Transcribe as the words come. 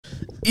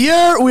We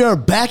are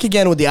back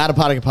again with the Out of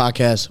Pocket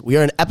podcast. We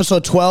are in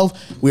episode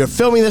 12. We are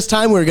filming this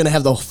time. We're going to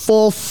have the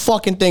full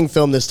fucking thing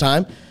filmed this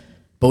time.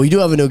 But we do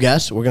have a new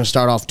guest. We're going to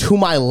start off to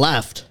my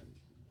left.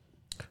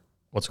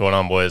 What's going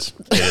on, boys?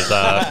 It is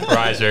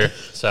Riser,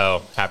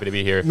 so happy to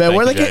be here. Man,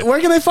 where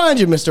can they find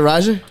you, Mr.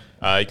 Riser?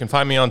 You can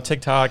find me on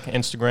TikTok,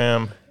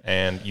 Instagram,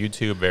 and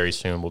YouTube very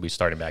soon. We'll be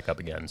starting back up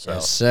again. So.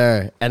 Yes,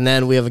 sir. And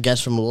then we have a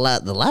guest from the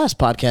last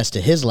podcast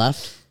to his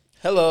left.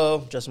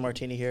 Hello, Justin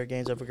Martini here,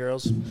 Gains Over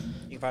Girls. You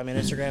can find me on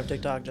Instagram,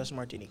 TikTok, Justin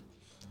Martini.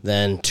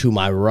 Then to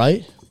my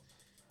right.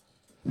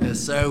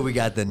 Yes, sir. We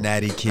got the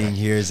Natty King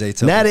here.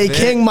 Zaytoven Natty Fit.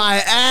 King, my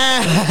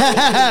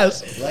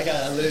ass. Like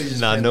I literally just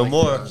Not played no like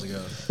more. 2 hours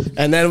ago.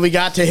 And then we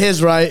got to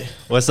his right.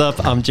 What's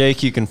up? I'm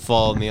Jake. You can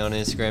follow me on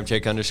Instagram,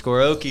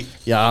 Jake_Oki.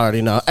 Yeah, I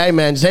already know. Hey,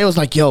 man, Zay was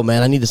like, yo,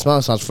 man, I need the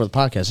smelling salts for the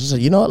podcast. I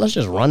said, you know what? Let's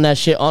just run that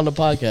shit on the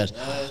podcast.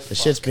 The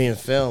shit's being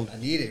filmed. I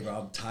need it,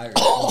 bro. I'm tired.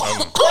 Oh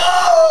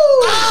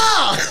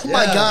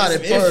my God,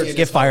 it burns.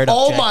 Get fired up,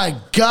 Oh Jay. my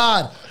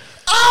God.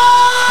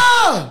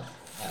 Ah!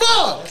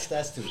 Fuck!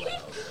 That's too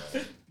loud.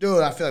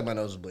 Dude, I feel like my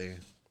nose is bleeding.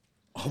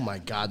 Oh my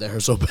God, that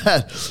hurts so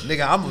bad.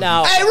 Nigga, I'm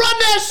Now, Hey, run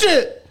that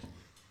shit!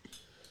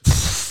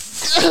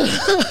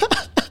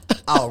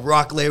 I'll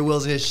rock Larry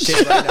Wills in his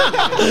shit right now,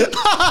 nigga.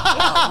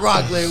 I'll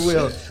rock Larry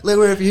Wills.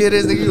 Larry, if you hear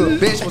this, nigga, you a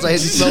bitch once I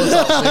hit these smelling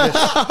salts,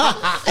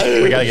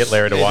 nigga. We got to get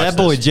Larry to watch That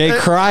boy this. Jake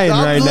crying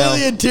I'm right now.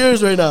 literally in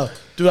tears right now.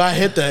 Dude, I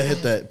hit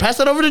that. Pass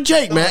that over to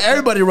Jake, man.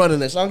 Everybody running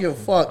this. I don't give a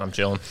fuck. I'm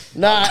chilling.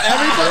 Nah,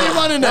 everybody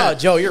running that.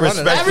 Joe, you're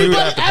running that. Respect.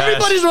 Have to pass.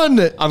 Everybody's running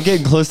it. I'm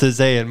getting close to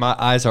Zay, and my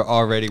eyes are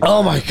already.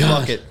 Oh my God.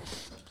 Fuck it.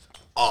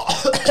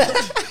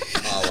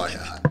 Oh, my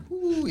God.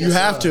 Ooh, You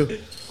have to.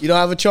 You don't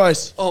have a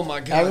choice. Oh my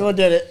God. Everyone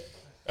did it.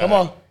 Come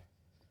on.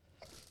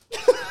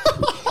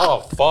 Oh,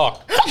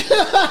 fuck.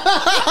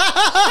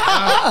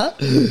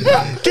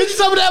 Get you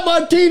some of that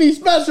martini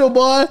special,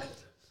 boy.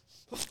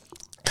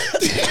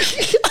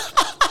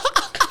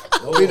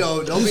 Don't be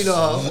no. Dude,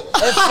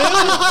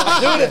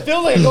 it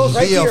feels like it goes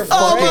right to Be a your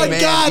Oh fucking my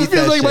man, God, eat it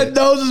feels that like my shit.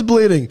 nose is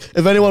bleeding.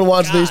 If anyone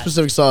wants these God.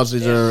 specific salts,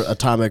 these are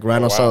Atomic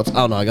Rhino salts. I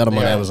don't know. I got them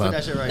on Amazon.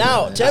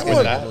 Now, to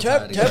everyone, that. to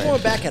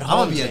everyone back at I'm home,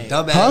 gonna be a Jay,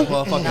 dumbass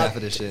motherfucker after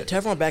this shit. to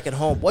everyone back at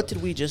home, what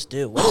did we just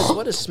do?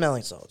 What is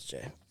smelling salts,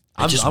 Jay?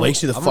 It just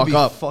wakes you the I'm gonna fuck be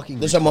up. fucking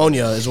This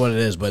ammonia is what it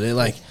is, but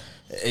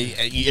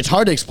it's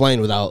hard to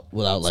explain without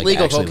like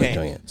Legal actually cocaine.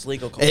 doing it. It's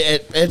legal cocaine.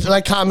 It's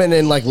like common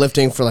in like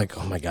lifting for like,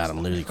 oh my God,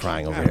 I'm literally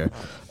crying over here.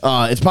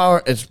 It's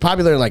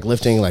popular in like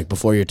lifting, like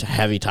before your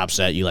heavy top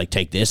set, you like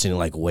take this and it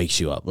like wakes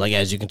you up. Like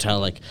as you can tell,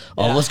 like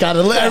everyone's kind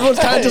of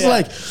just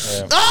like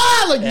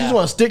you just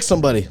want to stick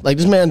somebody. Like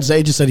this man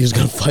Zay just said he was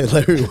gonna fight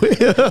Larry Wills.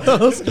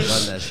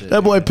 Run that shit.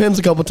 That boy pins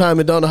a couple times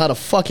and don't know how to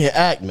fucking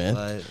act, man.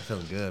 But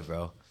feeling good, bro.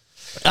 All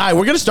right,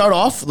 we're gonna start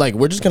off like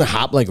we're just gonna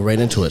hop like right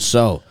into it.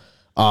 So,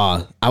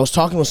 I was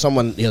talking with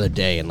someone the other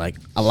day, and like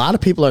a lot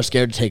of people are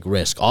scared to take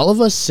risk. All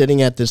of us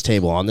sitting at this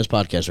table on this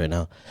podcast right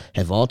now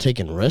have all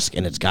taken risk,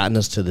 and it's gotten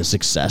us to the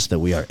success that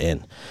we are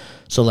in.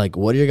 So, like,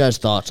 what are your guys'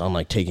 thoughts on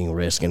like taking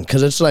risk? And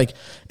because it's like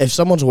if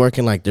someone's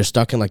working like they're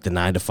stuck in like the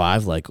 9 to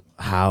 5, like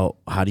how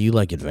do you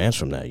like advance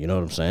from that? You know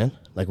what I'm saying?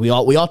 Like we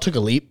all took a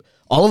leap.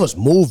 All of us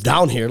moved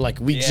down here. Like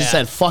we just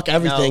said, fuck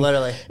everything,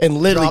 literally. and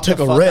literally Dropped took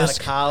the a fuck out of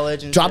risk.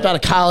 college and dropped shit. out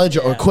of college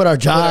or Yeah. quit our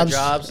Quit our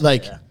jobs.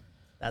 Like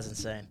that's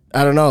insane.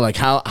 I don't know. Like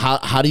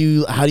how do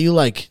you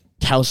like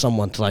tell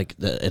someone to like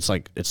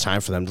it's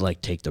time for them to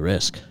like take the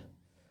risk?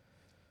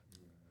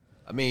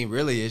 I mean,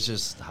 really, it's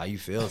just how you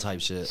feel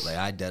type shit. Like,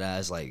 I dead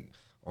ass, like,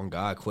 on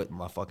God, quit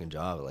my fucking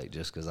job, like,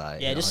 just because I.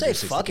 Yeah, just say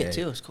fuck it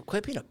too.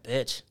 Quit being a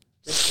bitch.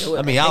 Just do it.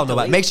 I mean, I don't know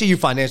about. Make sure you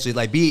financially,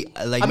 like, make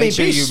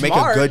sure be you make a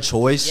smart. good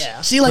choice. Yeah.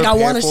 See, like I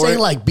Prepare want to for say it.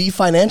 like be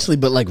financially,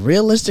 but like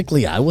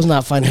realistically, I was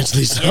not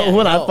financially so Yeah,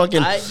 when no, I took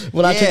Yeah, the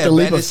but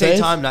leap at the of same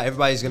faith. time, not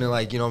everybody's gonna,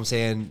 like, you know what I'm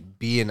saying,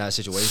 be in that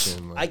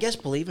situation. Like, I guess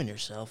believe in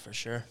yourself for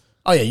sure.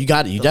 Oh yeah, you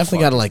got it. You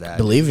definitely got to fuck like is that,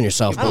 believe in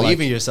yourself. you but, believe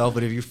like, in yourself,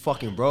 but if you're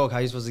fucking broke, how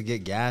you supposed to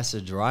get gas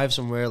to drive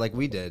somewhere like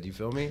we did? You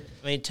feel me?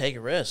 I mean, take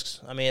risks.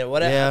 I mean,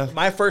 whatever. Yeah.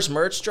 My first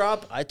merch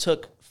drop, I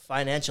took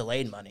financial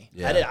aid money.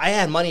 Yeah. I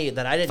had money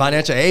that I didn't.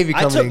 Financial aid be I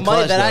coming took in money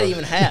clutch, that I though. didn't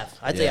even have.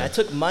 I tell you, Yeah. I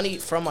took money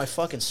from my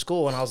fucking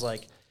school, and I was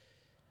like,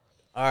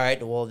 all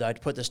right, well, do I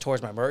put this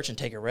towards my merch and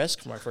take a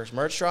risk for my first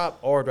merch drop,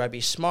 or do I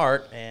be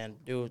smart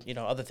and do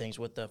other things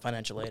with the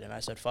financial aid? And I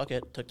said, fuck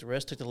it, took the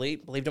risk, took the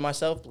leap, believed in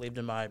myself, believed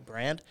in my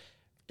brand,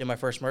 did my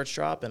first merch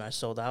drop, and I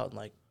sold out in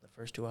like the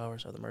first 2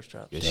 hours of the merch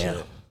drop. damn.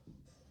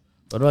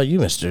 What about you,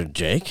 Mr.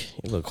 Jake?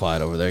 You look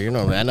quiet over there. You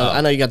know, I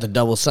know you got the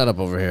double setup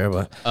over here,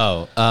 but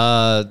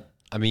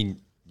I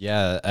mean,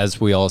 yeah, as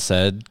we all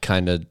said,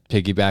 kind of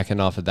piggybacking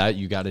off of that,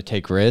 you got to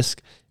take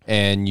risk,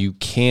 and you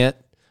can't.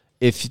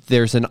 If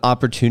there's an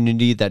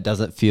opportunity that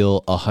doesn't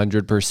feel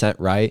 100%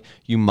 right,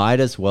 you might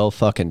as well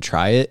fucking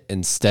try it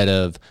instead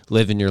of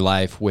living your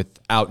life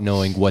without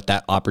knowing what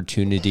that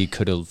opportunity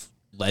could have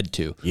led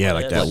to. yeah,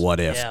 like that what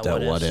if, Yeah,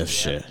 that what if yeah,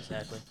 shit.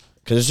 Exactly.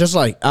 Because it's just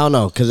like, I don't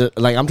know, because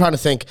like I'm trying to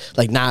think,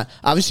 like not,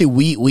 obviously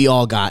we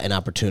all got an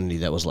opportunity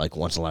that was like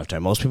once in a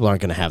lifetime. Most people aren't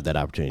going to have that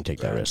opportunity to take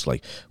that risk.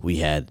 Like we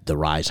had the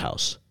Rise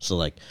House. So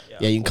like,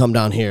 yeah, you can come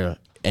down here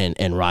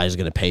and Rye is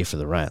gonna pay for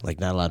the rent. Like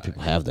not a lot of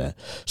people have that.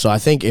 So I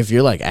think if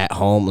you're like at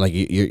home, like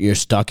you're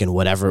stuck in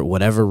whatever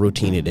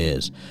routine it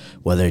is,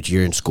 whether it's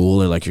you're in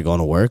school or like you're going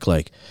to work,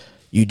 like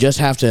you just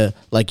have to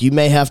like you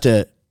may have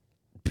to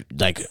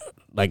like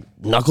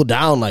knuckle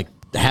down, like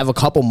have a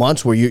couple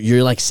months where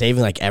you're like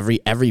saving like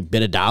every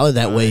bit of dollar.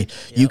 That way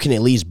you can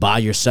at least buy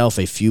yourself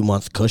a few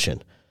month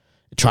cushion.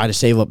 Try to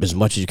save up as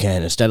much as you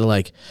can instead of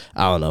like,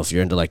 I don't know, if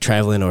you're into like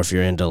traveling or if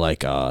you're into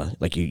like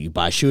you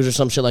buy shoes or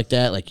some shit like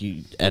that, like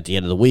you at the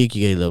end of the week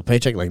you get a little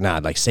paycheck, like nah,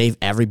 like save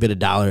every bit of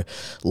dollar,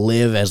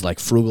 live as like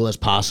frugal as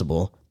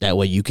possible. That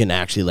way you can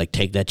actually like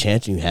take that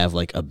chance and you have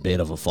like a bit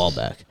of a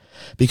fallback.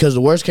 Because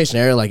the worst case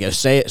scenario, like if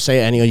say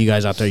any of you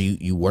guys out there,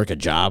 you work a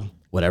job,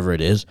 whatever it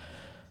is,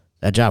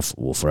 that job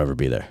will forever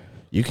be there.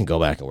 You can go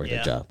back and work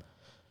that job.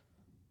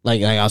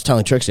 Like I was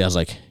telling Trixie, I was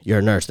like, you're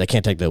a nurse, they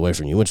can't take that away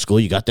from you. You went to school,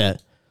 you got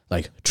that.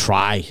 Like,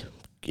 try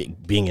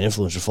being an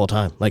influencer full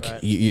time. Like,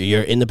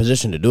 you're in the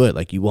position to do it.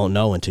 Like, you won't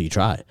know until you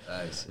try.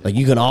 Nice. Like,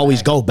 you can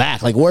always go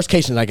back. Like, worst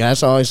case, like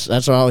that's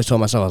what I always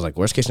told myself. I was like,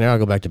 worst case scenario, I'll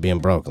go back to being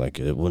broke. Like,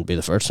 it wouldn't be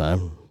the first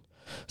time.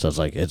 So it's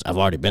like I've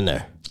already been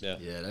there. Yeah,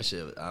 that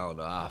shit. I don't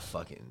know.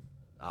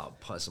 I'll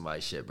punch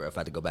somebody's shit, bro. If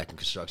I had to go back in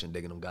construction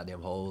digging them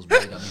goddamn holes,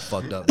 bro, got me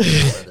fucked up.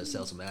 Rather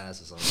sell some ass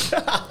or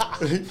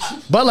something.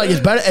 But like,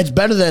 it's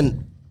better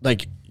than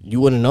like. You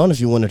wouldn't have known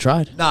if you wouldn't have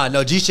tried. Nah,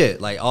 no, G shit.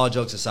 Like, all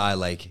jokes aside,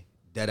 like,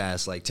 dead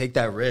ass, like, take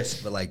that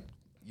risk. But, like,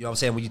 you know what I'm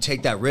saying? When you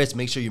take that risk,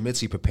 make sure you're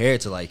mentally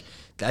prepared to, like,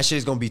 that shit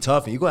is going to be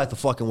tough. And you're going to have to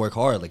fucking work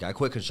hard. Like, I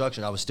quit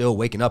construction. I was still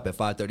waking up at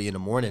 5:30 in the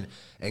morning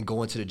and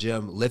going to the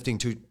gym, lifting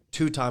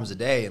two times a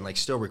day and, like,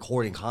 still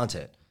recording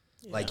content.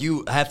 Yeah. Like,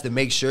 you have to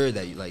make sure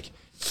that,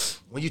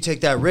 when you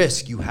take that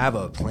risk, you have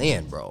a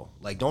plan, bro.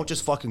 Like, don't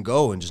just fucking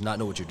go and just not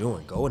know what you're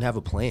doing. Go and have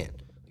a plan.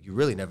 You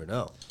really never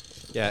know.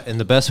 Yeah, and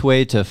the best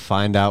way to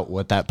find out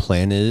what that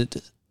plan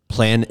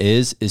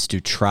is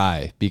to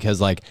try, because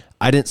like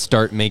I didn't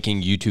start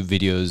making YouTube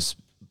videos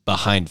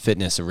behind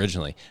fitness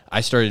originally.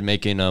 I started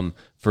making them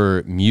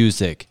for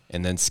music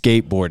and then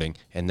skateboarding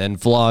and then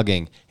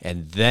vlogging,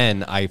 and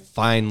then I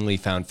finally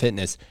found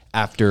fitness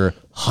after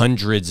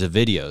hundreds of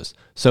videos.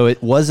 So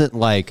it wasn't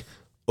like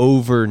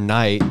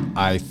overnight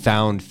I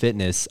found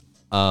fitness.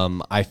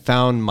 I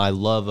found my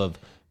love of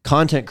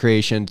content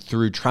creation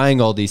through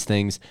trying all these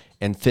things,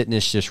 and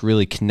fitness just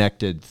really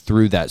connected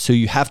through that. So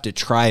you have to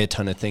try a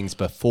ton of things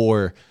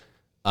before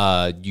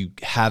you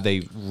have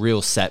a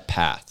real set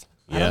path.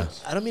 Yeah.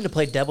 I don't mean to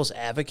play devil's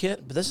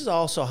advocate, but this is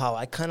also how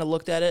I kind of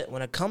looked at it.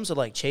 When it comes to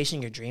like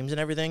chasing your dreams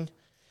and everything,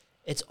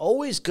 it's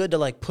always good to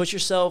like push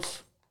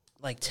yourself,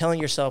 like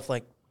telling yourself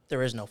like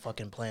there is no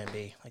fucking plan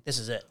B. Like this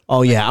is it.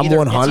 Oh yeah, I'm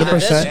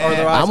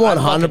 100%. I'm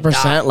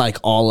 100% like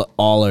all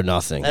or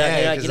nothing.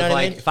 Yeah, you know what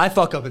I mean? If I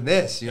fuck up in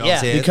this, you know what I'm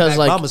saying? Because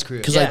like like mama's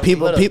career.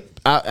 people,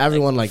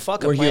 everyone like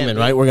fuck a we're plan human, B.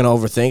 right? We're gonna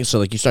overthink. So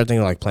like you start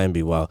thinking like plan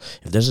B. Well,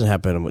 if this doesn't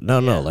happen, no,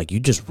 like you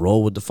just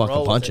roll with the fucking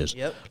Roll with punches. it,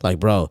 yep. Like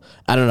bro,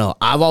 I don't know.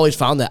 I've always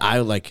found that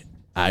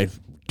I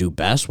do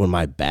best when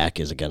my back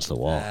is against the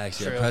wall.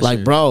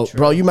 Like bro,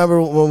 you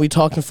remember when we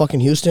talked in fucking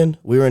Houston?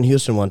 We were in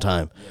Houston one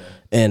time,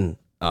 and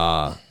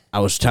I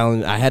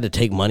had to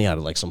take money out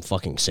of like some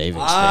fucking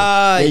savings thing.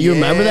 Yeah, you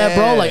remember that,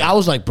 bro? Like I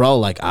was like, bro,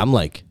 like I'm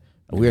like,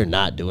 we're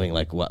not doing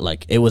like what,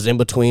 like it was in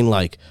between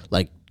like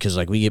because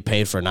like we get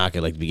paid for knock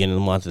at like the beginning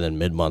of the month and then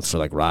mid month for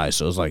like Rise.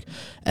 So it was like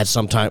at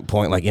some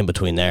point like in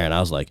between there, and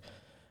I was like,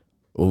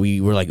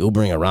 we were like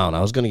Ubering around.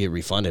 I was gonna get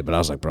refunded, but I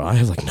was like, bro, I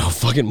have like no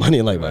fucking money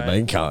in like my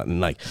bank account,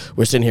 and like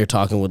we're sitting here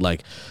talking with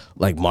like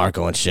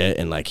Marco and shit,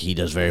 and like he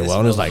does very well,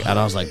 and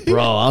I was like,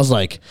 bro, I was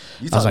like,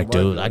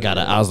 dude, I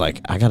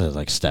gotta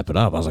like step it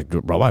up. I was like,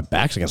 bro, my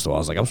back's against the wall. I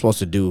was like, I'm supposed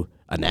to do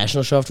a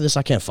national show after this.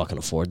 I can't fucking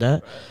afford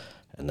that.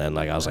 And then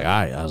like I was like, all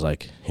right, I was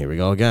like, here we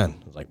go again.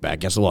 I was like back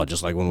against the wall,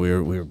 just like when we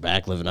were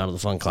back living out of the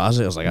fun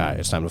closet. I was like, all right,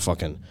 it's time to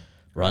fucking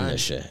run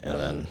this shit,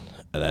 and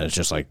then it's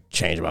just like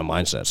changed my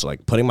mindset. So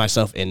like putting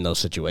myself in those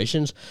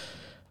situations,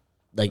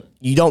 like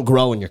you don't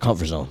grow in your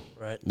comfort zone.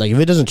 Right. Like if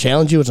it doesn't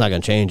challenge you, it's not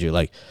gonna change you.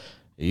 Like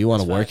you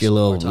want to work your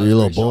little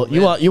bull.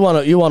 You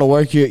want to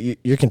work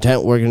you're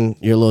content working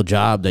your little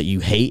job that you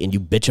hate and you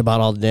bitch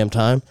about all the damn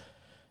time.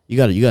 You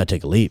gotta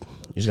take a leap.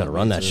 You just gotta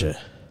run that shit.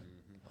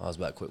 I was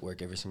about to quit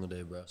work every single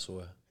day, bro. I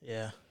swear.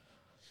 Yeah.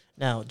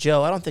 Now,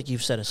 Joe, I don't think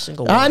you've said a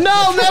single word. I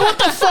know, man. What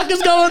the fuck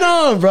is going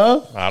on,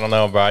 bro? I don't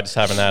know, bro. I just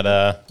haven't had,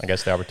 I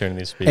guess, the opportunity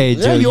to speak. Hey,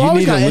 Joe, you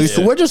need to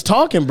loosen. We're just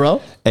talking, bro.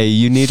 Hey,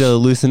 you need to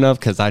loosen up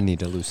because I need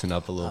to loosen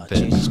up a little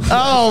bit.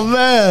 Oh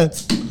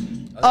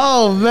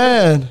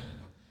man.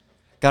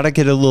 Gotta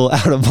get a little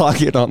out of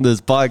pocket on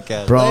this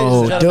podcast,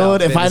 bro. Ladies,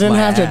 Dude, if I didn't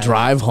have to ass.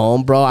 drive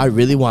home, bro, I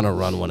really want to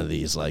run one of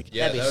these. Like,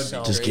 That'd be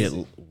so just crazy.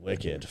 get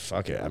wicked.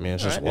 Fuck it. I mean,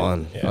 it's just Right.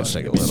 one. Yeah, I'll just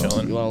take a be little.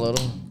 chilling. You want a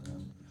little?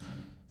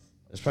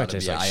 This probably Trying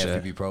tastes to like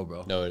be shit. IFBB Pro,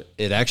 bro. No,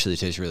 it actually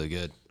tastes really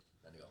good.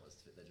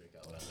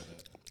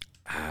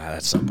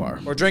 That's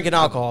subpar. We're drinking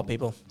alcohol,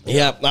 people.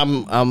 Yeah,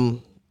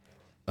 I'm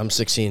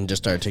 16.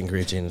 Just started taking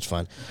creatine. It's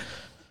fine.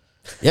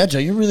 Yeah, Joe,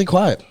 you're really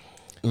quiet,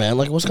 man.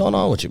 Like, what's going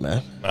on with you,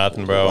 man?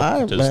 Nothing, bro.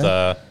 Why, Just,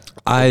 man?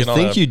 I working on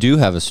think a- you do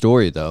have a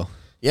story, though.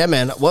 Yeah,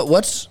 man.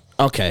 What's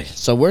Okay,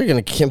 so we're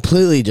gonna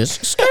completely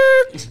just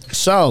skirt.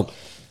 So,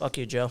 Fuck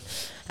you, Joe.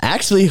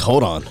 actually,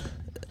 hold on.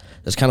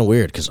 It's kind of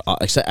weird because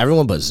except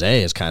everyone but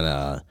Zay is kind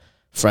of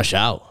fresh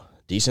out,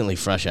 decently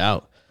fresh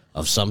out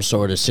of some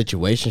sort of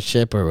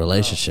situationship or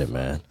relationship,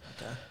 man.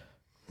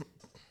 Okay.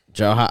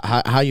 Joe,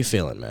 how you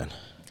feeling, man?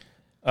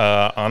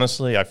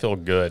 Honestly, I feel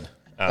good.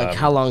 Like,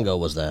 how long ago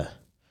was that?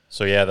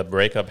 So yeah, the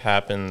breakup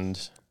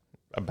happened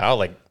about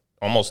like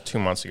almost 2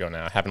 months ago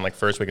now. It happened like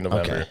first week in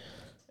November. Okay.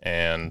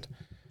 And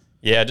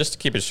yeah, just to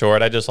keep it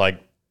short, I just like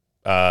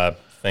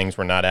things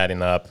were not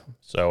adding up.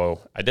 So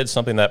I did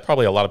something that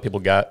probably a lot of people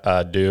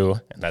do,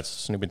 and that's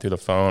snooping through the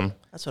phone.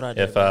 That's what I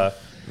did. If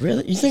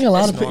Really? You think a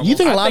lot of people? You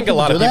think I think a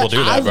lot of people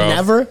do that,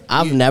 bro.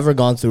 I've never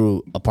gone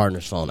through a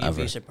partner's phone You'd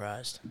ever. be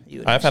surprised.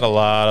 I've had a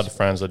lot of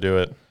friends that do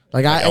it.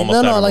 Like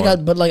almost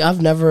everyone. but like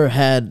I've never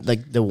had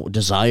like the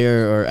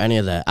desire or any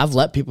of that. I've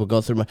let people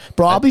go through my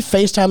bro. I'll be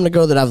FaceTiming a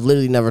girl that I've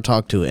literally never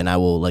talked to, and I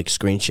will like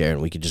screen share,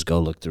 and we could just go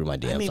look through my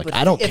DMs. but Like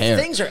I don't if care.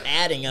 things are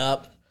adding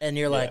up and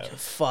you're like,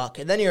 fuck,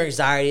 and then your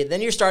anxiety,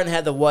 then you're starting to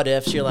have the what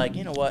ifs. You're like,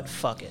 you know what,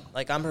 fuck it.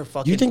 Like I'm her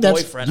fucking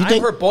boyfriend.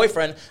 I'm her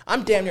boyfriend.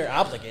 I'm damn near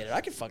obligated.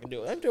 I can fucking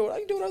do it. I can do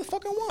whatever the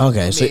fuck I want.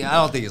 Okay, I so mean, I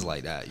don't think it's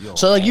like that. You don't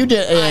so like you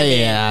did,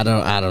 mean, I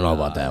don't know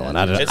about that one.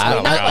 It's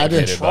not Not like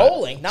complicated, but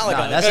controlling. Not like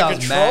that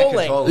sounds mad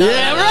controlling. controlling.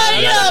 Yeah,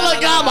 right. Yeah,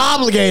 like I'm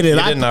obligated.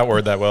 you did not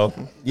word that well.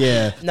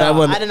 Yeah,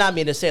 No, I did not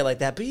mean to say it like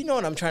that, but you know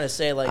what I'm trying to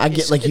say. Like I get,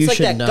 it's, like, it's you like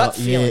should that know. gut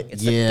feeling. Yeah,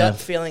 It's yeah. the gut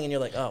feeling, and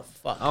you're like, oh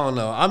fuck. I don't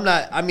know. I'm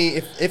not. I mean,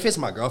 if it's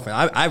my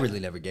girlfriend, I really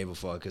never gave a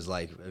fuck because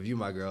like if you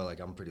my girl, like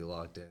I'm pretty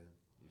locked in.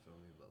 You feel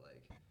me? But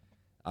like,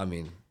 I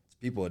mean,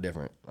 people are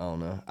different. I don't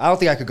know. I don't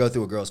think I could go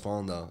through a girl's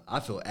phone though. I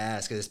feel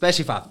ass because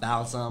especially if I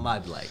found something,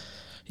 I'd be like,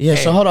 Yeah.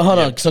 So hold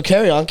on. So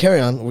carry on.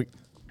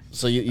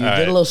 So you did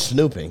right. a little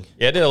snooping.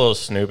 Yeah, I did a little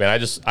snooping.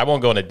 I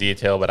won't go into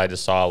detail, but I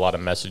just saw a lot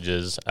of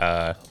messages.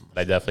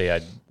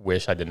 I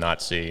wish I did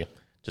not see,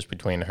 just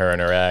between her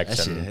and her ex that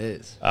shit and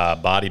hits.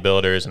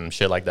 bodybuilders and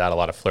shit like that. A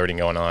lot of flirting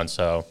going on.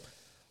 So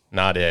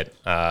not it.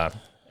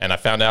 And I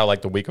found out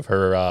like the week of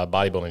her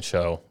bodybuilding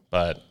show,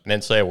 but I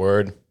didn't say a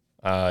word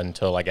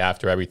until like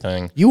after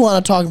everything. You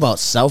want to talk about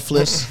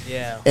selfless?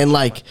 Yeah. And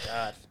like,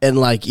 God. and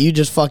like you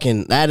just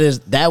fucking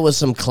that was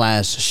some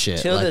class shit.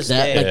 Till like this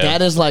that, day. like Yeah.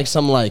 that is like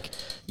some like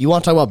you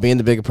want to talk about being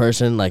the bigger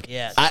person? Like,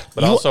 Yeah.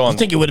 But also you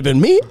think it would have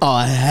been me? Oh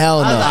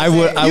hell no! I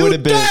would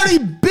have been. dirty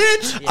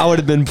bitch. I would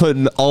have been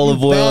putting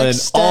olive oil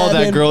and all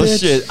that backstabbing girl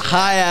bitch. shit,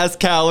 high ass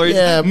calories,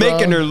 Yeah, bro.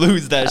 making her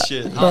lose that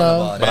shit. I don't know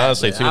about But that,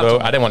 honestly, too, I'm though,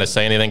 talking- I didn't want to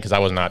say anything because I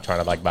was not trying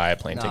to like buy a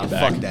plane ticket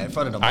back. fuck that. In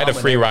front of the I had a mom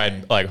and free everything.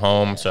 ride like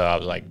home, so I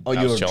was like, Oh, I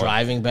you was were chilling.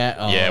 driving back?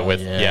 Oh,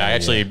 Yeah, I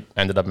actually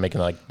ended up making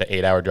like the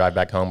 8-hour drive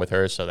back home with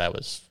her, so that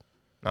was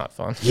not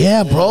fun.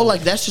 Yeah, bro. Like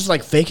that's just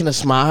like faking a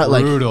smile.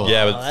 Like Brutal.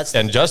 Yeah, but, that's-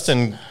 and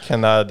Justin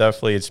can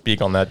definitely speak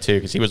on that too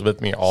because he was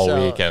with me all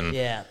So, week and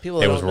yeah,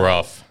 people it don't was know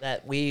rough.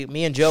 That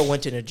me and Joe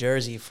went to New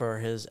Jersey for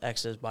his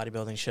ex's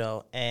bodybuilding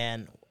show,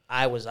 and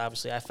I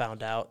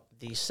found out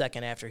the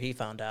second after he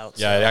found out.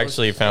 Yeah, I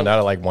actually found out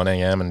at like 1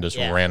 a.m. and just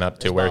Yeah, ran up it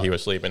to was where about- he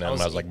was sleeping, and I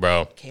was like, he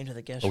bro, came to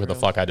the guest look room. what the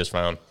fuck I just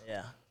found.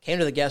 Yeah, came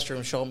to the guest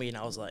room, showed me, and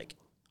I was like,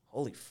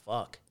 holy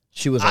fuck.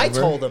 she was. I over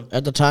told him.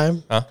 at the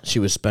time. Huh? She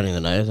was spending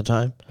the night at the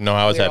time. No,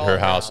 I was We were at all her at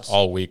her house house.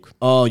 all week.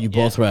 Oh, you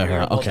both were at We her.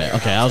 were both Okay, at her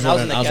okay. house. I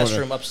was in the guest wondering.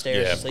 room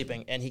upstairs Yeah.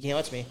 sleeping, and he came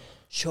up to me,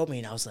 showed me,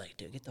 and I was like,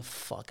 dude, get the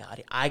fuck out of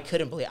here. I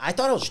couldn't believe it. I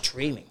thought I was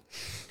dreaming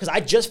because I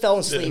just fell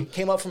asleep,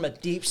 came up from a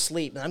deep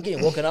sleep, and I'm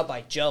getting woken up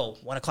by Joe,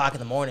 1 o'clock in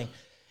the morning.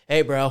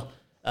 Hey, bro,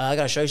 I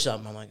got to show you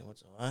something. I'm like, what?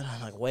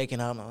 I'm like waking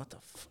up. I'm like, what the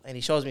f-? And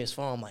he shows me his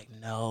phone. I'm like,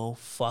 no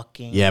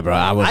fucking. Yeah, bro,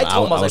 I was- I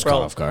told him, I I was was like, caught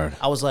bro, off guard.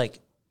 I was like,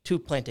 2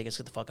 plane tickets,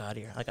 get the fuck out of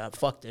here. Like,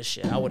 fuck this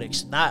shit. I would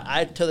not.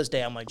 I to this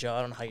day, I'm like, Joe,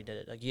 I don't know how you did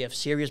it. Like, you have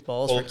serious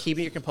balls for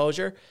keeping your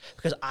composure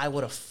because I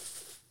would have.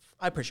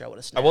 I'm pretty sure I would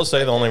have. I will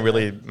say the only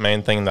really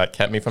main thing that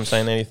kept me from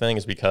saying anything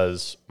is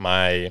because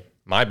my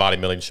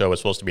bodybuilding show was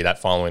supposed to be that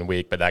following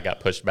week, but that got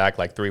pushed back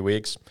like 3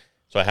 weeks.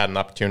 So I had an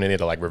opportunity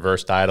to like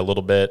reverse diet a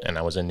little bit, and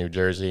I was in New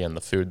Jersey, and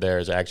the food there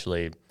is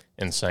actually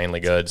insanely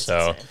good.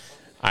 So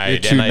You're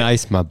too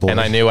nice, my boy. And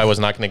I knew I was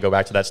not going to go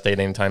back to that state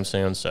anytime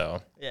soon.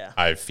 So Yeah.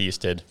 I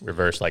feasted,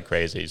 reversed like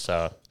crazy.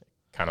 So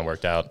kind of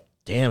worked out.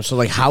 Damn. So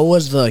like, how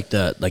was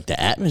the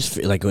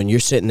atmosphere? Like when you're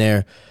sitting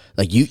there,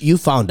 like you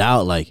found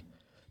out. Like,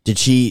 did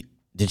she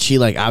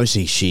like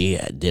obviously she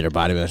did her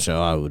bodybuilding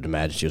show. I would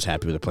imagine she was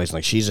happy with her place.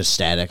 Like she's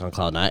ecstatic on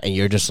cloud 9, and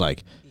you're just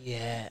like,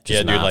 Yeah. just Yeah,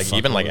 dude, not like fucking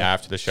even like with it.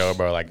 after the show,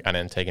 bro, like I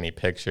didn't take any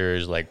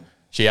pictures. Like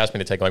she asked me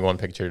to take like one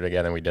picture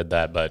together and we did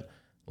that. But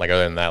like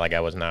other than that, like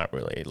I was not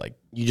really like,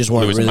 You just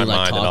weren't losing really my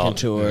like mind at all. talking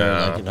to her,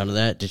 No. like none of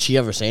that. Did she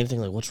ever say anything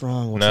like, "What's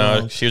wrong? What's no,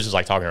 wrong?" she was just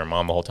like talking to her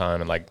mom the whole time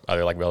and like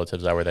other like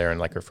relatives that were there and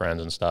like her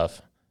friends and stuff.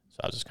 So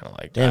I was just kind of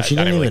like, Damn, she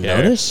didn't really even care.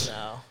 notice.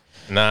 No.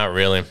 Not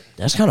really.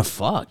 That's kind of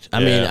fucked.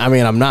 I Yeah.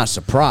 mean, I'm not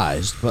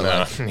surprised, but No,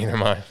 like, neither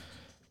am I.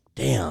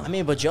 damn. I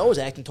mean, but Joe was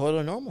acting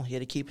totally normal. He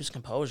had to keep his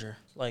composure.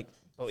 Like,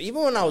 but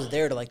even when I was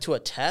there to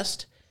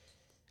attest,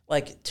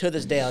 like to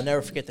this day, I'll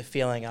never forget the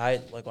feeling I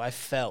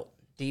felt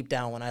deep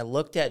down when I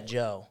looked at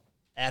Joe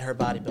at her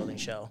bodybuilding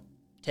show,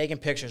 taking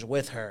pictures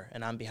with her,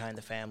 and I'm behind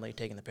the family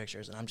taking the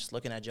pictures, and I'm just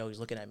looking at Joe. He's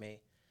looking at me.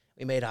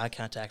 We made eye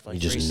contact for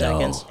like 3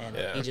 seconds,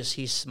 and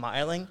he's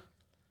smiling,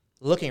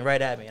 looking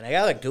right at me, and I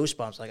got like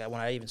goosebumps. Like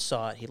when I even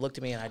saw it, he looked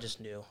at me, and I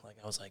just knew. Like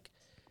I was like,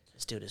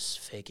 this dude is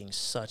faking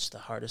such the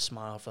hardest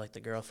smile for like the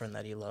girlfriend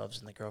that he loves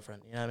and the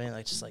girlfriend. You know what I mean?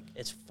 Like just like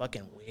it's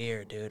fucking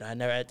weird, dude.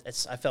 I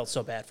felt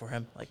so bad for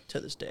him. Like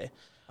to this day,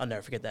 I'll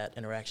never forget that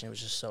interaction. It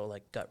was just so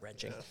like gut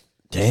wrenching.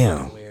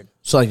 Damn. Weird.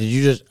 So like, did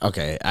you just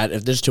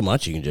if there's too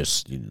much, you can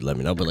just let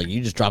me know. But like,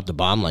 you just dropped the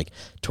bomb like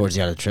towards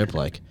the end of the trip,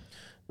 like.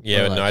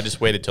 Yeah, like, no, I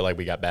just waited till like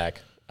we got back,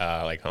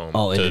 like home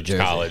into to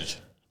college,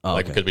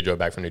 like okay. because we drove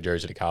back from New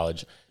Jersey to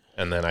college,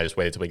 and then I just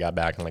waited till we got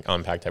back and like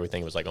unpacked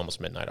everything. It was like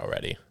almost midnight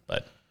already,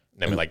 but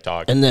then we like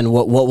talked. And then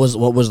what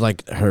was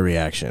like her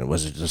reaction?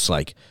 Was it just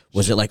like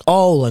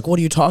oh, like what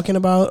are you talking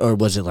about, or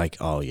was it like,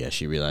 oh yeah,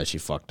 she realized she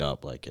fucked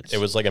up? Like it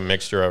was like a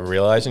mixture of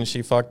realizing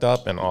she fucked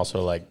up and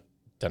also like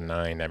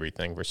denying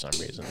everything for some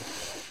reason.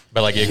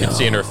 But like you can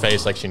see in her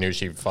face, like she knew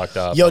she fucked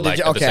up. Yo, but, like,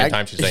 at the same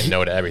time, she's saying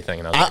no to everything.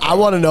 And I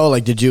want to know,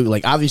 like, did you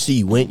like? Obviously,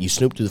 you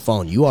snooped through the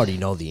phone. You already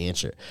know the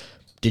answer.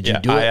 Did you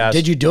do it?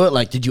 Did you do it?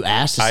 Like, did you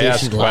ask to see if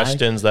she lied? I asked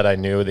questions that I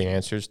knew the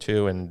answers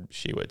to, and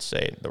she would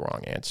say the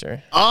wrong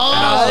answer. Oh,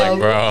 and I was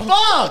like, bro,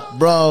 fuck,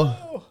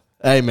 bro.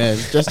 Hey, man,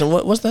 Justin,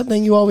 what's that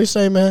thing you always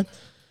say, man?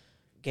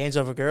 Gains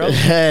over girls.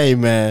 Hey,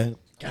 man.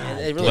 Yeah,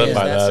 it really is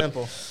that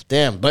simple.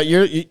 Damn, but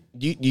do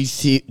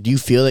you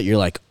feel that you're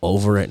like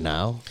over it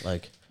now?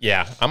 Like,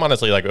 yeah, I'm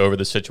honestly like over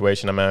the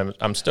situation.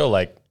 I'm still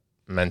like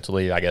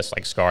mentally, I guess,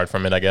 like scarred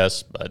from it, I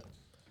guess. But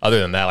other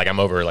than that, like I'm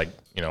over like,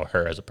 you know,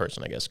 her as a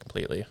person, I guess,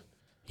 completely.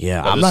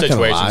 Yeah, but I'm the not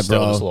gonna lie, still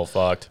bro. just a little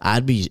fucked.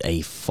 I'd be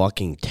a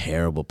fucking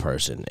terrible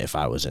person if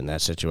I was in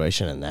that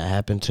situation and that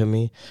happened to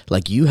me.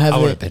 Like you haven't.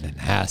 I would have been an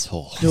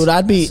asshole, dude.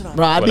 I'd be the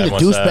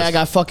douchebag says.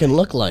 I fucking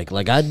look like.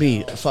 Like I'd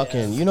be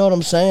fucking. You know what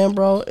I'm saying,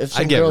 bro? If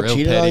some I get girl real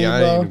cheated petty. on I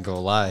you, ain't bro. even gonna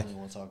lie.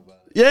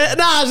 Yeah,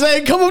 nah,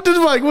 Zay, come up to the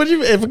mic.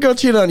 If a girl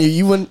cheated on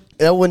you,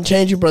 that wouldn't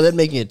change you, bro. That'd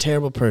make you a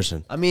terrible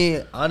person. I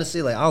mean,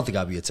 honestly, like I don't think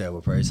I'd be a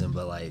terrible person,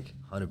 but like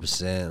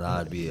 100%,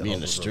 I'd be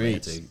in the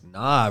streets. romantic.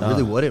 Nah, I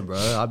really wouldn't, bro.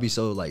 I'd be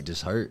so like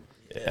just hurt.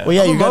 Yeah. Well,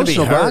 yeah, I'm you gotta be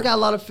emotional, bro. I hurt. got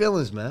a lot of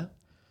feelings, man.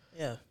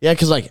 Yeah. Yeah,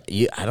 because like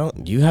you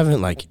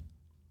haven't like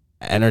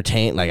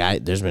entertained.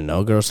 Like there's been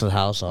no girls to the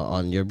house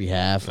on your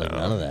behalf. Like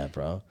none of that,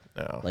 bro.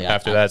 No. Like,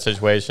 After that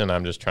situation,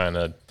 I'm just trying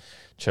to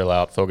chill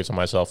out, focus on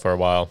myself for a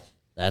while.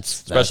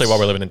 Especially while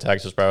we're living in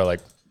Texas, bro. Like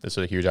this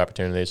is a huge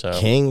opportunity. So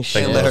King take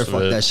shit. Let her most of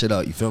fuck it. that shit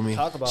up. You feel me?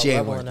 Talk about she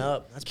ain't leveling worth it.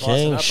 up. That's King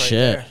bossing up right shit.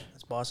 there.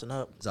 That's bossing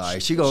up. It's all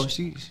right.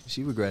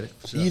 She regret it.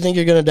 Do you think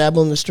you're gonna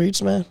dabble in the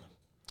streets, man?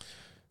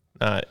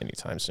 Not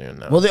anytime soon.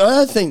 No. Well, the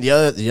other thing, the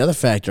other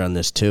factor on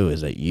this too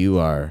is that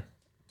you're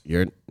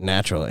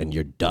natural and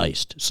you're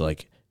diced. So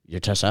like your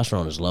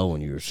testosterone is low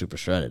when you're super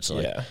shredded. So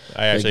like, yeah,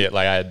 I actually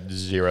I had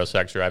zero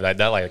sex drive. That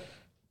like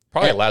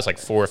probably lasts like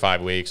 4 or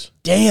 5 weeks.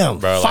 damn,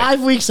 Bro, like-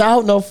 5 weeks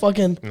out, no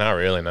fucking Not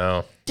really,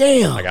 no.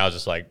 damn. Like I was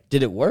just like,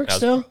 Did it work was-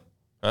 still?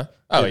 huh?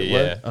 Oh Did it yeah.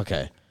 work?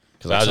 Okay.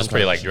 So I was just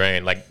pretty like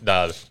drained. Like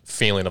the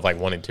feeling of like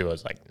wanting to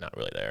was like not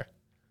really there.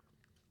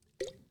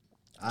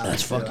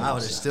 That's fucking. I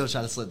would still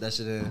try to slip that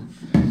shit in.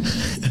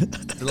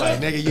 Be like,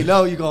 nigga, you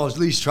know you gonna at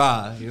least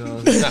try. You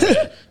know.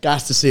 Got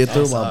to see it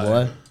through, my all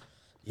boy.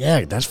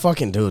 Yeah, that's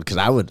fucking dude. Because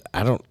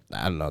I don't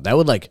know. That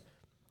would like,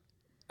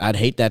 I'd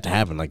hate that to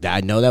happen. Like that,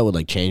 I know that would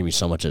like change me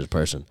so much as a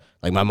person.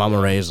 Like my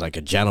mama raised like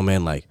a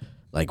gentleman. Like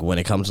when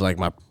it comes to like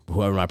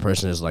whoever my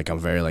person is, like I'm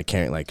very like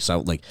caring. Like so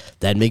like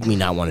that'd make me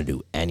not want to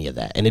do any of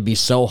that. And it'd be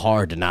so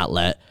hard to not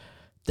let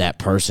that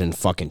person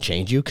fucking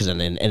change you, because in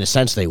a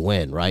sense they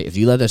win, right? If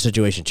you let that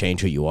situation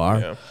change who you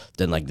are,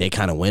 then like they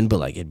kind of win.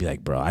 But like it'd be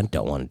like, bro, I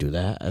don't want to do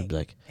that. I'd be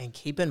like, And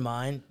keep in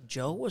mind,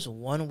 Joe was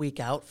 1 week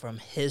out from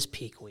his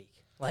peak week.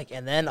 Like,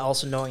 and then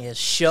also knowing his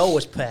show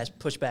was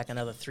pushed back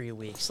another 3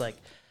 weeks. Like,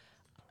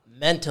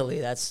 mentally,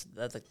 that's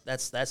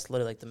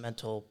literally like the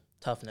mental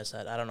toughness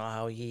that I don't know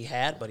how he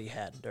had, but he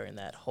had during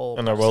that whole.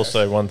 And I will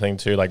say one thing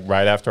too. Like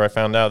right after I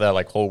found out that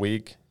like whole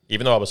week,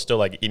 even though I was still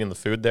like eating the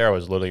food there, I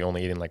was literally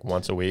only eating like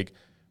once a week.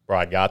 Bro,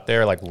 I got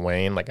there like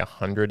weighing like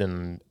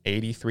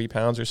 183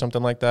 pounds or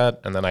something like that,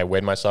 and then I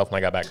weighed myself when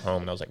I got back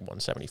home, and I was like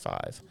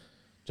 175,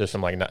 just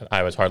from like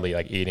I was hardly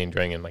like eating,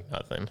 drinking, like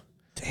nothing.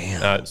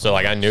 damn. So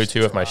like I knew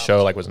too, if my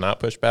show like was not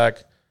pushed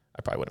back,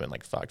 I probably would have been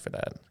like fucked for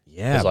that.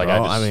 Yeah, 'Cause, like,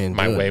 bro. I mean,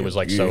 my dude, weight was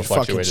like you're so fucking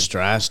fluctuated.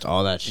 stressed,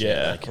 all that shit.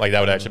 Yeah, like that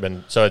would actually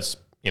been. So it's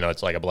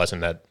it's like a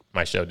blessing that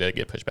my show did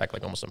get pushed back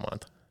like almost a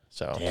month.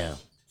 So damn.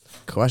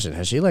 Question: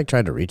 has she like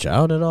tried to reach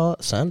out at all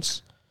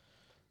since?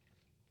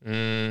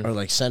 Or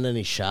like send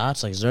any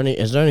shots? Like, is there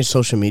any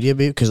social media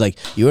beef? Because like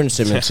you were in a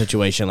similar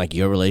situation, like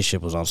your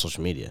relationship was on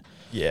social media,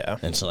 yeah,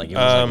 and so like it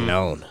was like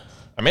known.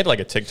 I made like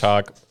a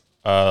TikTok,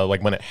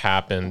 like when it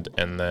happened,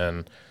 and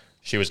then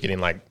she was getting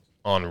like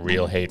on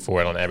real hate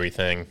for it on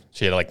everything.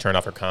 She had to like turn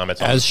off her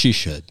comments. As she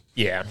should.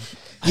 Yeah.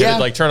 She had to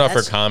like turn off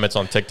her comments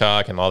on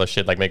TikTok and all this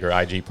shit, like make her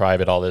IG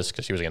private, all this,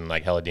 because she was getting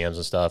like hella DMs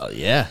and stuff.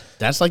 Yeah,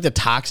 that's like the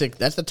toxic.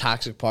 That's the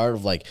toxic part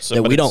of like So,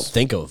 that but we don't it's-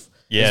 think of.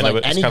 Yeah, It's no, like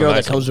it's any kinda girl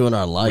nice. that comes in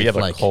our life, We have a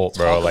like cult,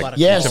 bro. Talk Like about a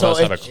yeah, each of so us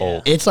have a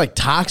cult. it's like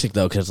toxic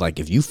though, because like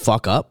if you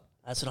fuck up,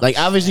 That's what like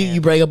I'm obviously saying.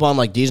 you break up on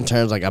like decent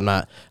terms. Like I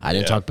didn't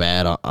Yeah. talk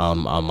bad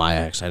on my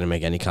ex. I didn't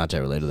make any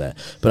content related to that.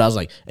 But I was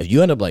like, if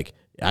you end up like,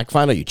 I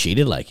find out you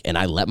cheated, like, and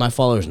I let my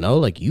followers know,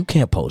 like, you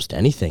can't post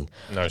anything.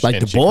 No, like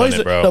and the she couldn't,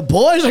 boys, bro. the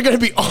boys are gonna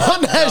be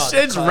on that Oh,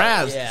 shit's God,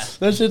 raps. yeah.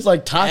 That shit's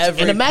like toxic.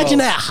 Every And imagine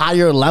post. at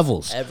higher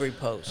levels. Every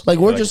post. Like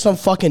we're just some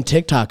fucking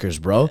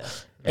TikTokers, bro.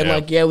 And Yeah.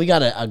 like, yeah, we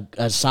got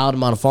a solid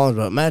amount of followers,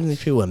 but imagine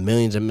these people with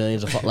millions and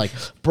millions of like,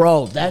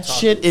 bro, that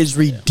shit is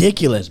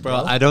ridiculous, bro.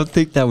 I don't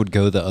think that would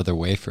go the other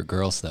way for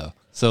girls though.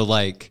 So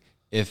like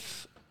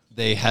if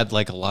they had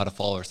like a lot of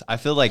followers, I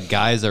feel like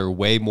guys are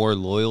way more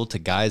loyal to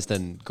guys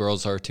than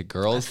girls are to I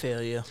girls.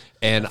 feel you.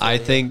 And I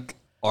think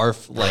our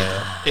like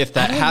if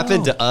that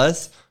happened to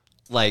us,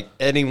 like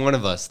any one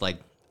of us, like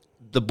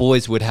the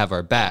boys would have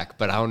our back,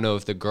 but I don't know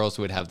if the girls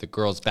would have the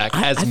girls' back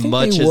I as think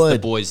much they as the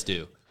would. boys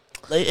do.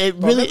 Like, it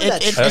really, remember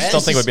that it, I just don't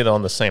it's think it the- would be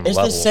on the same It's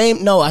level. the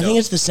same. No, I think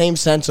it's the same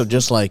sense of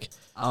just like,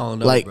 I don't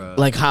know, like, bro.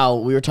 like how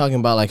we were talking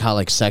about, like how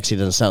like sexy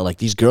doesn't sell. Like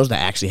these girls that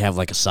actually have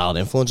like a solid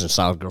influence and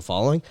solid girl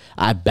following,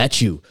 I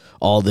bet you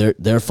all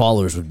their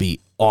followers would be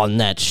on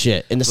that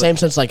shit. In the same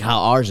sense, like how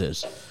ours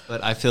is.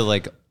 But I feel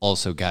like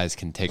also guys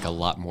can take a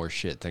lot more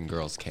shit than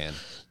girls can.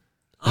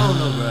 I don't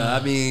know, bro.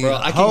 I mean, Bro,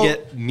 I can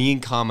get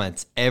mean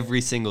comments every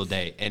single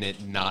day and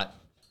it not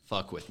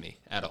fuck with me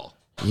at all.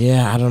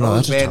 Yeah, I don't know.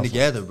 hoes That's a band tough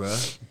together, bro.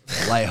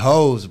 Like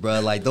hoes, bro.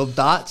 Like those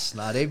thoughts.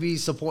 Nah, they be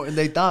supporting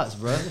their thoughts,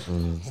 bro.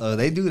 Mm. So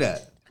they do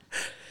that.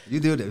 You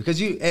do that because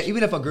you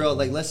even if a girl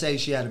like let's say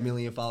she had 1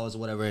 million followers or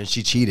whatever and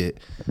she cheated,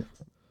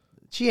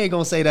 she ain't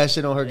gonna say that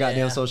shit on her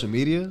goddamn social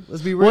media.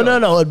 Let's be real. Well,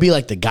 no, it'd be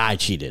like the guy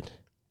cheated.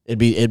 It'd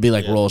be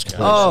like roles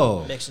completely.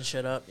 Oh, Mixing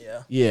shit up.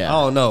 Yeah. Yeah.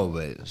 I don't know,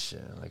 but shit,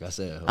 like I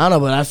said, I don't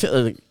know, but I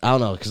feel like I don't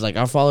know because like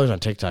our followers on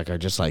TikTok are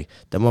just like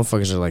them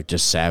motherfuckers are like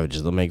just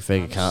savages. They'll make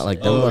fake account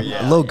like them.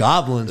 little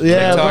goblins.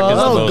 Yeah, TikTok bro, is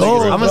the little most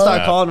goons, group I'm bro. gonna start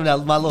that. calling them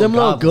that my little Them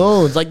little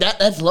goblins. goons, like that.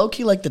 That's low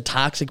key like the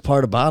toxic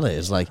part about it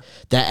is like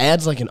that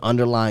adds like an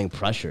underlying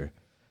pressure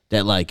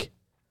that like,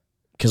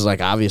 because like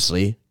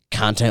obviously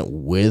content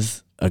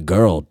with a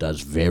girl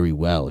does very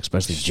well,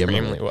 especially gym.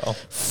 Extremely well.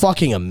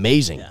 Fucking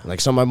amazing.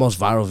 Like some of my most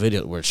viral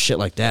videos were shit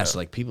like that. So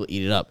like people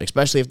eat it up,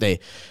 especially if they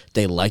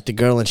like the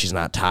girl and she's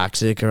not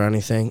toxic or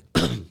anything.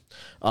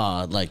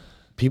 Like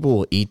people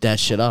will eat that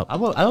shit up. I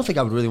don't think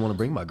I would really want to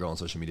bring my girl on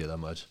social media that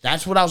much.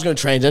 That's what I was gonna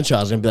transition. I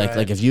was gonna be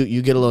like if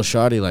you get a little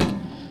shawty, like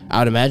I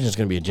would imagine it's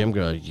gonna be a gym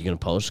girl. You gonna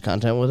post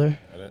content with her?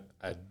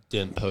 I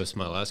didn't post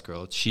my last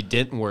girl. She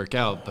didn't work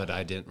out, but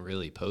I didn't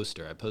really post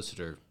her. I posted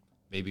her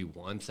maybe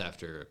once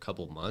after a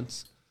couple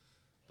months.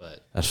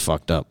 But That's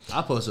fucked up.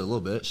 I posted a little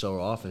bit, show her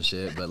off and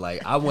shit, but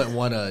like I wouldn't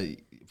want to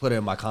put her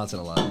in my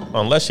content a lot.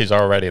 Unless she's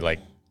already like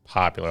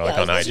popular, like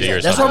on IG or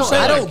that's something. what I'm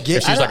saying. I Like, don't get.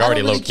 If she's I like don't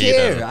already really low key,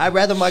 care. then I'd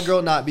rather my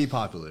girl not be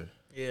popular.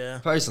 Yeah.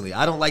 Personally,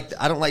 I don't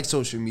like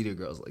social media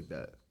girls like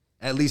that.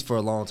 At least for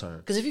a long term.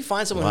 Because if you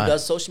find someone Why? who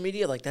does social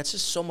media, like that's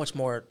just so much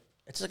more.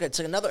 It's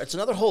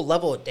another whole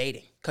level of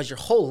dating because your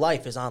whole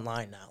life is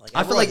online now. Like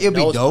I feel everyone like it'd be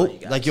knows about you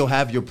dope. guys. Like you'll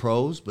have your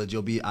pros, but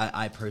you'll be.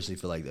 I personally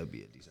feel like that'd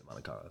be a decent amount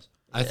of cars.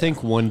 I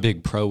think one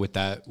big pro with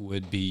that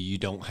would be you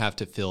don't have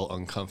to feel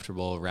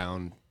uncomfortable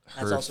around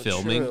That's her also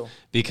filming. true.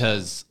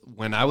 Because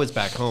when I was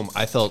back home,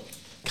 I felt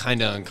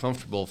kind of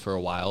uncomfortable for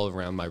a while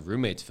around my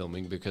roommates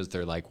filming because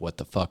they're like, "What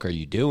the fuck are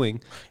you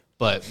doing?"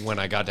 But when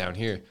I got down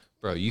here,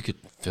 bro, you could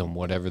film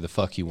whatever the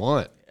fuck you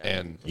want,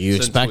 and You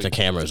since expect we- the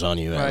cameras on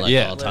you at Right. like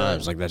Yeah. all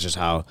times. Like that's just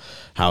how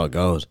it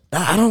goes.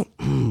 I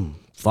don't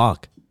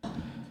fuck.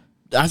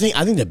 I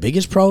think the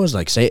biggest pro is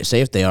like say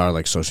if they are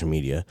like social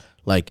media,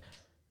 like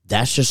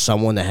that's just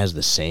someone that has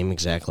the same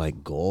exact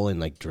like goal and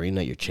like dream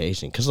that you're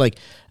chasing. Cause like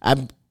I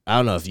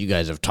don't know if you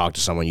guys have talked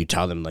to someone, you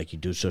tell them like you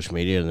do social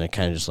media and they're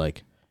kind of just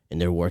like and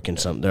they're working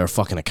they're a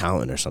fucking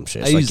accountant or some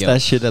shit. I It's like, use yo,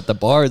 that shit at the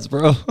bars,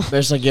 bro. but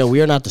it's like, yo,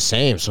 we are not the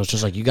same. So it's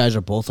just like you guys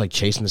are both like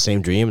chasing the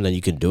same dream and then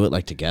you can do it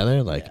like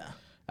together. Like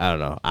I don't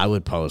know. I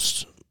would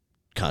post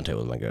content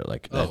with my girl.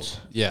 Like that's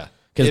Yeah.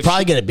 because If it's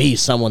probably gonna be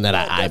someone that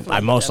I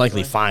definitely, most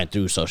likely definitely. find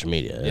through social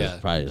media. Yeah,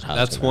 It's probably just how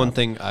that's it's gonna one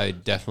happen. thing I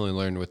definitely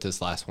learned with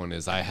this last one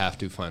is I have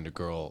to find a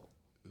girl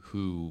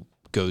who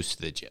goes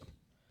to the gym.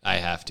 I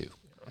have to,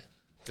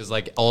 because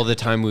like all the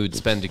time we would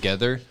spend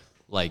together,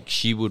 like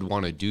she would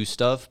want to do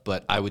stuff,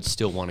 but I would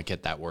still want to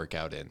get that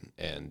workout in,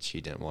 and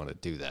she didn't want to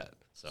do that.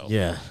 So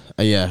Yeah,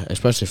 yeah,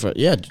 especially for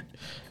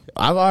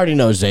I already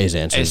know Zay's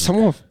answer. Hey,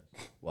 someone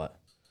What?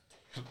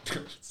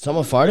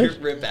 Someone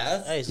farted? rip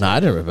ass. Hey, No, I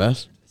didn't rip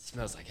ass.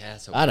 Smells like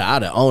ass.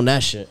 I'd own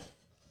that shit.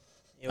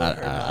 you would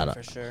hurt I mine don't-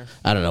 for sure.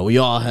 I don't know. We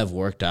all have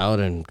worked out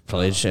and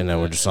played, and then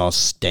we're just all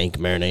stank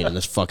marinating in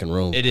this fucking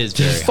room. It is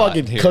very Just hot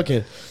fucking here.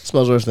 cooking.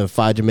 Smells worse than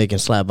 5 Jamaican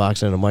slap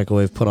boxing in a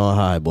microwave put on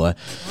high, boy.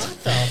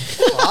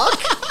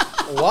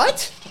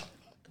 What?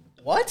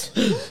 What?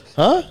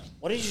 Huh?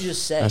 What did you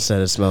just say? I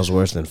said it smells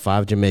worse than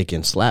 5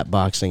 Jamaican slap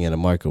boxing in a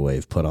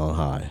microwave put on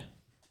high.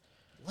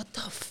 What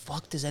the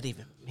fuck does that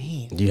even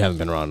mean? You haven't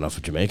been around enough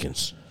with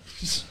Jamaicans.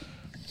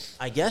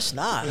 I guess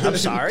not. I'm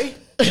sorry.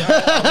 I'll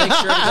make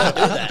sure to don't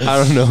do that. I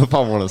don't know if I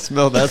want to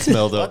smell that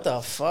smell though. What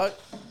the fuck?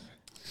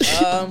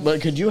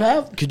 But could you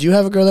have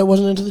a girl that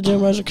wasn't into the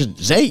gym, Roger? Because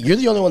Zay, you're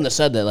the only one that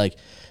said that. Like,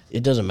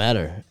 it doesn't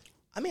matter.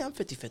 I mean, I'm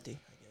 50-50.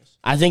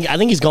 I think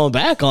he's going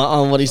back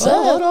on what he said.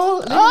 Hold on.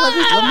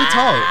 Let me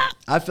talk.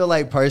 I feel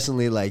like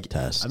personally, like,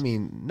 Test. I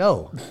mean,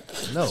 no.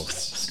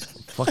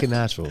 Fucking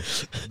natural.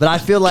 But I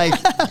feel like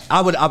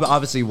I would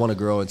obviously want to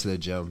grow into the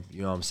gym.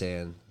 You know what I'm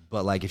saying?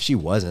 But, like, if she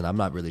wasn't, I'm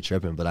not really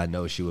tripping. But I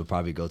know she would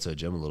probably go to a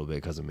gym a little bit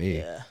because of me.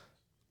 Yeah.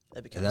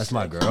 That'd be And kinda that's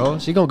my sick. girl.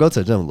 She gonna go to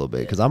the gym a little bit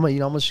because I'm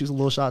gonna shoot some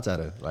little shots at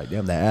her. Like,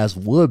 damn, that ass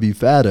would be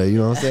fatter. You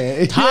know what I'm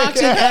saying?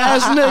 Toxic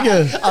ass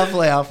nigga. I'll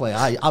play.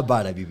 I'll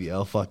buy that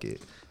BBL. Fuck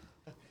it.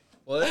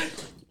 What?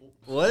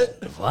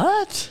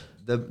 What?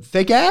 The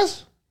fake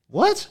ass?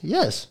 What?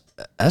 Yes.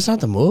 That's not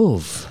the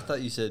move. I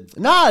thought you said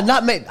Nah,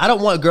 not me. I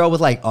don't want a girl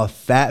with like a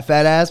fat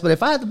ass. But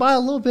if I had to buy a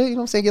little bit, you know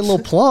what I'm saying, get a little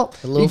plump.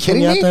 A little you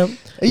kidding me?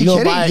 funyata. Are you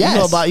kidding?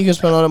 Yes. You can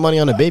spend all that money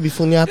on a baby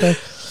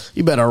funyata.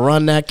 You better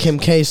run that Kim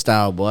K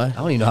style, boy. I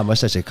don't even know how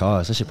much that shit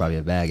costs. That shit probably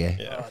a bag, eh?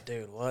 Oh,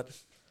 dude, what?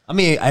 I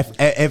mean,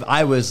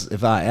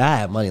 if I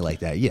had money like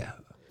that, yeah,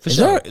 for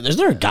sure. Is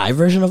there a guy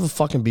version of a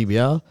fucking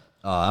BBL?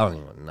 Oh, I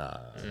don't even know.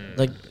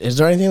 Like, is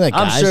there anything that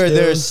I'm guys sure do?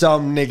 there's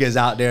some niggas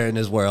out there in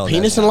this world.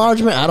 penis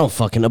enlargement? I don't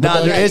fucking know. Nah,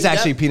 But there is yeah,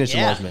 actually yeah, penis yeah,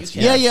 enlargements.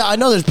 you yeah, I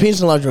know there's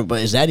penis enlargement,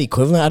 but is that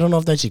equivalent? I don't know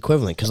if that's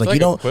equivalent because like like you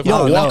don't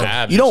equivalent walk to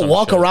abs you or don't some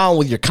walk shit. around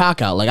with your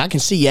cock out. Like I can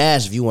see your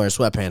ass if you wearing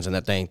sweatpants and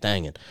that thing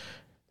thanging.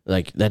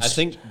 Like that's I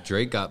think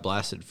Drake got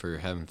blasted for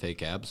having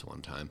fake abs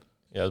one time.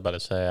 Yeah, I was about to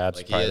say abs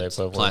Like he probably the had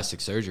equivalent. plastic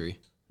surgery.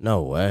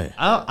 no way.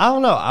 I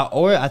don't know.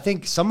 I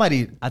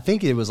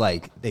think it was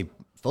like they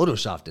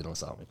photoshopped it or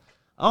something.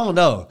 I don't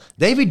know.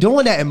 They be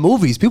doing that in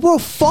movies. People are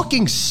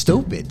fucking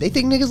stupid. They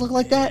think niggas look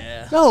like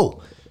that?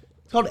 No.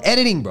 It's called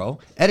editing, bro.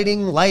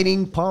 Editing,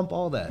 lighting, pump,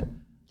 all that.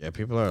 Yeah,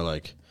 people are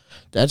like,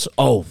 that's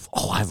I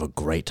have a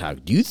great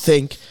time. Do you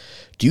think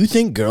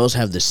girls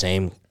have the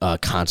same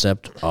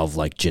concept of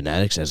like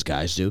genetics as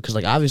guys do? Because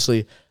like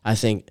obviously, I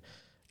think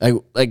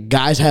like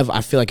guys have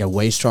I feel like a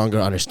way stronger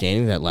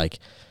understanding that like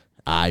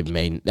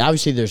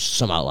obviously there's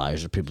some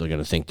outliers that people are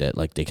gonna think that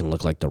like they can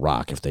look like The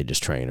Rock if they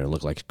just train or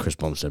look like Chris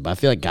Bumstead. But I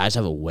feel like guys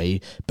have a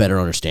way better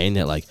understanding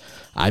that like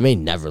I may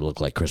never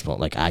look like Chris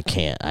Bumstead. Like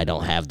I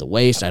don't have the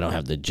waist, I don't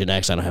have the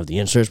genetics, I don't have the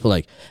inserts. But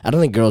like I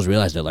don't think girls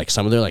realize that like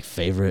some of their like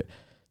favorite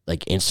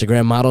like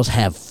Instagram models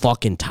have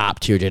fucking top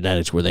tier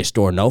genetics where they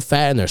store no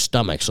fat in their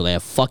stomach, so they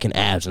have fucking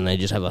abs and they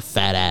just have a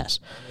fat ass.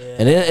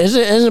 And it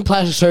isn't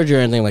plastic surgery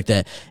or anything like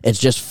that. It's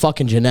just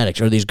fucking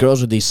genetics. Or these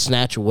girls with these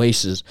snatch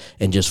waists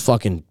and just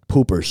fucking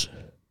poopers.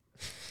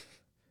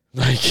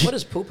 Like What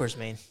does poopers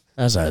mean?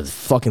 that's a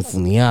fucking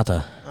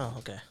funiata. Oh,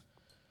 okay.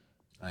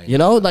 You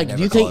know, like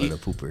do you Call think it a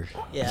pooper?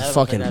 Yeah, I don't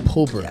fucking think I-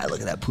 pooper? Yeah, look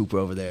at that pooper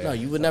over there. No,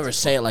 you would never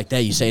say it like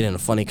that. You say it in a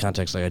funny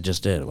context, like I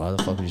just did. Why the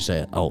fuck would you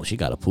say it? Oh, she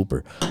got a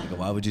pooper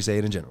Why would you say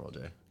it in general,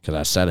 Jay? because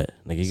I said it.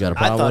 Like you got a I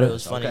problem thought with it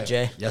was funny, Okay.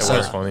 Jay. Yes, It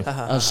was sir.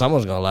 funny.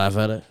 Someone's gonna laugh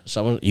at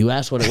it. You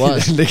asked what it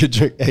was. Nigga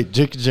drink,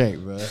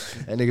 drink, bro.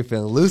 That nigga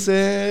feeling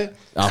loosened.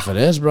 Off of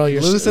this, bro.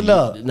 You're Loosen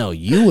up. No,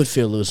 you would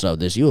feel loose up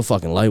this. You a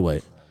fucking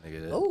lightweight.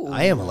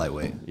 I am a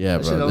lightweight. Yeah,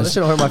 That bro. shit don't- that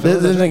shit don't hurt my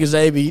feelings. This nigga's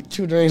AB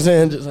 2 drinks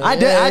in. Just like,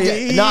 I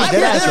did. Nah, I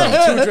dead ass think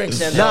though. 2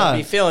 drinks in, Nah. I'll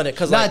be feeling it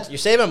because Nah. like you're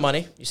saving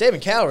money, you're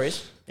saving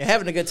calories, you're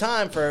having a good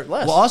time for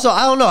less. Well, also,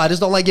 I don't know. I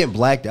just don't like getting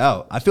blacked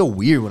out. I feel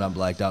weird when I'm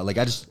blacked out. Like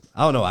I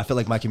don't know. I feel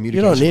like my You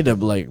communication. don't need to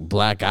like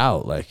black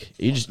out. Like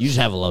you just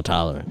have a low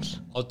tolerance.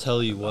 I'll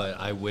tell you what,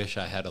 I wish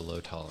I had a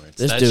low tolerance.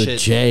 This dude, shit,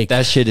 Jake.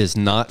 That shit is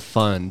not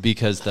fun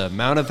because the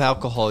amount of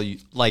alcohol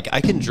I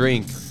can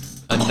drink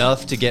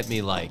enough to get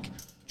me like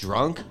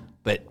drunk,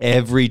 but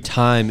every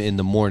time in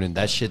the morning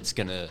that shit's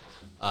gonna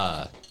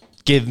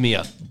give me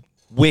a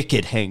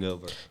wicked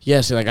hangover.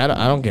 Yeah, see, like I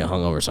don't get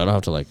hungover, so I don't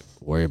have to like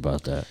worry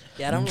about that.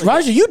 Yeah, I don't really-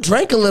 Roger, you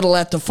drank a little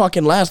at the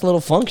fucking last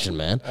little function,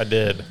 man. I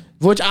did.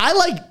 Which I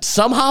like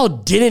somehow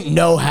didn't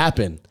know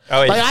happened.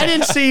 Oh, yeah. Like I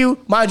didn't see you,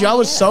 mind you. I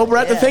was sober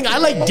at the thing. I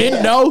like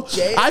didn't know.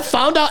 I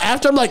found out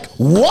after. I'm like,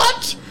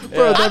 what?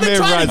 Bro, That man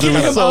Riser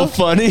was so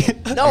funny.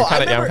 no, I I'm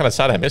remember, kind of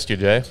sad I missed you,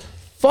 Jay.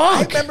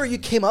 I Fuck. remember you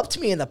came up to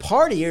me in the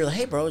party. You're like,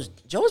 "Hey, bro,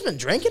 Joe's been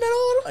drinking at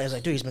all?" I was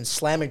like, "Dude, he's been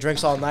slamming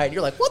drinks all night."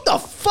 You're like, "What the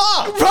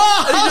fuck, Bro,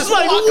 I was just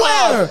like, walk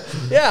where?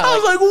 off. Yeah, I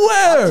was like, I'm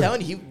where?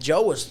 telling you,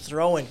 Joe was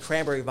throwing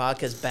cranberry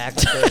vodkas back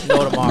like there's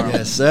no tomorrow.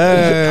 Yes,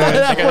 sir. I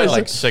think I had was-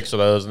 like 6 of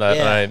those that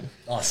Yeah. night.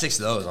 Oh, 6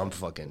 of those. I'm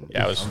fucking.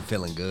 Yeah, I was I'm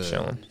feeling good.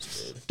 Chilling.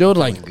 Dude,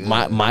 like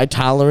my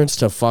tolerance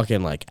to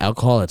fucking like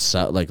alcohol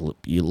itself, like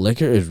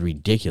liquor is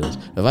ridiculous.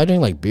 If I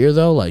drink like beer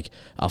though, like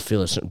I'll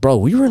feel it. Bro,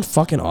 we were in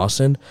fucking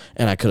Austin,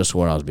 and I could have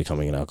swore I was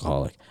becoming an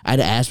alcoholic. I had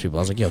to ask people.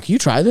 I was like, "Yo, can you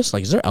try this?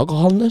 Like, is there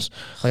alcohol in this?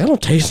 Like, I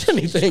don't taste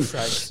anything.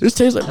 This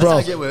tastes like, how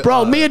I get with,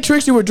 bro. Me and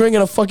Trixie were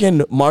drinking a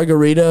fucking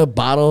margarita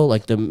bottle,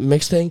 like the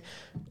mixed thing,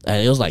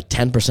 and it was like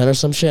 10% or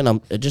some shit. And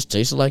it just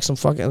tasted like some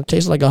fucking. It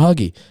tasted like a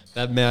Huggy.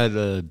 That might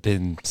have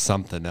been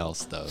something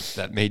else though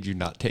that made you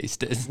not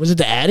taste it. Was it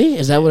the Addy?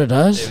 Is that what it It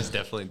does? was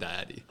definitely the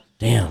Addy.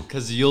 Damn.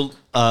 Because you'll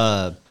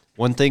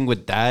one thing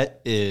with that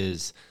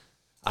is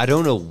I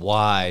don't know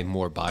why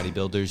more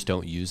bodybuilders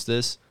don't use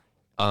this.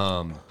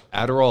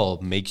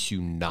 Adderall makes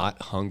you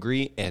not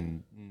hungry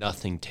and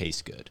nothing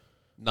tastes good.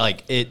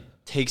 Like it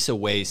takes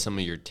away some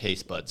of your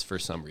taste buds for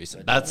some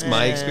reason. That's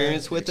my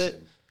experience with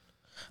it.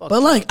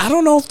 But like, I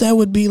don't know if that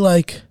would be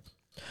like.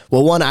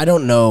 Well, one, I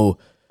don't know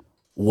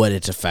what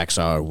its effects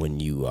are when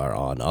you are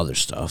on other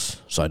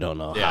stuff, so I don't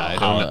know. Yeah,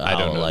 I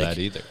don't know that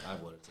either.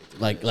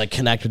 Like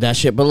connect with that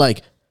shit, but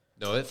like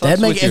No, it that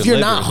fucks make with if your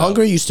you're not liver,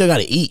 hungry, you still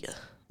gotta eat.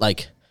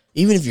 Like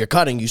even if you're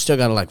cutting, you still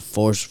gotta like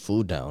force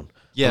food down.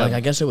 Yeah. But, like I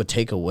guess it would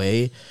take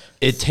away.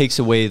 It takes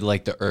away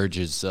like the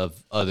urges of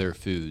other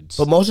foods.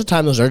 But most of the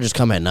time, those urges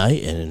come at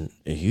night, and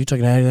if you took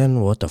an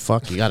Adderall, what the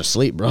fuck? You gotta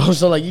sleep, bro.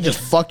 So like you just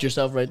fucked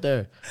yourself right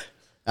there.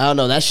 I don't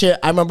know that shit.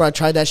 I remember I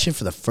tried that shit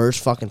for the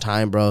first fucking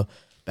time, bro.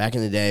 Back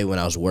in the day when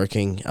I was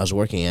working and I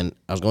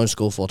was going to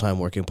school full time,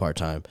 working part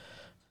time.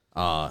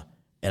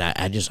 And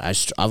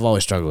I've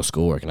always struggled with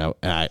schoolwork, and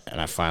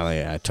I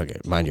finally took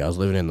it. Mind you, I was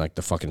living in like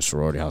the fucking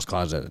sorority house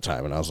closet at the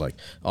time, and I was like,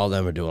 all of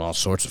them are doing all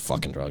sorts of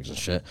fucking drugs and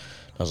shit.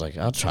 I was like,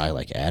 I'll try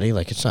like Addy.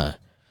 Like it's not.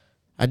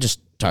 I just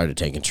started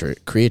taking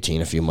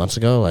creatine a few months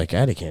ago. Like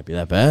Addy can't be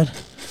that bad,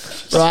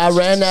 bro. I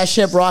ran that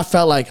shit, bro. I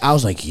felt like I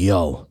was like,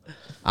 yo,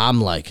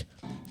 I'm like.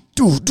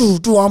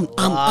 Dude,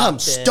 I'm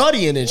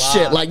studying and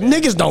shit. Like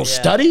niggas don't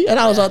study, and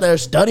I was out there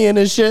studying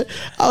and shit.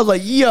 I was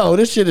like, yo,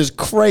 this shit is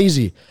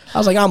crazy. I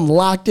was like, I'm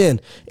locked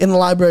in the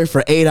library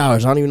for 8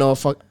 hours. I don't even know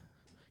if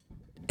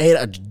 8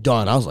 hours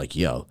done. I was like,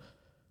 yo,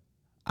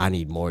 I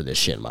need more of this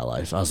shit in my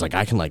life. I was like,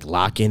 I can like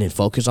lock in and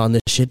focus on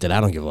this shit that I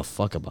don't give a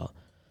fuck about.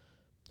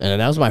 And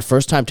that was my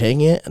first time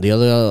taking it. The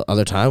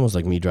other time was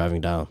like me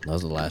driving down. That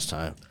was the last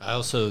time.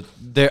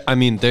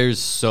 There's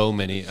so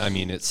many. I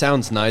mean, it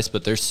sounds nice,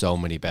 but there's so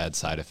many bad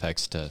side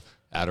effects to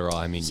Adderall.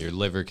 I mean, your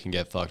liver can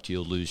get fucked.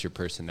 You'll lose your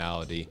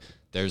personality.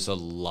 There's a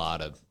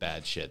lot of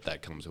bad shit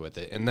that comes with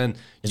it. And then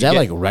is that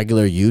like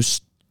regular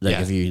use? Like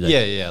yeah, if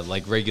you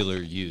like regular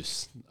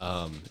use.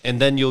 And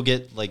then you'll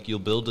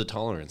build a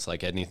tolerance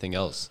like anything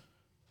else.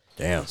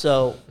 Damn.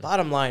 So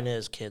bottom line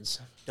is,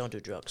 kids, don't do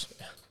drugs.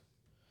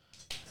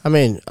 I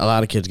mean, a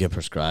lot of kids get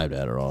prescribed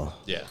Adderall.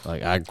 Yeah.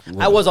 Like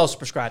I was also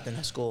prescribed in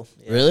high school.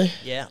 Yeah. Really?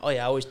 Yeah. Oh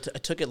yeah. I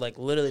took it like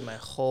literally my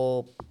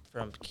whole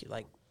from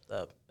like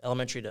the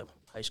elementary to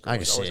high school. I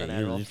can see on it.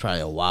 Adderall. You're probably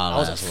a wild. I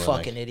was a ass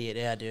fucking idiot,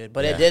 yeah, dude.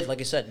 But Yeah. it did, like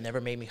I said, it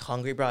never made me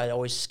hungry, bro. I'd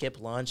always skip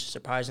lunch,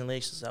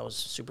 surprisingly, since I was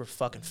super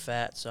fucking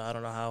fat. So I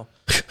don't know how.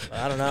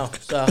 I don't know.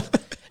 So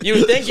you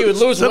would think you would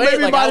lose So weight.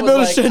 maybe Like, I bodybuilders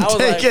was like, shouldn't I was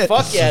take like, it.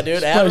 fuck yeah,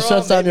 dude. Probably Adderall,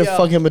 shuts down maybe your I'll-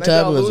 fucking maybe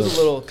I'll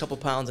metabolism. lose a couple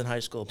pounds in high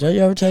school. Did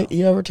you ever take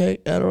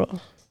Adderall?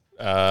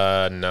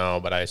 No,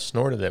 but I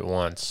snorted it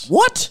once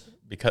What?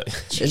 because Is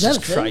that Jesus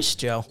a thing? Christ,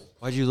 Joe.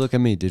 Why'd you look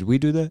at me? Did we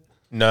do that?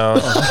 no,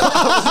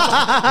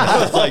 I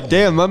was like,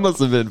 damn, I must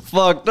have been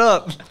fucked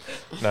up.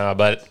 no,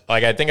 but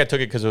like I think I took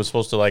it because it was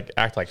supposed to like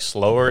act like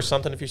slower or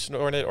something if you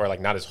snort it, or like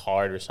not as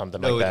hard or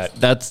something like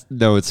that.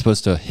 It's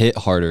supposed to hit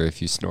harder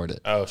if you snort it.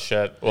 Oh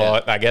shit!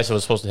 Well, I guess it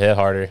was supposed to hit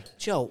harder,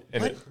 Joe,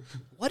 And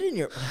what in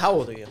your, how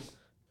old are you?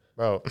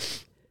 bro.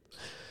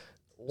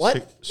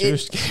 What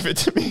Serious gave it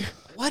to me.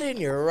 what in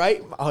your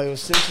right, oh, it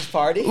was Susan's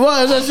party?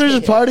 What? Is that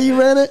serious party you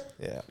ran it?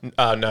 Yeah.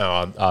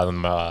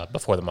 No,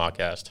 before the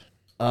mockcast,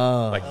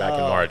 like back in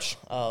March.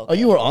 Oh,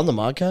 you were on the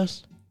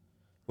modcast?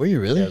 Were you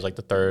really? Yeah, it was like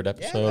the third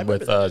episode remember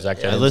with that. Zach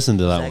I Jennings. listened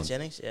to that Zach one.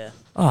 Jennings, yeah.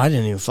 Oh, I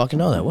didn't even fucking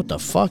know that. What the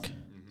fuck?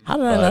 How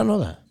did I not know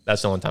that?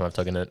 That's the only time I've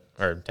taken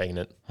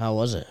it. How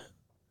was it?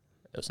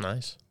 It was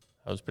nice.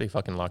 I was pretty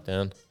fucking locked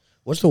in.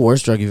 What's the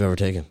worst drug you've ever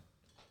taken?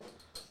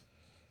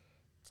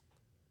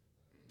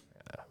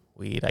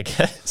 Weed, I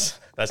guess.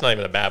 That's not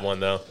even a bad one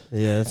though.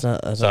 Yeah, that's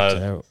not So-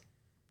 terrible.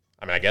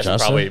 I mean, I guess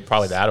Justin? it's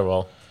probably the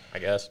Adderall. I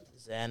guess.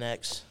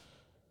 Xanax.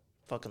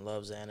 Fucking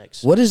love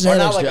Xanax. What is Or Xanax?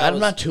 not like do? I I'm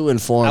was- not too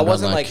informed. I on,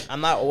 wasn't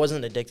I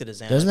wasn't addicted to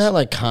Xanax. Doesn't that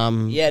like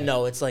calm? Yeah,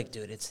 no, it's like,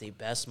 dude, it's the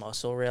best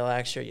muscle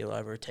relaxer you'll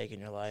ever take in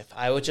your life.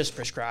 I was just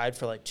prescribed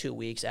for like 2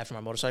 weeks after my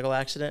motorcycle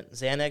accident.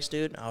 Xanax,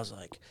 dude. I was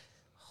like,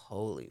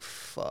 holy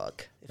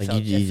fuck. It Like,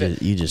 felt- you it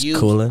felt- you just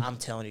cooling? I'm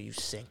telling you, you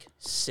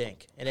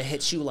sink. And it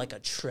hits you like a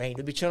train.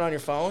 You'll be chilling on your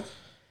phone,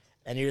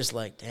 and you're just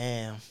like,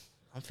 damn,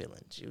 I'm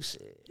feeling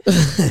juicy.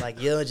 Like,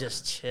 you'll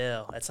just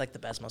chill. It's like the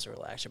best muscle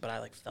relaxer, but I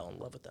like fell in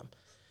love with them.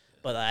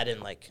 But I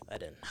didn't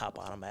hop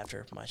on them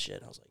after my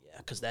shit. I was like, yeah,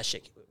 because that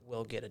shit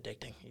will get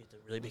addicting. You have to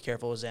really be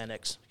careful with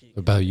Xanax. What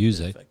about you,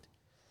 Zay?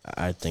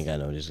 I think I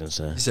know what he's gonna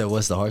say. You said,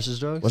 what's the harshest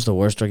drug? What's the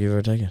worst drug you've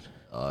ever taken?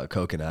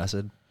 Coke and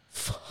acid.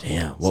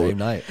 Damn. Same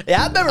night.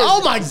 Yeah, I remember.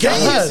 Oh my Zay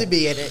God. used to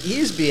be in it. He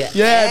used to be an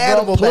Yeah, bro,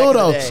 animal back in the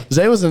Pluto. day.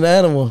 Zay was an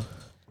animal.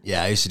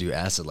 Yeah, I used to do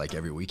acid like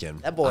every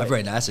weekend. That boy- I've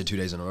written acid 2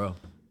 days in a row.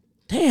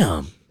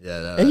 Damn.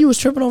 Yeah, And you was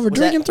tripping over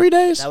drinking 3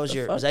 days? That was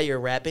was that your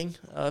rapping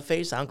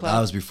phase? SoundCloud. that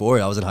was before.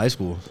 I was in high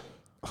school.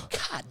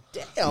 God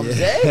damn,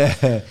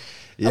 Zay.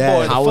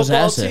 Yeah, How was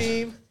football acid?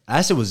 team.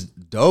 acid was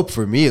dope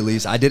for me at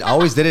least. I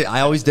always did it. I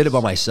always did it by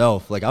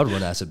myself. Like I would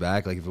run acid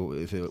back. Like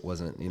if it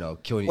wasn't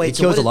killing you. Wait, It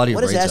so kills a lot of your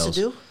what brain does acid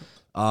cells.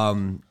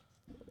 do?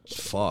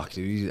 Fuck,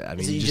 dude. I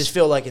mean, So you just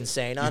feel like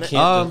insane on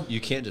it?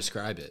 You can't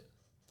describe it.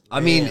 I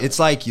mean, it's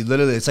like you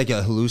literally, it's like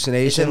a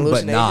hallucination,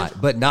 hallucination?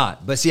 but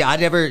not. But see,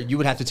 you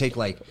would have to take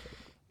like,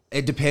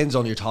 it depends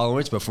on your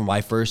tolerance. But for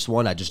my first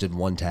one, I just did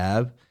 1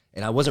 tab,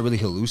 and I wasn't really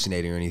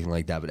hallucinating or anything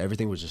like that. But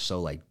everything was just so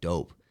like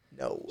dope.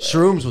 No way.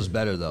 Shrooms was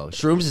better though.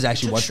 Shrooms is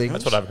actually one thing.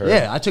 That's what I've heard.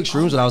 Yeah, I took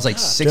shrooms when I was like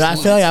 16. Dude, I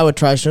feel like I would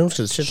try shrooms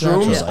because shit's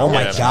Shrooms, natural. oh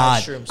my Yeah.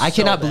 god, Shrooms I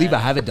cannot so believe bad.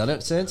 I haven't done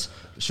it since.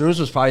 Shrooms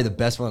was probably the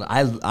best one.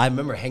 I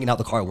remember hanging out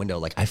the car window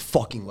like I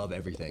fucking love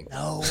everything.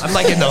 No, I'm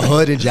like in the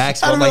hood in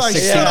Jacksonville. I'm like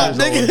 16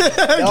 years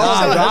old.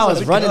 Nah, bro, I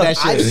was running that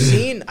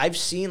shit. I've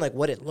seen like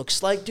what it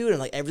looks like, dude, and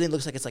like everything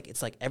looks like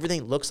it's like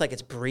everything looks like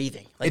it's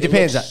breathing. Like, It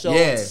depends, looks so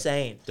yeah.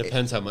 insane.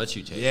 Depends how much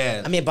you take.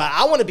 Yeah. I mean, but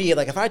I want to be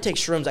like if I take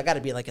shrooms, I got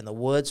to be like in the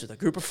woods with a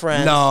group of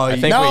friends. No, I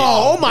think No, we,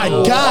 oh my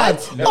god.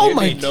 No, Oh you'd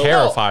my be god.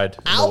 terrified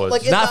in the Out, woods.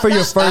 like, it's Not for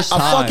your first A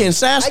time. fucking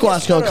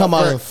Sasquatch gonna come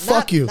out and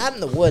fuck you. Not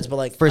in the woods, but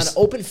like First-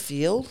 on an open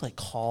field, like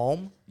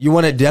calm. You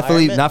want to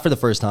definitely environment. not for the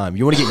first time.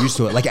 You want to get used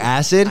to it. Like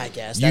acid, I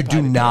guess, you that'd do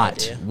probably be a good not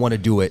idea. want to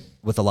do it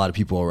with a lot of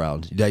people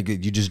around. Like, you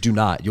just do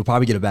not. You'll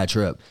probably get a bad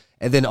trip.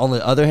 And then on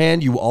the other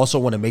hand, you also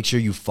want to make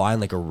sure you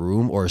find like a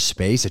room or a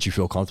space that you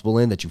feel comfortable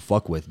in that you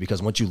fuck with,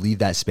 because once you leave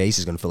that space,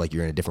 it's gonna feel like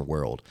you're in a different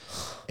world.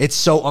 It's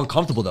so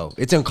uncomfortable though.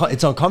 It's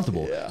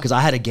uncomfortable because I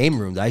had a game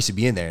room that I used to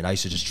be in there and I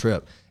used to just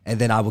trip. And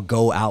then I would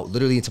go out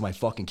literally into my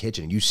fucking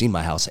kitchen. You've seen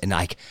my house, and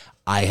like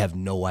I have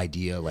no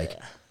idea like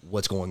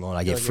what's going on.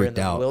 I get like you're in freaked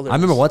the out. I wilderness.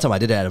 remember one time I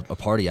did it at a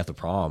party after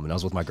prom, and I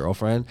was with my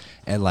girlfriend,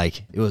 and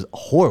like it was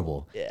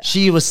horrible. Yeah.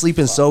 She was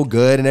sleeping so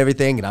good and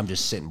everything, and I'm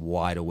just sitting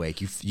wide awake.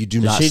 You do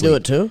Did not. she sleep. do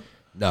it too?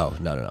 No.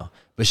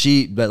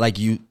 But like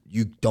you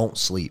don't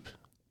sleep.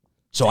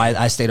 So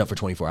I stayed up for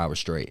 24 hours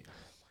straight.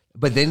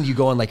 But then you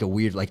go on like a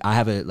weird, like I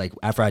have a, like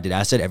after I did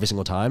acid every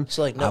single time,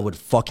 So, like, no- I would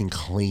fucking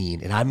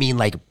clean. And I mean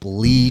like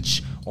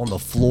bleach on the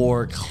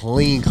floor,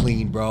 clean,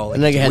 bro. Like,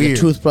 And nigga it's had weird.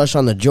 the toothbrush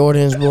on the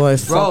Jordans, boy.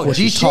 Fuck Bro, what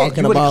G you shit,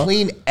 talking you would about.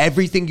 clean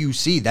everything you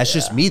see. That's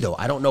just me though.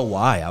 I don't know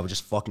why. I would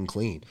just fucking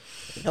clean.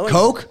 No,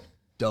 Coke?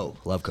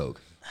 Dope. Love Coke.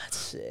 That's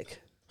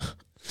sick.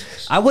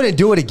 I wouldn't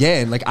do it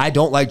again. Like I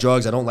don't like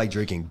drugs. I don't like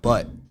drinking,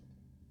 but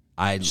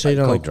I So you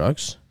don't like Coke.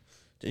 drugs?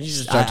 Did you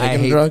just start I taking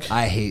hate, a drug?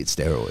 I hate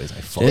steroids.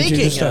 I fuck. Did you just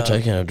Speaking start of-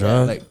 taking a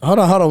drug? like- hold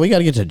on. We got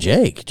to get to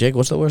Jake. Jake,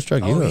 what's the worst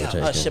drug you've ever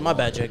taken? Oh shit, my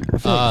bad, Jake. I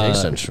feel like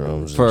Jake's done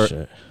shrooms For and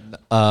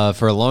shit.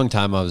 for a long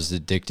time, I was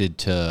addicted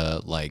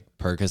to like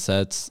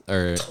Percocets,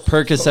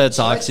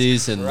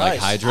 oxys, and like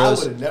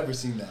hydros. have never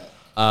seen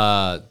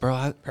that. Bro,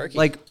 I, Perky.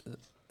 like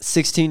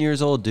 16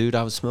 years old, dude.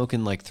 I was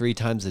smoking like 3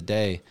 times a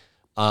day,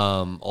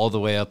 all the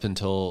way up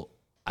until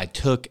I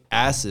took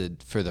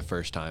acid for the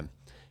first time.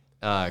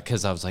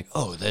 Because I was like,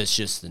 oh, that's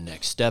just the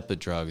next step of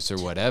drugs or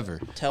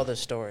whatever. Tell this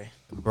story.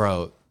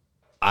 Bro,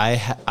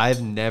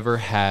 I've never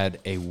had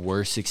a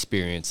worse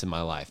experience in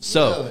my life.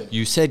 So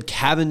you said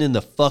cabin in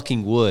the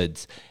fucking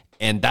woods,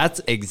 and that's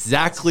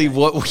exactly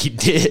what we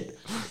did.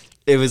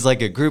 It was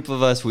like a group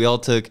of us. We all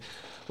took a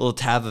little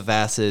tab of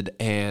acid,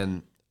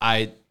 and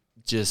I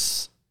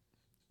just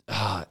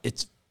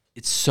it's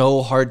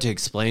so hard to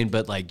explain,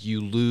 but like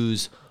you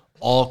lose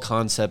all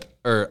concept,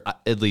 or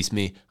at least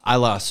me, I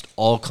lost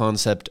all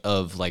concept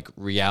of like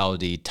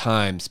reality,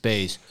 time,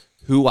 space,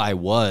 who I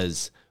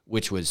was,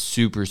 which was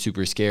super,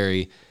 super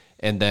scary.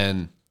 And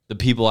then the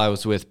people I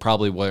was with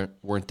probably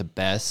weren't the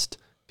best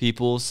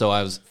people. So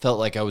I felt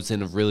like I was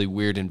in a really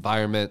weird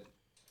environment.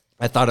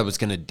 I thought I was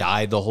going to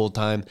die the whole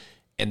time.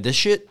 And this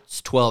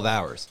shit's 12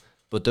 hours.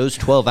 But those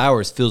 12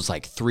 hours feels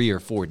like 3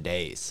 or 4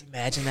 days.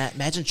 Imagine that.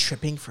 Imagine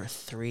tripping for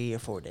 3 or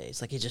 4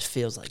 days. Like it just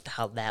feels like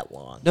how that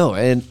long. No,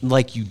 and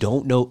like you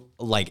don't know,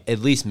 like at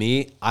least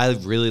me, I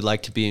really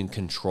like to be in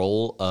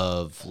control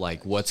of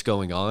like what's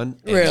going on.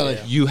 And Really?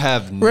 You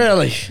have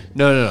Really?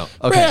 No.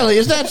 Okay. Really?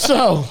 Is that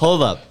so?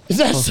 Hold up. Is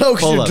that so?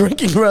 Because Hold your up.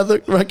 drinking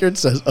record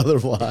says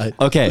otherwise.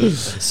 Okay.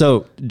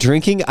 So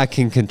drinking I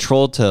can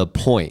control to a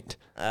point.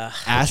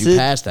 Acid. You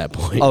passed that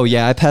point. Oh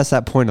yeah, I passed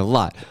that point a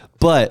lot.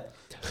 But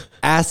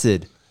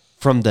acid,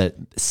 from the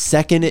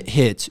second it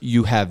hits,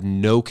 you have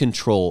no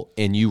control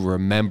and you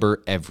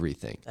remember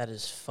everything. That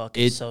is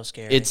fucking so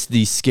scary. It's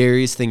the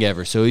scariest thing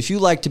ever. So if you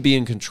like to be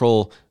in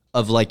control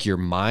of like your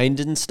mind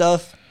and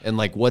stuff and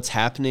like what's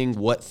happening,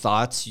 what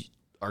thoughts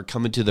are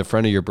coming to the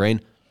front of your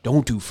brain,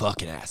 don't do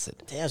fucking acid.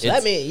 Damn, so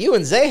that means you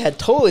and Zay had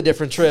totally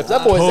different trips.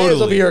 That boy Zay was over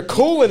Totally. here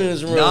cooling in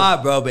his room.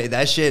 Nah, bro, but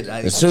that shit.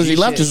 As soon as he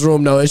left his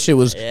room, though, that shit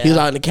was, he was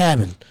out in the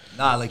cabin.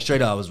 Nah, like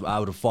straight up, I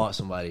would have fought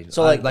somebody.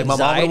 So, like, my mom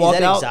would anxiety- have walked is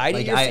that out. anxiety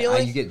Like you're I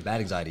feeling? you get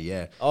bad anxiety,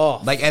 yeah.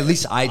 Oh, like at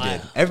least I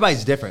did.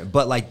 Everybody's different,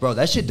 but like, bro,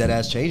 that shit dead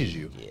ass changes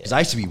you. Because I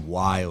used to be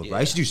wild, bro.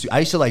 I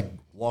used to like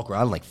walk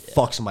around and like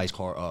fuck somebody's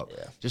car up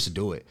just to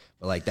do it.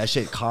 But like that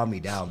shit calmed me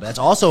down. But that's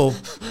also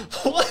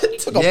what?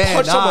 Took a Yeah,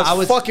 punch nah, someone's I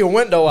was- fucking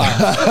window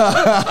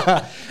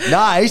out.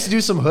 I used to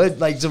do some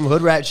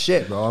hood rat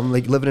shit, bro. I'm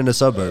like living in the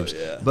suburbs,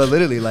 but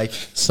literally like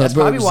that's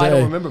probably Suburbs, why I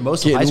don't eh? remember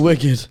most of Getting high school.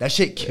 wicked. That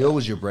shit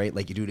kills your brain,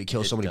 like you do. It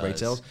kills so many brain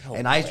cells,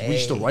 and we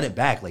used to run it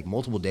back like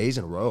multiple days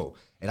in a row.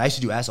 And I used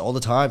to do acid all the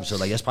time, so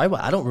like that's probably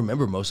why I don't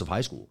remember most of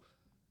high school.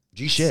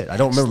 G shit, I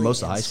don't remember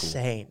most of high school.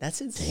 Insane. That's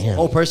insane.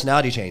 Whole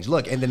personality change.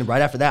 Look, and then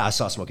right after that, I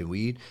stopped smoking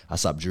weed. I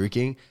stopped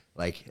drinking.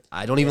 Like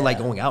I don't even like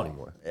going out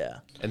anymore. Yeah.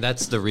 And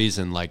that's the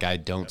reason, like, I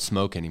don't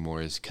smoke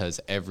anymore is because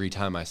every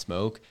time I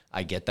smoke,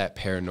 I get that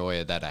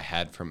paranoia that I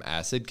had from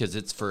acid because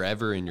it's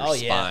forever in your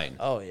spine.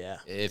 Oh yeah.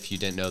 If you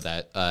didn't know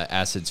that,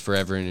 acid's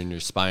forever in your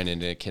spine,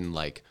 and it can,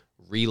 like,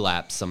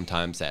 relapse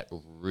sometimes at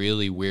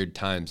really weird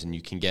times, and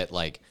you can get,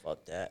 like,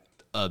 Fuck that.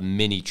 a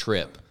mini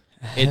trip.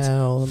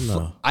 Hell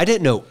no. I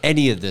didn't know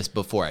any of this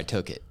before I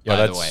took it, by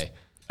the that's way.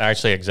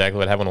 actually exactly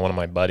what happened to one of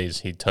my buddies.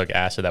 He took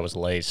acid that was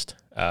laced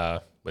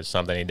with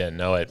something. He didn't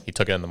know it. He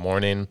took it in the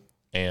morning,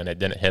 and it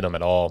didn't hit him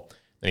at all.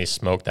 Then he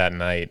smoked that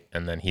night,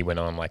 and then he went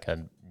on like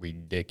a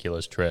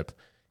ridiculous trip.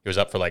 He was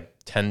up for like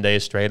 10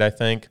 days straight, I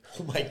think.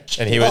 Oh my god!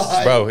 And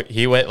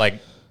he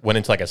went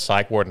into like a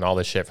psych ward and all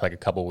this shit for like a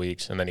couple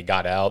weeks, and then he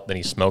got out. Then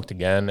he smoked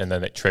again, and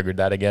then it triggered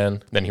that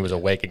again. Then he was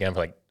awake again for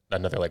like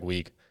another like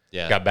week.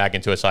 Yeah. Got back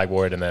into a psych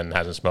ward and then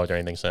hasn't smoked or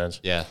anything since.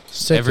 Yeah.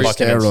 Sick with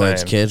fucking steroids,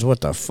 insane. kids. What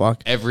the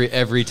fuck? Every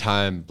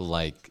time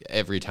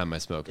I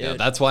smoke now.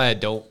 That's why I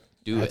don't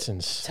do That's it.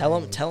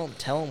 insane.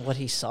 Tell him what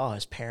he saw.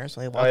 His parents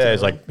when they Oh walked yeah, in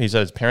he's the room. like he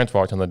said his parents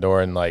walked in the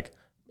door and like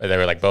they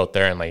were like both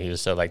there and like he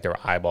just said like their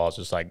eyeballs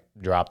just like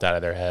dropped out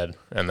of their head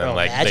and then Bro,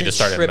 like they imagine just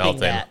started tripping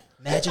melting. that.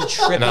 Imagine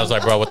tripping. And I was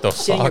like, bro, what the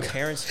seeing your fuck?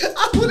 parents.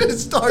 I wouldn't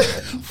start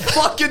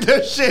fucking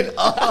their shit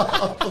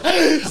up. I'm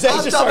just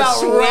talking start about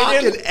swinging.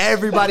 rocking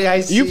everybody I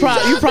see. You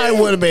probably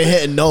would have been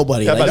hitting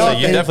nobody. I was Like, about to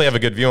say, you definitely have a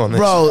good view on this.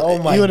 bro,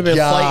 Oh my you would have been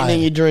God. fighting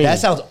in your dreams. That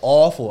sounds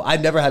awful. I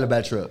never had a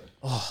bad trip.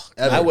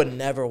 Ever. I would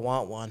never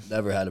want one.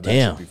 Never had a bad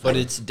Damn. trip before. But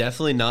it's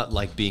definitely not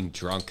like being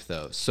drunk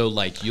though. So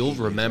like you'll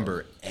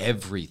remember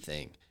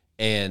everything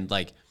and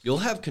like you'll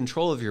have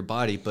control of your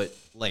body, but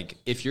like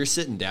if you're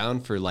sitting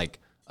down for like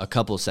a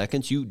couple of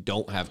seconds, you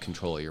don't have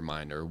control of your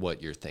mind or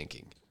what you're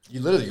thinking. You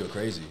literally go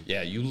crazy.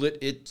 Yeah,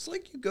 it's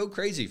like you go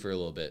crazy for a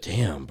little bit.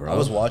 Damn, bro. I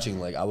was watching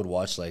I would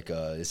watch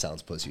it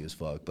sounds pussy as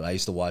fuck, but I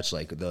used to watch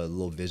like the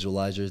little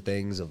visualizer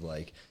things of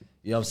like,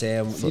 you know what I'm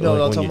saying? You know like what I'm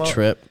when talking you about?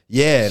 trip.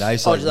 Yeah, and I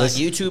used to Oh, like, just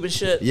like listen, YouTube and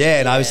shit. yeah,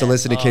 and I used to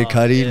listen to Kid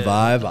Cudi,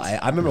 Vibe.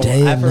 I remember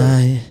Day and after,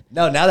 night.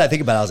 no, now that I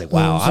think about it, I was like,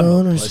 wow, I'm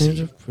a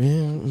pussy.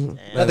 Nothing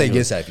Nothing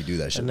against that if you do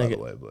that shit, by the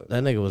way. But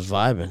That nigga was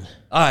vibing.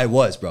 I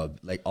was, bro,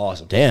 like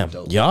awesome. Damn,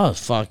 Dope. y'all,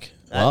 fuck.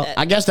 Well,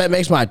 I guess that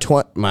makes my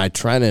Trent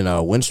and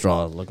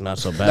Winstraw look not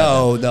so bad.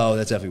 No,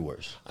 that's definitely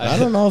worse. I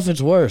don't know if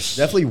it's worse.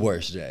 Definitely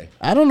worse, Jay.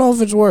 I don't know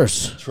if it's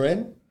worse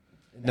Trend?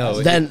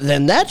 No,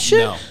 than that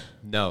shit.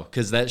 no,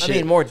 because that I shit,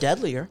 mean, more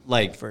deadlier.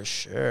 like, For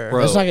sure.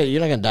 bro, It's not gonna, you're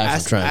not gonna die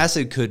from Trent.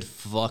 acid could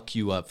fuck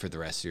you up for the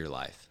rest of your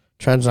life.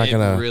 Trent's not It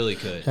gonna. really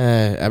could.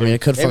 I mean,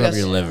 it could fuck Maybe up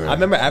your that's- liver. I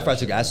remember after I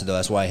took acid, though,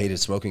 that's why I hated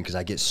smoking, because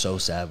I get so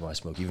sad when I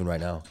smoke. Even right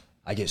now,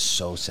 I get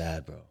so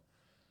sad, bro.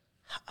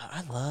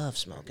 I love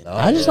smoking.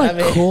 I just like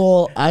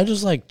cool. I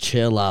just like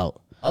chill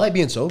out. I like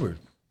being sober.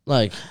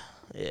 Like,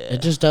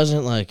 it just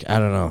doesn't like. I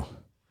don't know.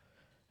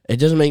 It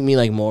doesn't make me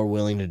like more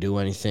willing to do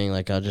anything.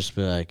 Like I'll just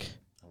be like,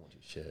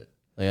 Shit.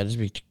 like I'll just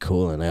be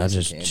cool and I'll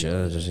just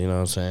chill. Just you know what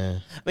I'm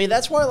saying. I mean,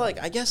 that's why,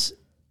 like, I guess,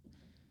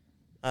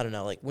 I don't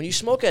know, like, when you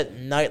smoke at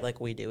night like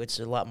we do, it's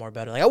a lot more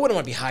better. Like, I wouldn't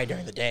want to be high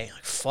during the day.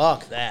 Like,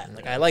 fuck that.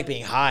 Like, I like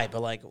being high,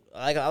 but, like,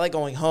 I like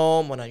going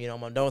home when I'm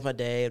done with my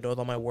day, I'm done with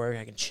all my work,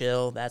 I can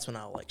chill. That's when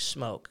I'll, like,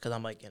 smoke, because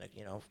I'm, like, in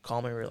a,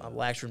 calming,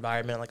 relaxed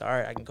environment. Like, all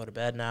right, I can go to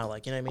bed now.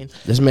 Like, you know what I mean?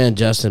 This man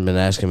Justin been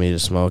asking me to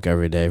smoke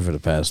every day for the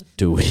past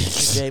 2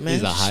 weeks. Jay, man,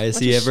 He's the just-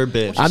 highest why he don't you- ever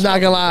been. I'm not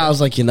gonna lie. I was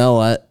like, you know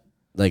what?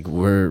 Like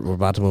we're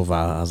about to move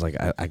out. I was like,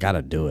 I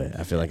gotta do it.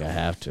 I feel like I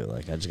have to.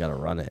 Like I just gotta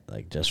run it.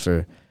 Like just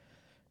for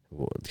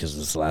because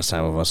this is the last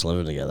time of us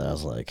living together. I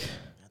was like,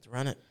 have to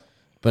run it.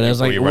 but it was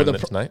Were like you well, running the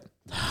it tonight?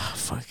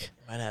 fuck.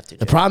 Might have to.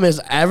 The problem is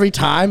every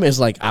time is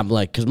like I'm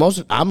like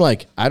because I'm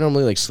like I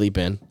normally like sleep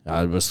in.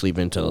 I will sleep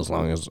in till as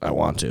long as I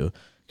want to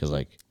because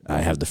like I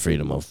have the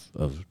freedom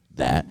of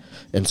that.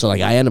 And so like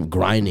I end up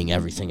grinding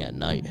everything at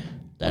night.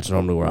 That's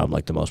normally where I'm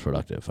like the most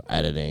productive.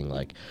 Editing,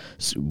 like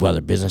whether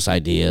business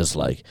ideas,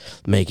 like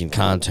making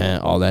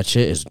content, all that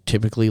shit is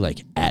typically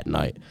like at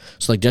night.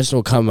 So like Justin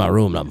will come in my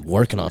room and I'm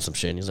working on some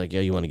shit and he's like,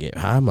 "Yo, you want to get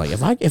high?" I'm like,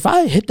 if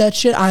I hit that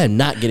shit, I am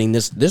not getting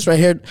this right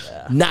here,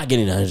 not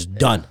getting it. It's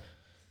done.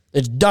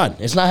 It's done.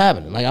 It's not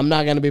happening. Like I'm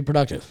not gonna be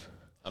productive.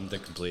 I'm the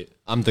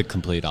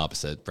complete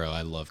opposite, bro.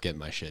 I love getting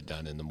my shit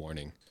done in the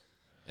morning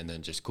and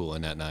then just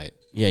cooling at night.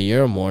 Yeah,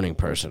 you're a morning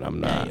person. I'm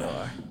not. You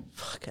are.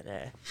 Fucking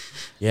A.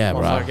 Yeah,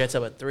 Motherfucker bro. gets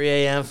up at 3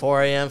 a.m.,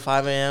 4 a.m.,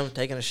 5 a.m.,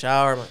 taking a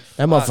shower. I'm like,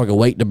 That fuck. motherfucker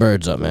wake the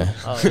birds up, man.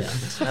 Oh, yeah.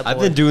 That I've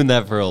boy. been doing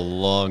that for a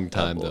long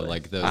time though.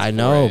 Like those. I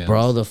know, 4 bro.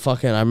 a.m.s. The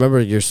fucking. I remember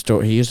your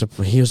story. He used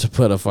to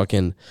put a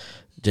fucking.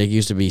 Jake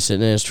used to be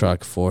sitting in his truck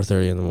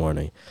 4:30 in the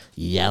morning,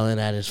 yelling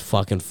at his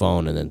fucking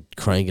phone and then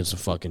cranking some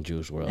fucking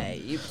Juice WRLD. Hey,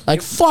 you,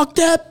 Like fuck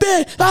that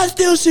bitch. I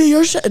still see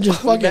your shit.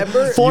 Just fucking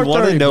Remember? 4:30. You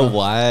want to know bro.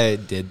 why I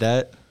did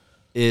that?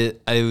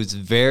 It was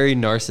very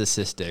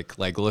narcissistic.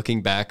 Like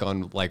looking back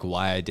on like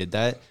why I did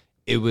that,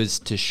 it was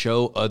to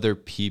show other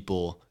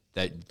people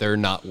that they're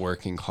not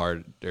working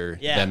harder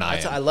Yeah, than I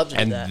that's- am. I love to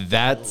do and that.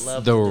 that's I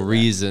love the to do that.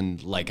 reason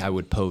like I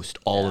would post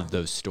all of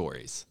those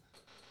stories.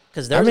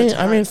 Because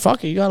I mean,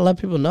 fuck it. You gotta let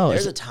people know.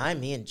 there's a time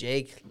me and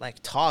Jake like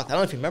talked. I don't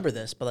know if you remember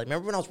this, but like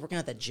remember when I was working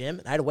at that gym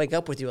and I had to wake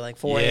up with you at like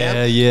 4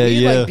 a.m.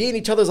 We'd like be in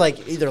each other's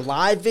like either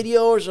live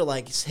videos or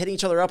like hitting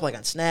each other up like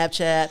on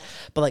Snapchat.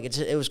 But like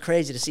it was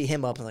crazy to see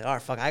him up and like, all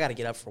right, fuck, I got to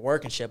get up for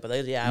work and shit. But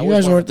you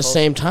guys were at the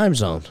same time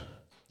zone.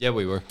 Yeah,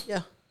 we were.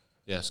 Yeah.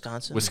 Yeah,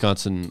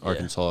 Wisconsin,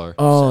 Arkansas.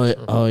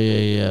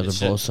 The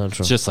Bowl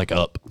Central. It's just like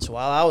up. So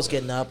while I was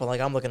getting up, and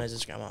like I'm looking at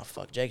Instagram, oh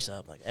fuck, Jake's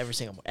up like every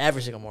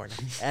single morning,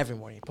 every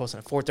morning, posting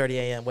at 4:30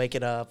 a.m.,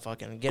 waking up,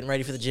 fucking getting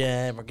ready for the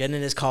gym or getting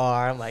in his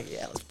car. I'm like,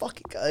 yeah, let's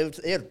fucking go.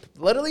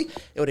 Literally,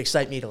 it would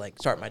excite me to like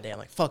start my day. I'm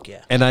like, fuck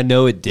yeah. And I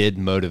know it did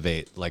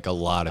motivate like a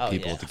lot of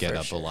people to get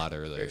up a lot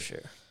earlier. For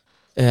sure.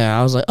 Yeah,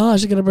 I was like, I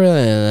should get up early,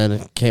 and then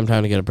it came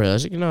time to get up early. I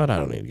was like, you know what? I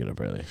don't need to get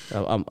up early.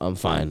 I'm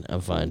fine.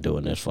 I'm fine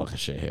doing this fucking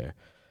shit here.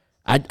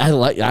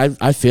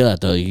 I feel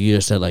that though. You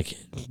just said like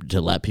to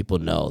let people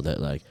know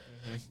that like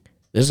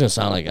this is gonna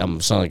sound like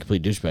I'm sounding like a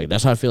complete douchebag.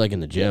 That's how I feel like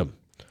in the gym.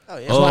 Oh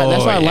yeah.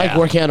 That's why I like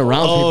working out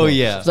around people. Oh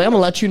yeah. It's like I'm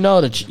gonna let you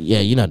know that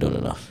you're not doing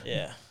enough.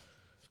 Yeah.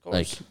 Of course.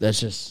 Like that's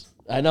just.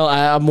 I know.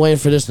 I'm waiting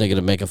for this nigga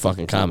to make a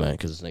fucking comment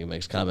because this nigga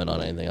makes comment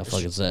on anything I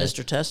fucking say.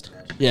 Mr. Test.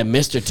 Yeah,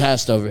 Mr.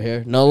 Test over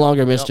here. No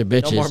longer Mr.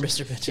 Bitches. No more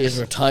Mr. Bitches. He's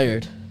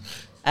retired.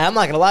 I'm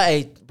not gonna lie.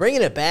 Hey,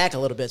 bringing it back a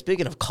little bit.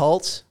 Speaking of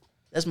cults,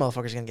 this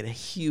motherfucker's gonna get a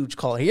huge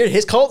cult. Here,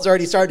 his cult's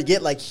already started to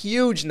get like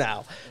huge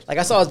now. Like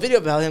I saw his video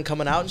about him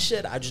coming out and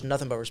shit. I just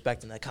nothing but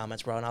respecting the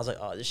comments, bro. And I was like,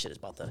 oh, this shit is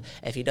about to.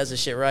 If he does this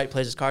shit right,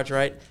 plays his cards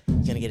right,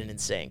 he's gonna get an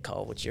insane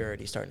cult, which you're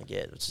already starting to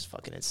get, which is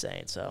fucking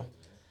insane. So,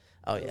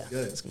 oh yeah,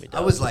 it's gonna be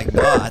dope. I was like,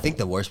 no, I think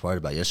the worst part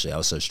about yesterday, I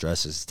was so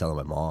stressed, is telling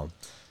my mom.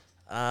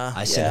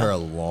 I sent her a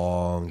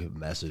long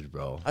message,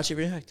 bro. How'd she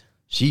react?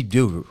 She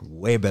do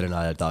way better than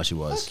I thought she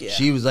was. Fuck yeah.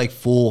 She was like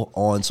full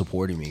on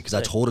supporting me because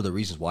I told her the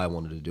reasons why I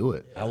wanted to do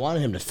it. I wanted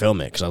him to film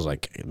it because I was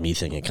like, me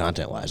thinking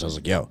content wise, I was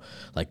like, yo,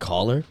 like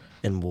call her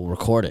and we'll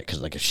record it because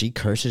like if she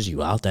curses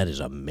you out, that is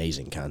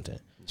amazing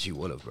content. She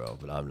would have, bro,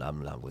 but I'm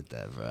not with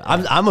that, bro.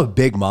 I'm a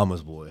big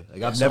mama's boy.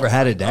 Like I've never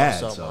had a dad,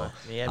 so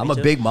yeah, I'm me a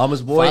too. big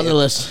mama's boy.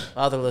 Fatherless.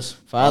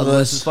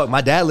 As fuck. My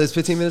dad lives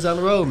 15 minutes down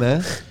the road,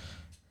 man.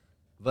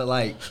 But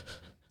like,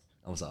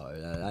 I'm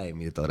sorry, I didn't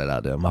mean to throw that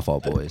out there. My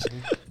fault, boys.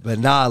 But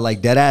nah,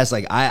 like dead ass,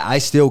 like I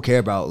still care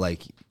about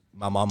like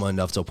my mama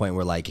enough to a point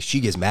where like if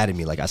she gets mad at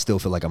me, like I still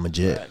feel like I'm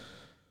legit. Right.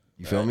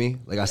 You feel me?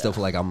 Like I still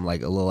feel like I'm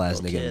like a little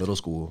ass nigga in middle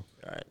school.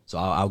 Right. So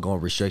I'll go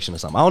on restriction or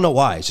something. I don't know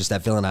why. It's just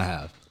that feeling I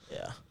have.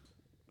 Yeah.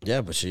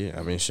 Yeah, but she said,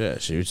 I'm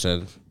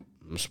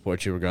gonna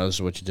support you regardless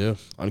of what you do.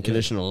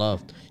 Unconditional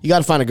love. You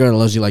gotta find a girl that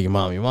loves you like your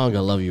mom. Your mom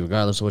gonna love you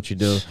regardless of what you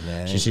do.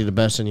 Man. She see the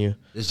best in you.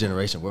 This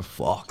generation, we're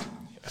fucked.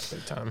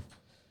 Big time.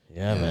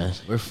 Yeah, man.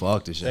 We're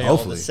fucked this shit. They all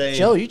Hopefully. the same.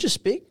 Joe, you just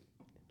speak.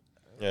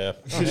 Yeah.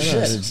 Shit.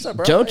 What's up,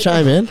 bro? Joe,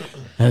 chime in.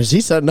 Has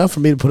he said enough for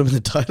me to put him in the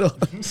title?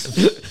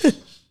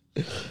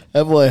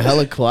 That boy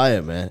hella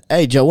quiet, man.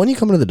 Hey, Joe, when you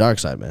coming to the dark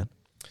side, man?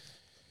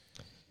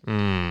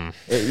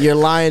 You're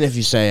lying if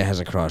you say it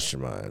hasn't crossed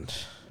your mind.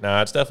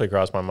 No, it's definitely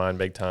crossed my mind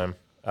big time.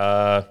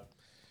 I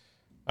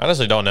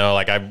honestly don't know.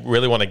 Like, I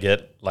really want to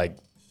get like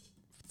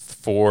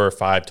 4 or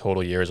 5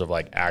 total years of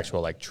like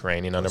actual like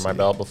training under my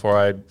belt before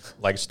I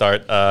like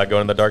start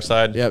going to the dark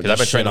side. Yeah, because I've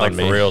been just training shit like on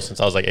for me. real since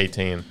I was like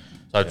 18. So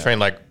I've trained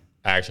like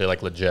actually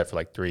like legit for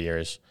like 3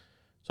 years.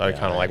 So I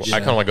kind of like I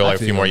kind of want to go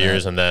like a few more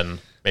years and then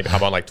maybe how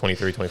about like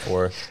 23,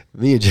 24.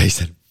 Me and Jay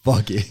said,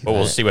 fuck it. But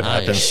we'll see what I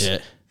ain't happens.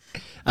 shit.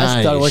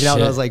 I started working out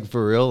when I shit. was like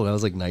for real when I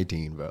was like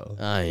 19, bro.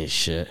 I ain't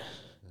shit.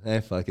 Hey,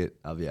 fuck it.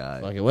 I'll be all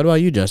right. Okay, what about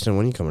you, Justin?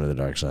 When you coming to the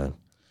dark side?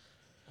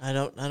 I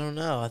don't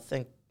know.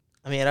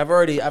 I mean, I've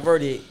already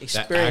That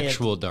experienced.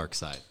 actual dark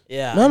side.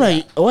 Yeah. No,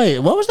 wait.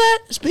 What was that?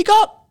 Speak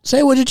up. Say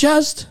it with your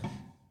chest.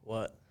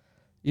 What?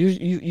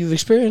 You've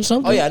experienced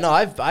something. Oh yeah, no.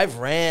 I've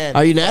ran.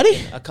 Are you natty?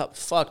 a cup?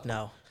 Fuck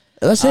no.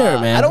 Let's hear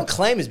it, man. I don't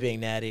claim as being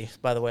natty.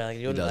 By the way, like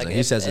you doesn't. like,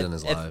 He says it in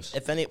his lives.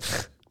 If any,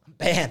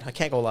 man, I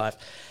can't go live.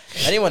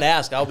 If anyone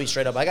asks, I'll be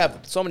straight up. I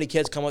got so many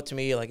kids come up to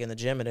me like in the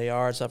gym and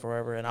AR and stuff or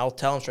whatever, and I'll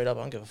tell them straight up,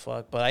 I don't give a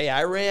fuck. But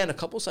I ran a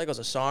couple cycles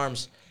of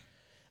SARMs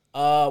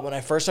when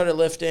I first started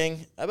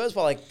lifting. I was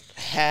about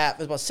it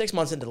was about 6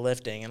 months into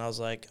lifting, and I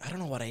was like, I don't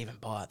know what I even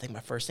bought. I think my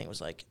first thing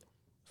was like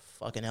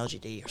fucking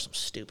LGD or some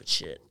stupid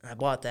shit. And I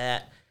bought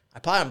that. I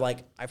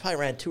probably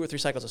ran 2 or 3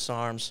 cycles of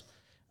SARMs.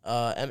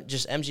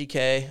 Just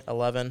MGK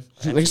 11.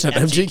 Like said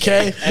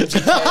MGK?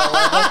 MGK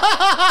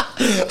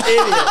 11.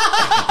 Idiot.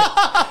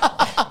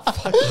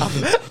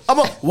 I'm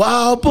a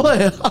wild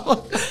boy.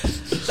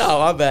 No,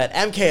 my bad.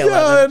 MK11.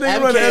 Yeah,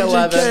 nigga went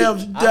MK11. MGK,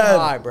 I'm dead.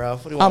 high, bro.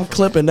 What do you want I'm from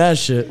clipping that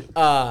shit. me?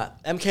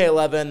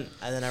 MK11,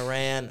 and then I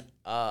ran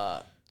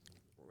Rad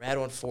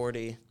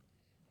 140,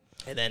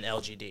 and then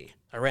LGD.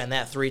 I ran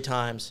that 3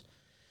 times,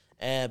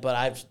 but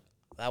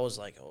that was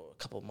like a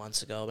couple of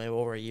months ago, maybe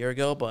over a year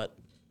ago. But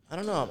I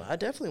don't know. I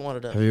definitely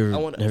wanted to. Have you I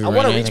want ran to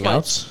reach anything my.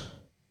 else?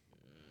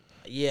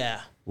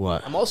 Yeah.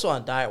 What? I'm also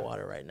on diet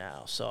water right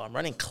now, so I'm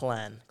running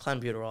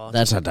clenbuterol.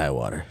 That's not diet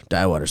water.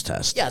 Diet water's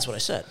test. Yeah, that's what I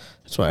said.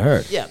 That's what I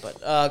heard. Yeah, but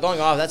going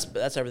off,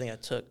 that's everything I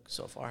took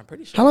so far. I'm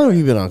pretty sure. How long have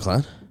you been on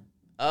Clan?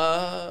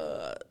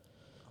 A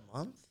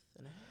month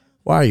and a half.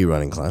 Why are you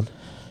running, Clem?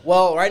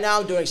 Well, right now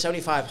I'm doing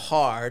 75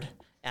 hard,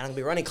 and I'm going to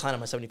be running clean on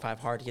my 75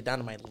 hard to get down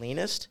to my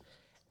leanest.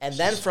 And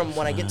then from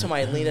when I get to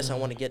my leanest, I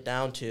want to get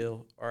down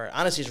to, or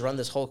honestly, just run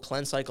this whole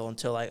cleanse cycle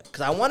until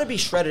because I want to be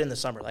shredded in the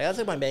summer. Like, that's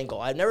like my main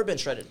goal. I've never been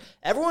shredded.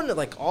 Everyone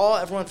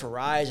for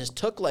Rise just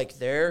took like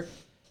their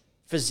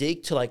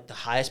physique to like the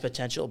highest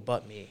potential,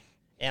 but me.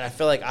 And I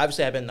feel like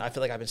obviously I've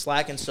been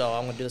slacking, so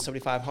I'm gonna do the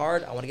 75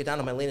 hard. I want to get down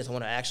to my leanest. I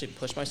want to actually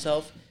push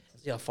myself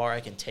and see how far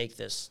I can take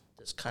this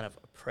kind of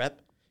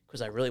prep,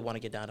 because I really want to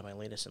get down to my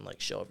leanest and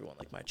like show everyone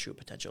like my true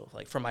potential,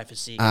 like for my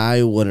physique.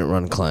 I wouldn't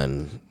run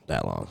Clen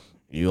that long.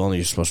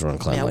 You're supposed to run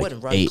Clen. I like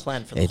wouldn't run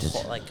Clen for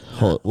the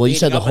whole well, you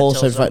said the whole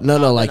 75. No,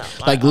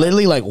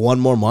 literally like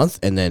one more month,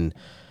 and then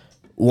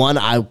one.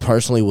 I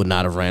personally would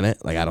not have ran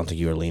it. Like, I don't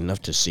think you were lean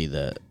enough to see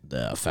the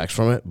effects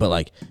from it. But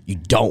like, you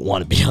don't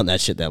want to be on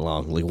that shit that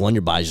long. Like, one,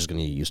 your body's just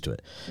gonna get used to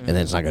it, and then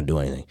it's not gonna do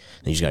anything.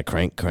 Then you just gotta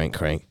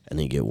crank, and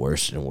then you get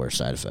worse and worse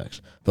side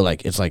effects. But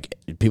like, it's like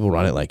people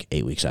run it like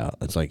 8 weeks out.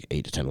 It's like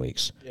 8 to 10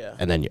 weeks. Yeah.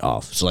 And then you're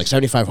off. So like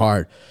 75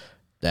 hard.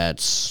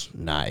 That's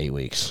not 8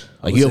 weeks.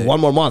 Like, you have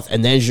one more month,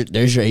 and there's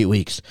your 8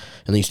 weeks,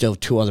 and then you still have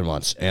 2 other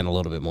months and a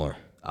little bit more.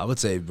 I would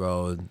say,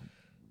 bro,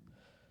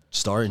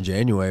 start in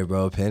January,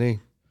 bro.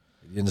 Penny.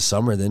 In the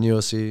summer, then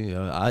you'll see.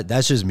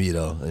 That's just me,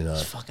 though.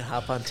 Just fucking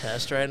hop on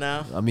test right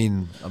now. I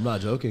mean, I'm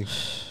not joking.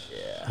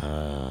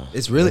 Yeah.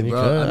 It's really,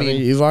 bro. I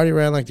mean, you've already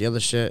ran like the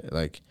other shit.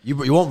 Like, you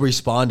won't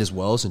respond as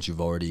well since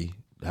you've already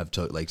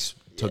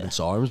taken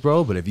SARMs,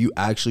 bro. But if you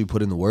actually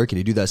put in the work and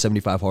you do that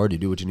 75 hard, you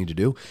do what you need to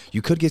do,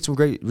 you could get some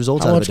great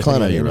results out of it. How much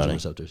Clen are you running?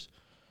 Receptors.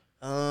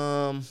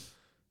 Do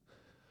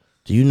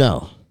you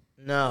know?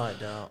 No, I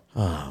don't.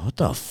 Oh, what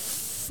the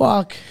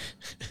fuck?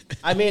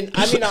 I mean,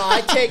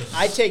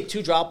 I take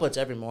 2 droplets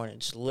every morning.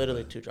 Just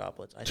literally 2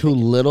 droplets. Two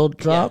little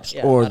drops,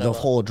 yeah, or out the of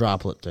whole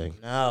droplet thing?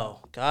 No,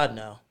 God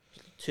no.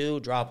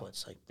 2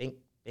 droplets, like bink,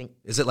 bink.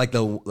 Is it like the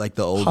old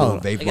Huh.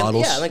 vape Like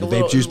bottles? yeah, like the a vape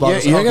little- juice you're-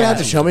 bottles? You're Okay. gonna have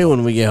to show me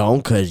when we get home,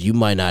 because you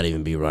might not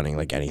even be running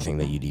like anything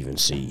that you'd even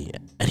see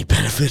any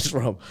benefits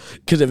from.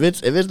 Because if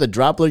it's the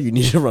droplet, you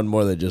need to run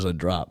more than just a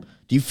drop.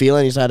 Do you feel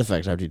any side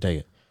effects after you take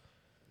it?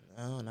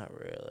 No, not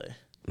really.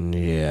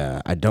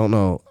 Yeah, I don't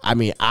know. I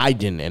mean, I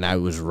didn't, and I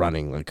was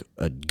running like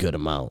a good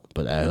amount,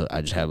 but I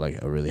just had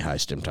like a really high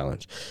stim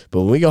tolerance. But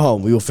when we go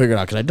home, we will figure it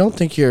out, because I don't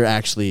think you're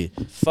actually.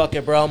 Fuck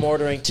it, bro. I'm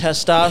ordering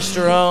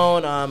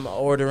testosterone. I'm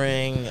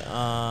ordering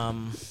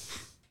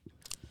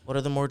what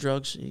are the more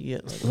drugs you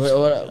get? Like,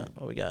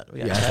 what we got?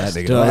 We got test.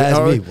 Dude, Don't ask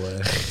how- me,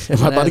 boy.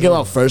 Am I about to give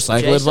out first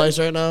cycle Jason? advice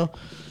right now?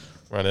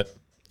 Run it.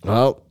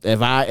 Well,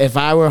 if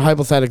I were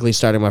hypothetically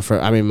starting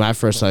my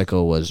first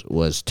cycle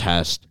was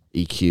test,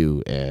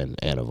 EQ, and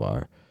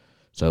Anavar.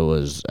 So it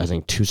was, I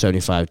think,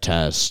 275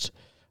 test,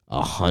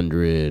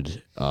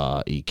 100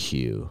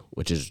 EQ,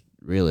 which is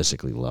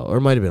realistically low, or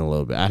it might have been a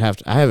little bit. I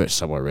have it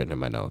somewhere written in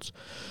my notes,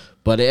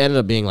 but it ended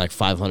up being like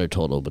 500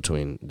 total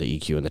between the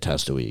EQ and the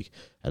test a week,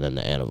 and then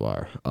the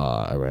Anavar.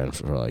 I ran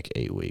for like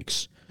 8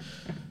 weeks,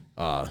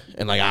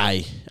 and like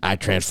I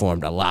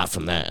transformed a lot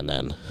from that, and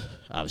then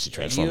obviously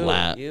transformed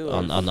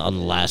on the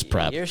last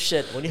prep. Your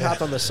shit. When you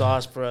hopped on the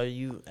sauce, bro,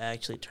 you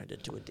actually turned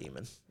into a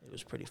demon. It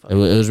was pretty It funny.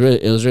 was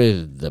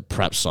really the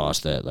prep sauce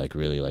that like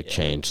really like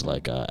changed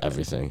like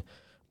everything.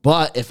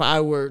 But if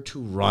I were to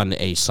run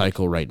a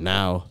cycle right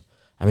now,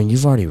 I mean,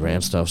 you've already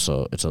ran stuff,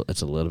 so it's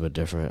a little bit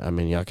different. I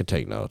mean, y'all could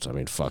take notes. I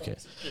mean, fuck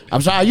it.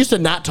 I'm sorry, I used to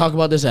not talk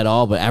about this at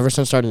all, but ever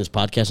since starting this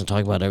podcast and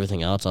talking about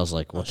everything else, I was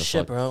like, what the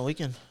Shit, fuck? bro. We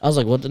can. I was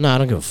like, what? No, I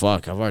don't give a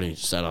fuck. I've already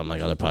said on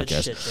like other Good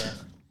podcasts. shit, yeah.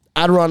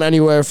 I'd run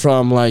anywhere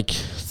from like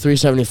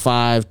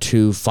 375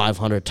 to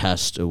 500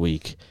 tests a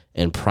week,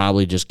 and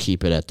probably just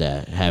keep it at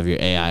that. Have your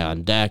AI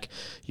on deck.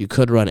 You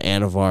could run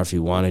Anavar if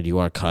you wanted. You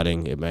are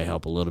cutting. It may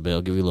help a little bit.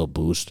 It'll give you a little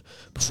boost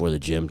before the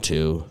gym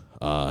too.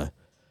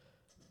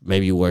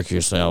 Maybe you work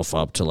yourself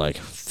up to like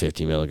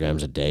 50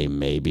 milligrams a day.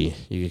 Maybe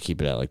you could keep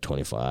it at like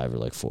 25 or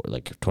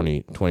like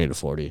 20 to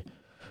 40.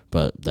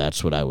 But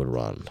that's what I would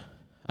run.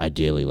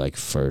 Ideally, like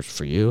for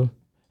you,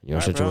 your All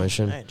right, bro.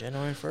 situation. Hey,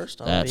 January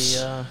 1st, I'll That's-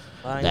 be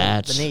buying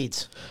that's- the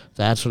needs.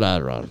 That's what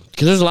I'd run.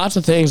 Because there's lots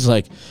of things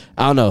like,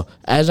 I don't know,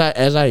 as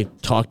I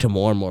talk to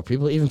more and more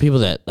people, even people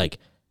that like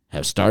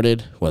have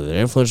started, whether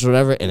they're influencers or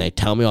whatever, and they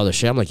tell me all this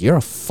shit, I'm like, you're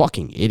a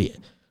fucking idiot.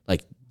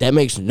 Like, that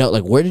makes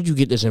like, where did you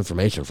get this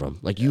information from?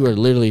 Like, you are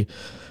literally,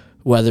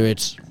 whether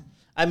it's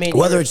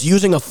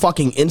using a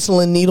fucking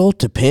insulin needle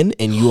to pin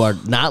and you are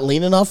not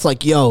lean enough,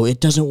 like, yo, it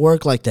doesn't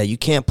work like that. You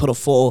can't put a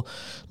full,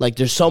 like,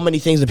 there's so many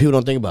things that people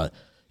don't think about.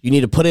 You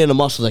need to put it in a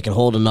muscle that can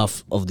hold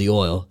enough of the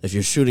oil. If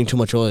you're shooting too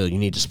much oil, you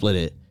need to split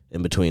it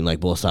in between, like,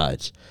 both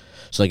sides.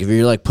 So, like, if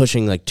you're, like,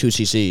 pushing, like, 2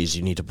 cc's,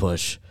 you need to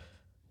push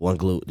one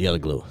glute, the other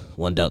glute,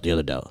 one delt, the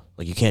other delt.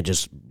 Like, you can't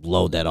just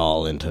load that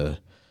all into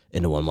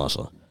one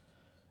muscle.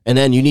 And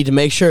then you need to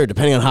make sure,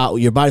 depending on how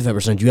your body fat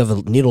percent, you have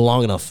a needle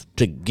long enough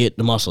to get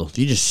the muscle. If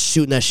you're just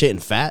shooting that shit in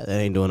fat, that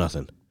ain't doing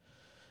nothing.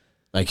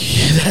 Like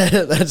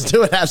that's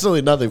doing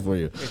absolutely nothing for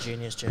you. You're a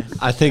genius, Jay.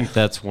 I think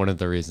that's one of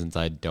the reasons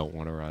I don't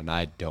want to run.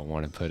 I don't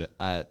want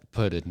to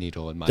put a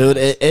needle in my Dude,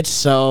 eyes. it's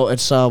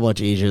so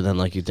much easier than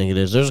like you think it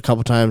is. There's a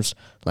couple times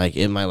like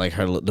it might like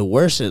hurt. The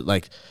worst is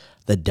like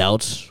the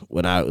delts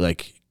when I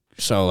like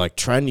so like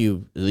trend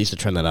you at least the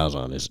trend that I was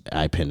on is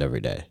I pinned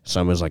every day.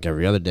 Some is like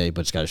every other day, but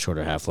it's got a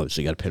shorter half life,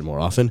 so you got to pin more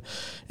often.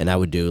 And I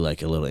would do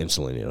like a little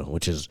insulin needle,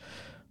 which is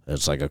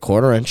it's like a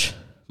 1/4 inch.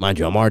 Mind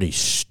you, I'm already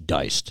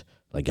diced.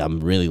 Like, I'm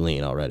really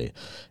lean already.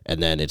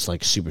 And then it's,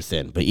 like, super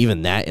thin. But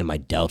even that in my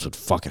delts would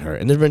fucking hurt.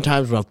 And there's been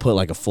times where I've put,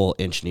 like, a full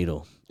inch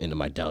needle into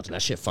my delts, and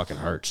that shit fucking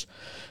hurts.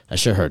 That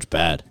shit hurts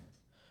bad.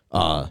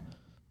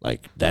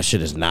 Like, that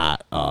shit is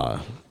not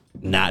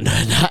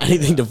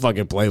anything to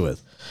fucking play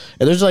with.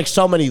 And there's, like,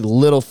 so many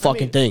little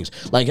fucking things.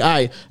 Like,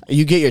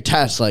 you get your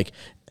test, like,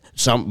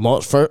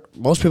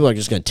 most people are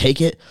just gonna take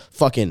it,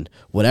 fucking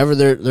whatever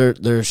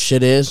their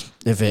shit is.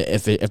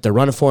 If they're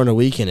running 4 in a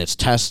week and it's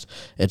test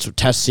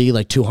C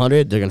like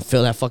 200, they're gonna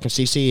fill that fucking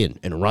CC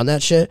and run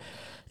that shit.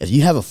 If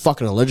you have a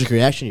fucking allergic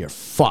reaction, you're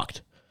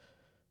fucked.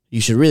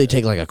 You should really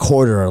take like a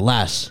 1/4 or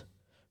less,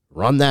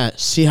 run that,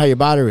 see how your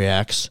body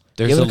reacts.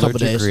 There's Give it a couple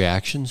allergic days.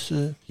 reactions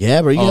to it?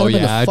 Yeah, bro. You Oh, end up in the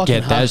yeah, I'd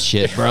fucking get that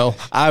shit, bro.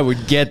 I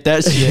would get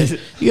that shit.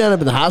 You end up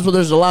in the hospital.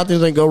 There's a lot of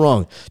things that go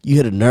wrong. You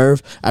hit a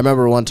nerve. I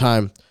remember one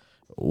time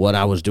what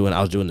I was doing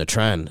the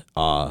trend.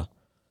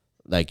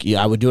 Like,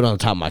 yeah, I would do it on the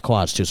top of my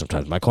quads too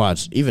sometimes. My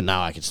quads, even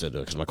now I can still do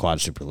it because my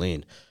quad's super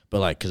lean. But,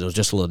 like, because it was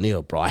just a little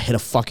needle, bro. I hit a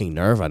fucking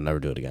nerve. I'd never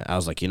do it again. I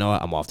was like, you know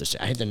what? I'm off this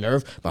shit. I hit the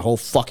nerve, my whole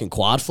fucking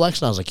quad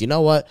flexed, and I was like, you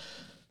know what?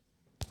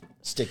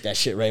 Stick that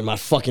shit right in my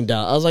fucking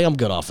down. I was like, I'm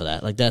good off of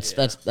that. Like, that's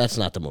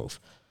not the move.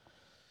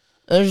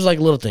 And there's, like,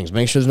 little things.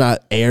 Make sure there's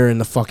not air in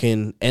the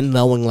fucking, and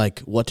knowing,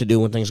 like, what to do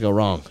when things go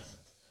wrong.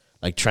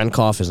 Like, trend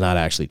cough is not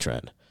actually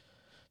trend.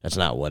 That's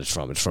not what it's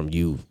from. It's from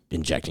you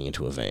injecting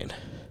into a vein.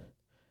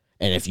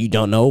 And if you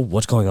don't know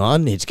what's going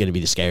on, it's going to be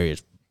the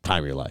scariest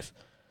time of your life.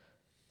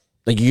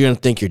 Like, you're going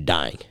to think you're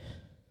dying.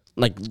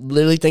 Like,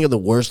 literally think of the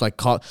worst,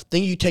 like,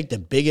 think you take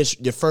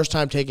your first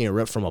time taking a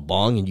rip from a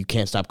bong and you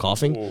can't stop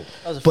coughing.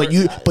 But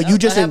you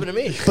just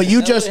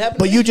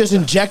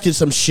injected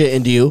some shit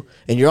into you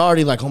and you're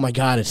already like, oh my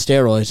God, it's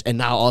steroids. And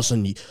now all of a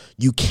sudden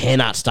you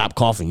cannot stop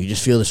coughing. You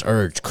just feel this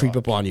urge creep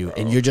up on you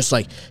and you're just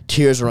like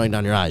tears are rolling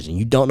down your eyes and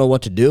you don't know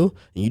what to do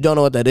and you don't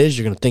know what that is.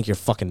 You're going to think you're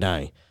fucking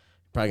dying.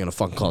 You're probably going to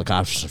fucking call the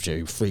cops or some shit.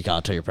 You freak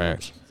out, tell your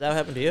parents. Does that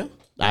happen to you?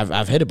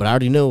 I've hit it, but I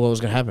already knew what was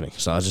gonna happen.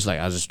 So I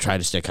just tried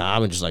to stay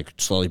calm and just like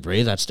slowly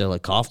breathe. I'd still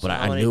like cough, but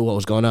I knew what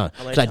was going on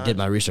because I did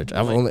my research.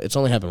 It's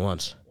only happened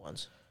once.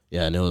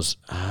 Yeah, and it was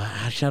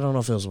actually I don't know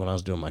if it was when I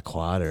was doing my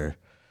quad or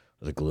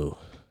the glue.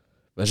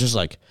 But it's just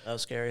like that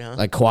was scary, huh?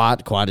 Like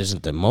quad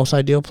isn't the most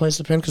ideal place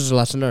to pin because there's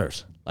lots of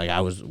nerves. Like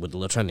I was with the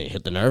little trend, it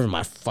hit the nerve and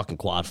my fucking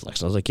quad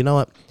flexed. I was like, you know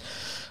what?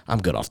 I'm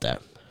good off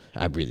that.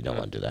 I really don't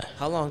want to do that.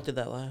 How long did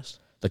that last?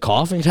 The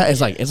coughing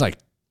it's like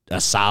a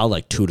solid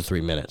like 2 to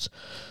 3 minutes.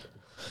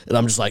 And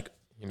I'm just like,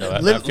 you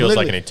know, that feels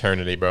like an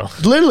eternity, bro.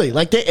 Literally,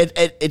 like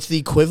it's the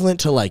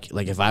equivalent to like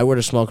if I were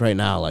to smoke right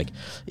now, like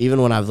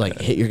even when I've like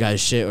hit your guys'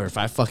 shit, or if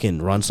I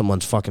fucking run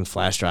someone's fucking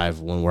flash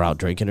drive when we're out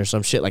drinking or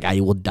some shit, like I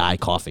will die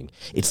coughing.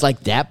 It's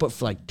like that, but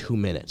for like 2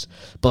 minutes.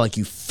 But like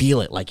you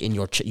feel it, like in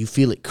your you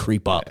feel it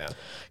creep up. Yeah.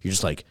 You're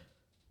just like,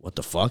 what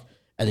the fuck?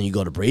 And then you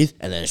go to breathe,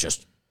 and then it's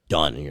just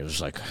done, and you're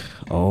just like,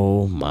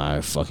 oh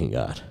my fucking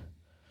God.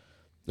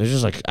 There's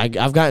just like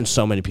I've gotten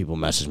so many people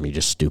message me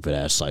just stupid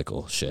ass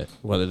cycle shit,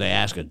 whether they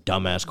ask a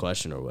dumbass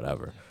question or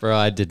whatever. Bro,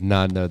 I did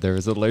not know there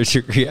was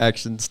allergic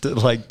reactions to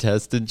like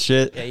test and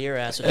shit. Yeah, your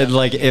ass. And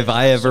like if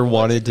I ever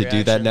wanted to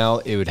do that now,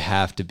 it would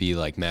have to be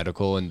like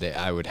medical, and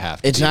I would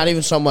have to. It's not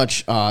even so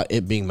much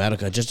it being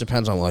medical. It just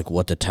depends on like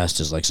what the test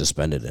is like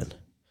suspended in,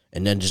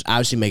 and then just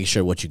obviously making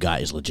sure what you got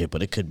is legit.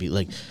 But it could be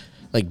like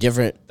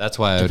different. That's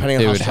why it would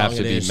have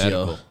to be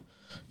medical.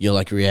 You'll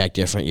like react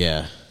different,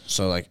 yeah.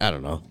 So like I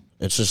don't know.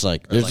 It's just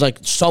like there's like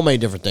so many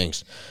different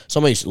things, so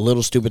many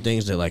little stupid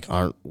things that like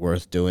aren't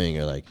worth doing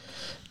or like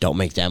don't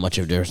make that much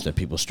of a difference that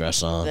people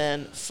stress on.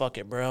 Then fuck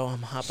it, bro.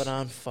 I'm hopping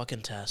on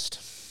fucking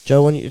test.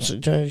 Joe, you sure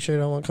you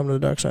don't want to come to the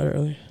dark side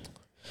early?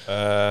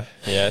 Yeah,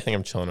 I think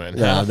I'm chilling right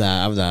now.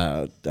 Yeah, I'm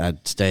not.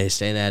 I'd stay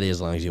natty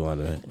as long as you want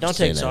to. Don't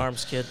take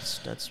SARMs, kids.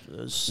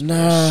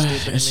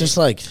 It's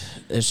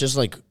just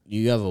like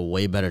you have a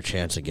way better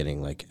chance of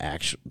getting like the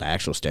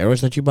actual steroids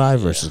that you buy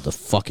versus the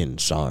fucking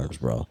SARMs,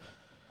 bro.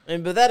 I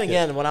mean, but then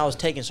again, when I was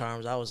taking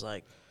SARMs, I was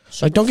like,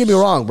 don't get me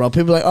wrong, bro.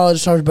 People are like, oh,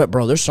 there's SARMs, but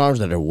bro, there's SARMs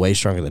that are way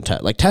stronger than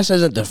Test. Like Test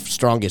isn't the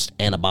strongest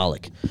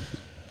anabolic.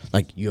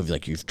 Like you have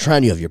like your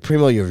Trend, you have your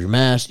Primo, you have your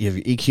Mass, you have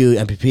your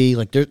EQ, MPP.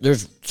 Like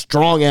there's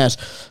strong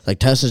ass. Like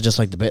Test is just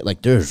like the bit.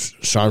 Like there's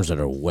SARMs that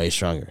are way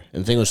stronger.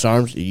 And the thing with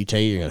SARMs, you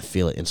take it, you're gonna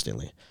feel it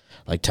instantly.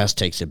 Like Test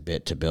takes a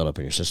bit to build up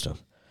in your system.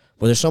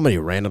 But there's so many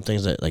random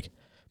things that like,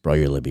 bro,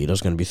 your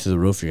libido's gonna be through the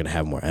roof. You're gonna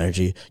have more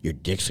energy. Your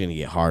dick's gonna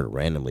get hard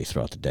randomly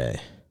throughout the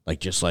day. Like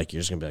just like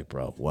you're just gonna be like,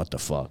 bro, what the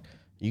fuck?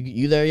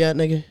 You there yet,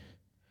 nigga?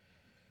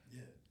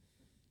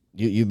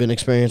 Yeah. You been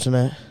experiencing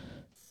that?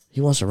 He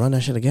wants to run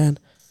that shit again.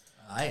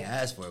 I ain't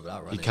asked for it, but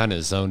I'll run He it. kind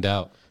of zoned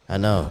out. I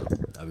know.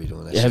 I'll be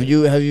doing that. Have shit.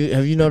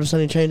 you noticed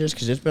any changes?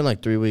 Because it's been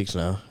like 3 weeks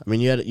now. I mean,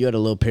 you had a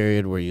little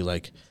period where you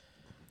like.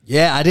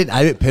 Yeah, I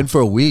didn't pin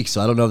for a week,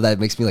 so I don't know if that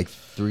makes me like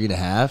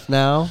 3.5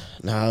 now.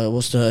 No, it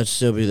will still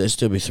be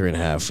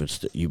 3.5.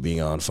 It's you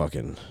being on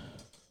fucking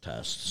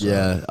tests. So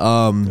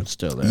Yeah, it's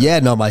still there. Yeah,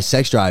 no, my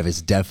sex drive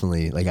is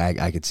definitely like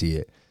I could see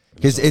it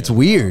because it's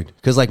weird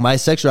because like my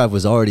sex drive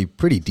was already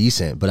pretty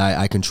decent, but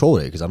I controlled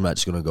it because I'm not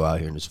just gonna go out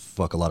here and just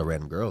fuck a lot of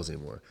random girls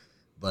anymore.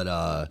 But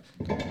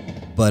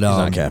He's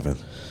not capping.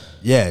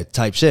 yeah,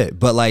 type shit.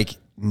 But like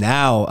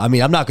now, I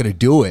mean, I'm not gonna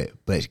do it,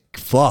 but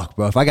fuck,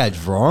 bro, if I got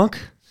drunk.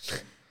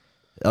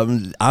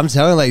 I'm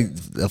telling like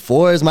the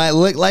 4s might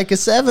look like a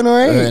 7 or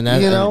 8, And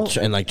you know.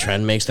 and like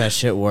Trend makes that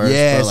shit worse.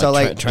 Yeah, bro. so,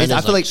 like, Trend I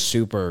is feel like-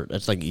 super.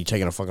 It's like you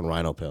taking a fucking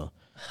rhino pill.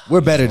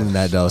 We're better than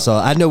that though, so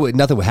I know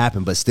nothing would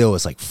happen, but still,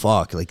 it's like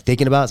fuck. Like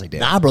thinking about it, it's like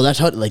damn. Nah, bro, that's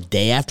how. Like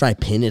day after I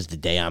pin is the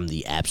day I'm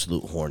the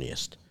absolute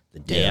horniest. The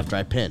day after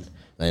I pin,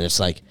 and it's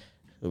like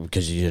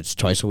because it's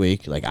twice a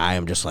week. Like I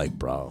am just like,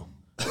 bro.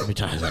 Every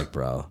time it's like,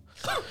 bro.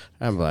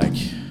 I'm like,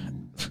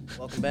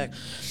 Welcome back.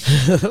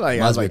 like,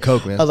 Reminds me of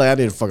Coke, man. I was like,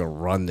 I need to fucking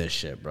run this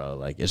shit, bro.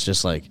 Like, it's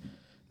just like,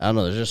 I don't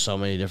know. There's just so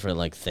many different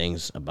like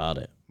things about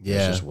it.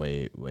 Yeah. It's just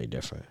way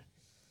different.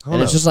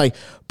 And it's just like,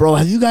 bro,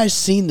 have you guys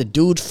seen the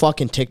dude's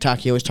fucking TikTok?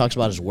 He always talks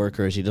about his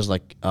workers. He does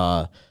like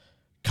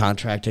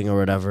contracting or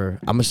whatever.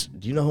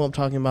 Do you know who I'm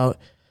talking about?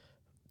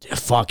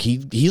 Fuck,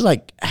 he's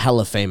like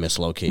hella famous,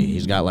 low key.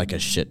 He's got like a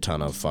shit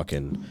ton of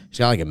fucking. He's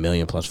got like 1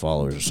 million plus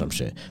followers or some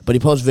shit. But he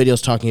posts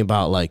videos talking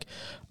about like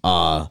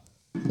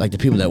the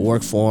people that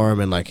work for him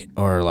and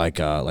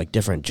like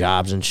different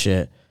jobs and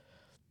shit.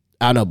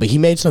 I don't know, but he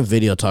made some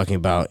video talking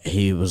about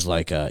he was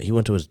like he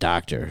went to his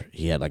doctor.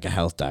 He had like a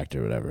health doctor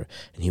or whatever,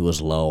 and he was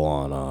low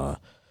on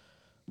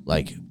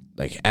like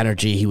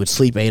energy. He would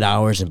sleep 8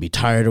 hours and be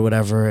tired or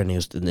whatever,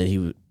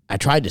 I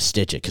tried to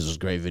stitch it because it was a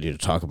great video to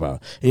talk about.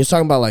 And he was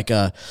talking about like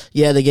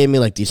they gave me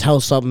like these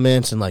health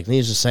supplements and like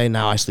needless to say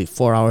now I sleep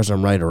 4 hours and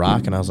I'm ready to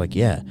rock. And I was like,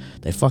 yeah,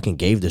 they fucking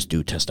gave this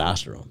dude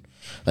testosterone.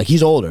 Like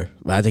he's older,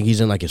 but I think he's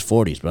in like his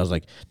 40s. But I was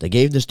like, they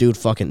gave this dude.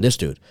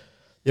 You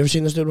ever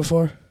seen this dude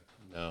before?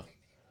 No.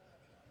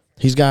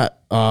 He's got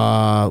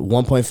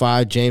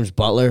 1.5 James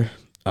Butler,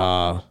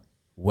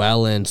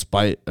 well in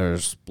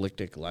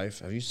Splictic Life.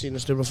 Have you seen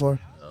this dude before?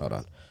 No. Hold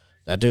on.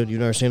 That dude, you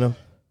never seen him?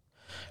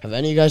 Have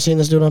any of you guys seen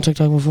this dude on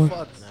TikTok before? No.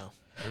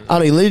 I don't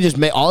know, he literally just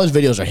made all his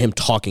videos are him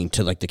talking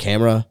to like the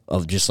camera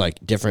of just like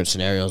different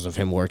scenarios of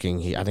him working.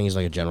 I think he's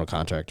like a general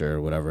contractor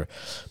or whatever.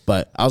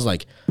 But I was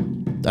like,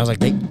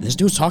 this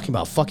dude's talking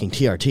about fucking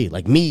TRT.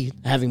 Like me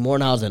having more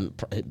knowledge than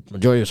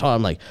majority of his heart.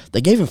 I'm like,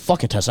 they gave him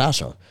fucking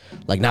testosterone.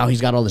 Like now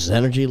he's got all this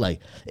energy. Like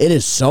it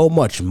is so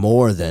much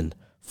more than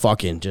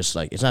fucking just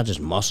like, it's not just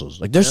muscles.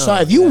 Like there's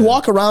if you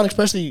walk around,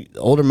 especially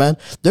older men,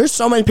 there's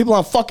so many people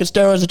on fucking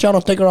steroids that y'all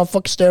don't think are on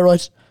fucking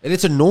steroids. And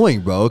it's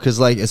annoying, bro, because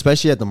like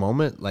especially at the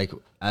moment, like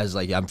as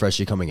like I'm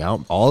freshly coming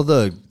out, all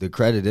the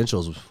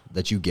credentials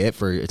that you get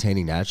for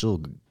attaining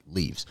natural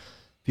leaves.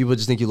 People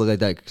just think you look like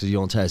that because you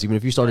don't test, even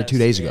if you started 2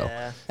 days ago.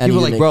 And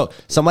People are like, bro,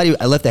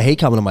 I left a hate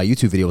comment on my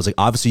YouTube video. It was like,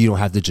 obviously you don't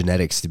have the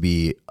genetics to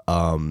be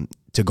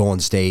to go on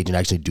stage and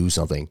actually do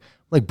something.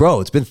 I'm like, bro,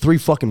 it's been 3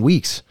 fucking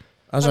weeks.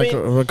 I was like,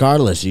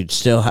 regardless, you'd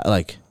still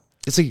like.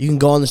 It's like You can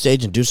go on the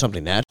stage and do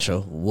something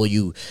natural. Will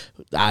you?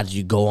 Do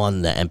you go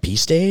on the MP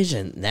stage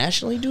and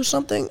nationally do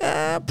something?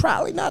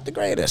 Probably not the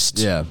greatest.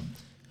 yeah,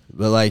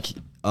 but like,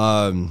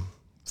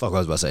 fuck what I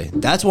was about to say.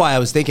 That's why I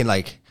was thinking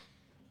like,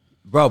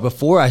 bro,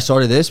 before I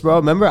started this, bro,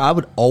 remember I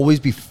would always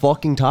be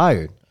fucking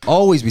tired.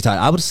 Always be tired.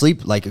 I would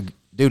sleep like,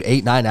 dude,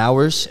 8-9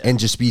 hours and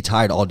just be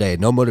tired all day.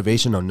 No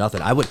motivation, no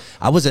nothing.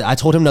 I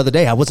told him the other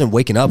day I wasn't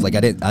waking up. Like I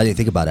didn't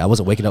think about it. I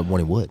wasn't waking up when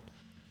he would.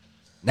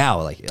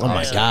 Now, like, Oh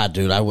my god,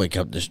 dude! I wake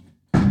up just.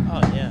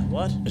 Oh yeah,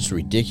 what? It's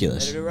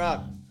ridiculous. Ready to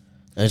rock.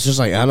 And it's just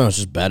like I don't know. It's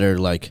just better.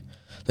 Like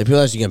people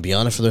realize you can be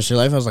on it for the rest of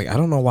your life. I was like, I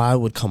don't know why I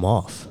would come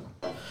off.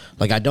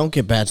 Like I don't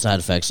get bad side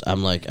effects.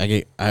 I'm like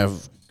I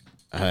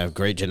have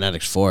great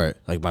genetics for it.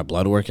 Like my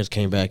blood work has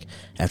came back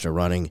after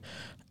running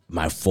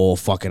my full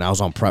fucking. I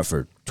was on prep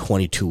for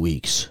 22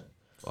 weeks.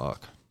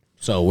 fuck.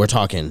 So we're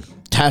talking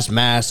test,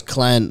 mask,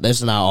 cleanse. This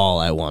is not all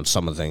at once.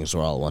 Some of the things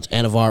were all at once.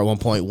 Anavar at one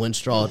point,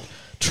 Winstraw,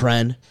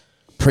 Tren,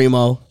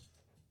 Primo.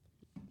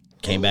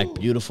 Came back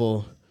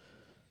beautiful.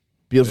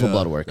 Beautiful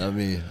blood work. I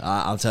mean,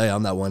 I'll tell you,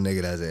 I'm that one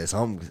nigga that's it.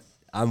 So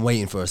I'm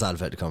waiting for a side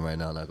effect to come right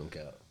now. I'm not gonna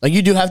count. Like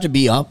you do have to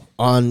be up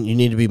on. You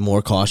need to be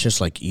more cautious.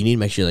 Like you need to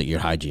make sure that your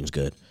hygiene's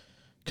good.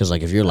 Because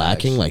like if you're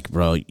lacking, like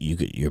bro,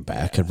 your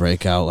back could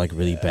break out like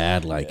really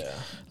bad. Like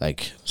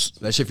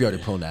Especially if you're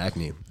already prone to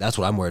acne. That's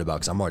what I'm worried about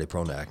because I'm already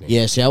prone to acne.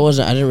 yeah. See, I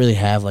didn't really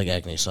have like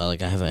acne, so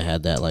like I haven't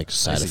had that like I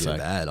side used to get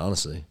effect. bad,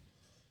 honestly.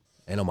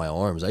 And on my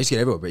arms. I used to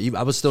get everywhere, but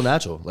I was still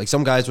natural. Like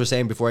some guys were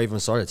saying before I even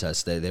started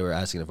tests, they were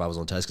asking if I was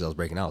on test because I was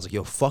breaking out. I was like,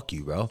 yo, fuck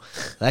you, bro.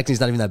 Acne's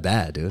not even that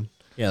bad, dude.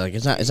 Yeah, like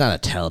it's not a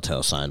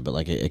telltale sign, but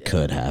like it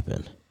could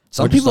happen.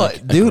 Some Or just, people,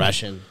 like, dude.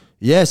 aggression.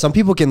 Yeah, some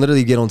people can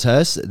literally get on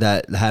tests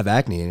that have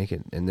acne and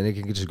then it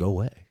can just go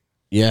away.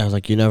 Yeah,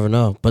 like you never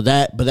know. But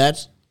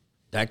that's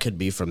that could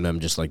be from them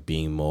just like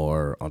being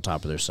more on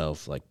top of their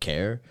self, like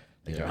care,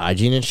 like their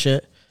hygiene and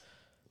shit.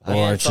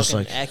 Or it's just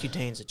like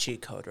Accutane's a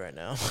cheat code right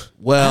now.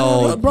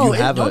 Well, bro, you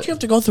have don't you have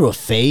to go through a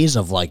phase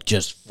of like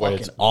just fucking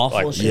it's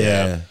awful like- shit?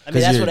 yeah. I mean,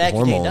 that's what Accutane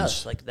hormones.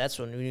 does. Like, that's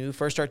when you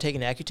first start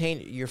taking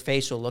Accutane, your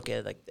face will look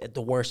at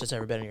the worst it's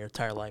ever been in your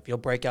entire life. You'll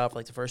break out for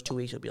like the first 2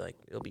 weeks.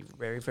 It'll be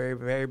very, very,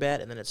 very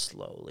bad, and then it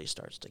slowly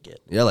starts to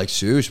get. Yeah, like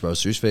Swoosh, bro.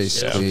 Swoosh face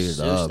cleared Zeus,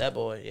 up. that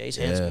boy, yeah, he's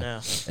handsome now.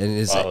 And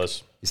it's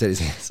Flawless. he said he's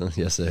handsome.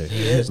 Yes, sir.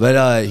 is.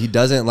 But he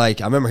doesn't like.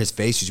 I remember his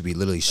face used to be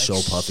literally so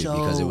puffy so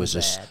because it was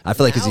just. bad. I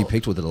feel like because he Now,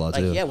 picked with it a lot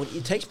Like, too. yeah, when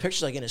he takes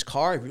pictures like in his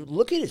car,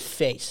 look at his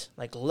face.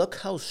 Like, look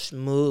how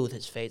smooth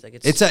his face. Like,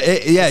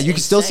 Yeah, you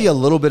can still see a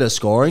insane. little bit of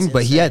scoring,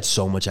 but he insane. had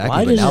so much acne.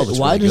 Why But does now it? looks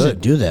Why really does good.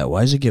 it do that?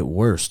 Why does it get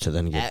worse to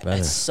then get better?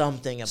 It's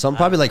something. Some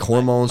probably like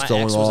hormones my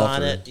throwing ex was off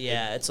on or- it.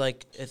 Yeah, it's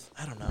like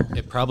I don't know.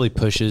 It probably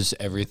pushes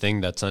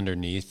everything that's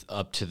underneath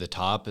up to the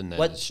top, and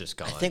then it's just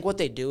gone. I think what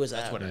they do is,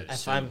 what I if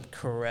assume. I'm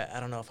correct, I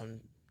don't know if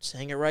I'm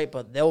saying it right,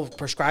 but they'll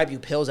prescribe you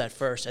pills at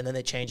first, and then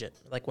they change it.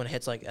 Like when it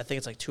hits, like I think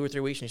it's like 2 or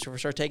 3 weeks when you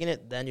start taking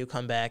it, then you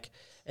come back,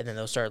 and then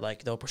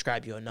they'll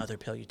prescribe you another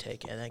pill you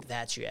take, and I think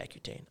that's your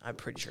Accutane. I'm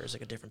pretty sure it's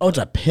like a different. Oh, it's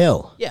pill. a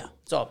pill. Yeah,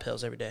 it's all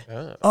pills every day.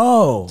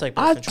 Oh, like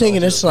birth I'm control.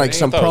 thinking it's like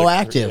some I thought it was-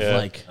 proactive, yeah.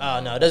 like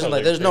No, it doesn't.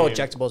 Like, there's no cream.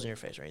 injectables in your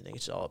face or anything.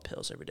 It's all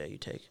pills every day you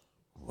take.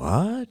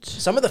 what?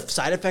 Some of the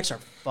side effects are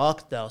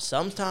fucked though.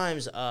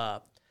 Sometimes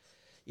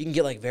you can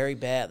get like very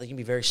bad. Like you can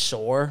be very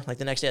sore. Like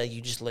the next day, like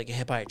you just like get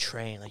hit by a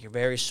train. Like you're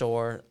very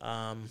sore.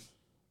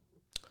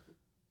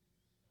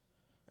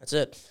 That's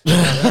it.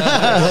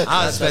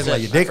 I expect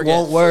like your dick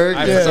won't work.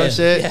 I or forget. some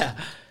shit. Yeah,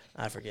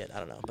 I forget. I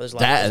don't know. But there's a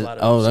lot. There's a lot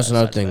That of that's side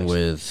another thing effects.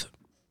 with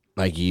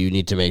like you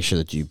need to make sure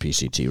that you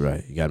PCT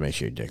right. You gotta make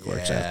sure your dick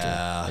works Yeah.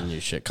 after and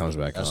your shit comes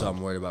back That's on. what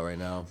I'm worried about right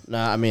now.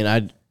 Nah, I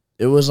mean,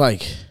 it was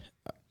like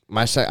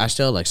I still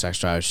had, like sex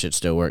drive shit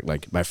still worked.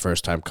 Like my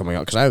first time coming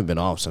out because I haven't been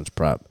off since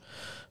prep,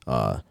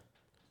 and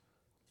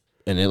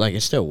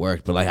it still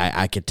worked, but like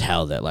I could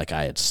tell that like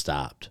I had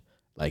stopped.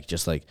 Like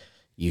just like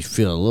you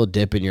feel a little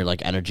dip in your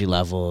like energy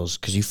levels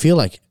because you feel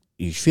like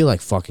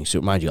fucking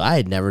super. Mind you, I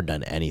had never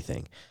done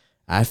anything.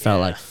 I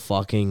felt like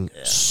fucking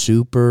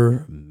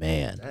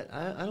Superman.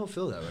 I don't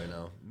feel that right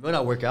now. Might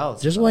not work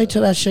out. Just wait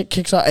till that shit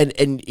kicks out,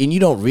 and you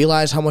don't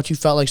realize how much you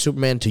felt like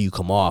Superman until you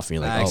come off, and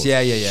you're like, Facts. oh,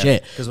 Yeah.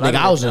 shit. 'Cause when Nigga,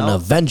 I I was an worked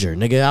out- Avenger,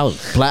 nigga. I was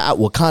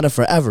Wakanda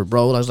forever,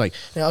 bro. I was like,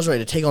 I was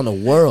ready to take on the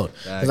world.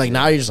 It's like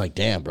now you're just like,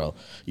 damn, bro.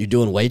 You're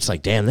doing weights,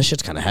 like, damn, this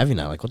shit's kind of heavy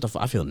now. Like, what the?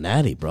 I feel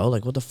natty, bro.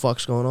 Like, what the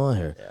fuck's going on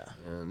here?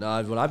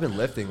 No, when I've been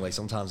lifting, like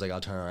sometimes like I'll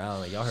turn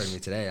around. Like y'all heard me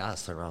today. I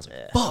just turn around. I was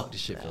like, fuck,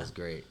 this shit feels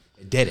great.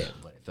 It didn't,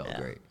 but it felt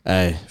great.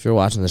 Hey, if you're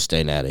watching this,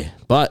 stay natty.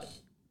 But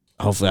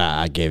hopefully,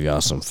 I gave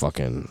y'all some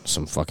fucking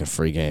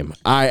free game.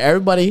 All right,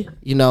 everybody.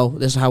 You know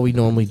this is how we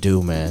normally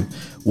do, man.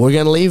 We're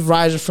gonna leave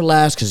Riser for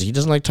last because he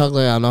doesn't like talking.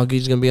 I know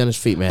he's gonna be on his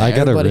feet, man. I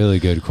got Everybody- a really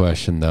good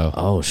question though.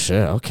 Oh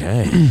shit.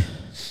 Okay.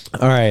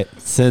 All right,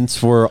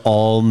 since we're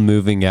all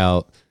moving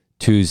out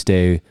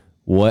Tuesday,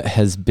 what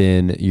has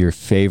been your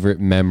favorite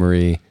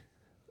memory?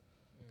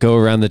 Go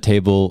around the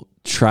table.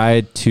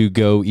 Try to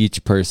go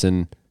each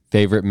person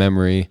favorite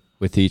memory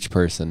with each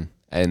person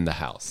in the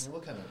house.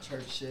 What kind of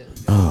church shit?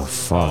 Oh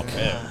fuck.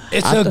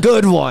 It's a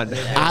good one.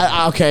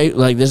 Okay,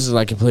 like this is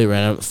like completely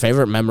random.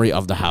 Favorite memory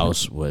of the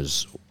house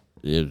was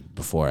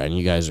before, and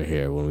you guys are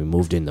here when we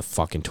moved in. The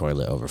fucking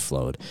toilet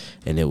overflowed,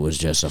 and it was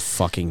just a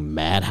fucking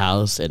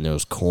madhouse, and there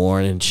was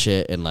corn and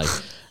shit, and like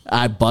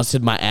I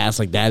busted my ass.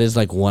 Like that is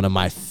like one of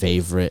my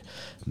favorite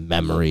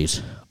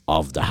memories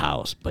of the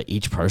house. But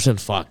each person,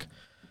 fuck.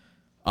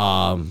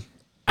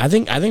 I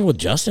think with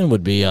Justin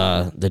would be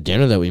the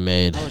dinner that we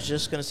made. I was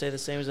just gonna say the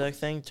same exact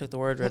thing. Took the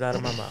word right out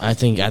of my mouth. I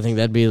think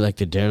that'd be like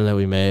the dinner that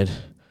we made.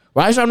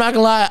 Right, so I'm not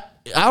gonna lie,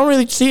 I don't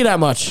really see that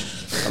much.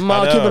 I'm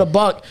I know. keep it a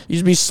buck. You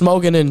just be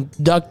smoking and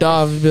ducked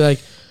off and be like,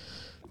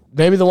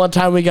 maybe the one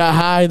time we got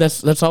high.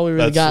 That's all we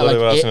really That's got.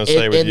 literally Like what I was gonna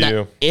say with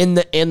you.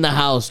 in the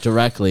house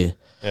directly.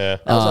 Yeah.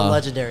 That was a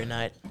legendary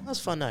night. That was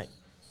a fun night.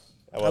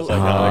 That was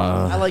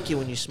iconic. I like you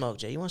when you smoke,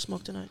 Jay. You want to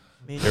smoke tonight?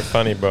 Me and you? You're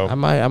funny, bro. I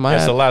might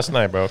It's the have, last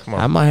night, bro. Come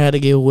I on. might have to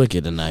get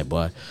wicked tonight,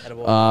 boy.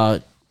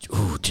 Attaboy.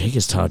 Jake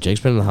is tough.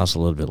 Jake's been in the house a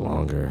little bit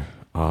longer.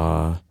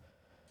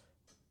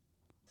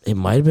 It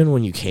might have been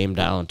when you came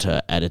down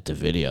to edit the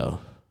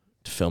video,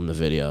 to film the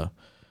video.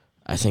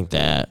 I think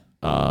that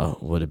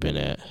would have been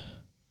it.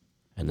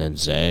 And then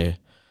Zay,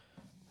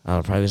 I don't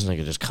know, probably this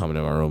nigga just coming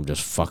in my room,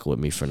 just fucking with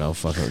me for no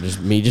fucking,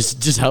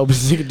 just helping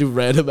this nigga do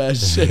random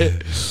ass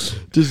shit,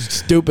 just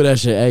stupid ass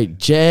shit. Hey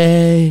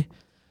Jay,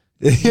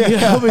 you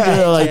help me do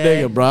it, like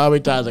nigga, bro. How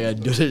many times I gotta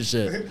do this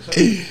shit?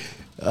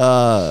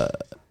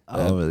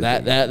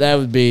 That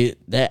would be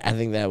that. I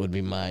think that would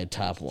be my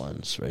top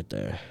ones right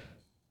there.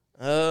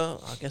 I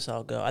guess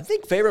I'll go. I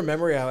think favorite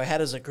memory I had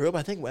as a group.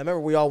 I remember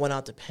we all went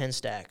out to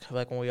Penstack,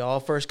 like when we all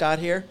first got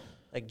here.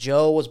 Like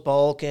Joe was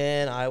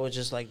bulking, I was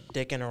just like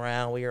dicking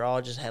around. We were all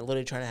just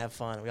literally trying to have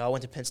fun. We all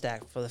went to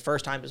Penstack for the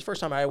first time. It was the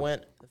first time I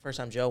went. The first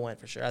time Joe went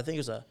for sure. I think it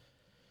was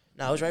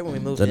No, it was right when we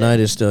moved The in. night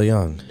is still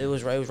young. It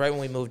was right when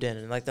we moved in,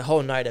 and like the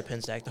whole night at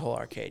Penn Stack, the whole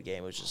arcade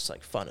game was just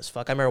like fun as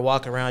fuck. I remember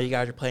walking around. You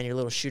guys were playing your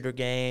little shooter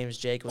games.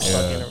 Jake was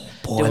fucking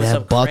doing that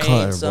some buck crane,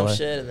 hunter, some boy.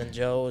 shit, and then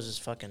Joe was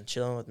just fucking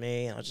chilling with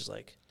me, and I was just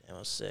like, damn, I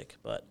was sick.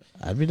 But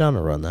I'd be down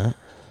to run that.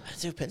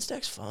 dude, Penn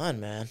Stack's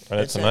fun, man. Run Penn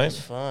it Stack tonight? is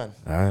fun.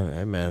 All right,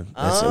 hey, man.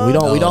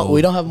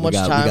 We don't have much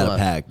time We got left. a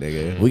pack,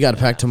 nigga. We got to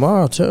pack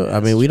tomorrow too. I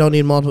mean, we don't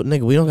need multiple.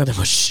 Nigga, we don't got that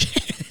much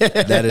shit.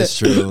 That is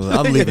true.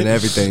 I'm leaving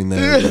everything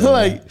there.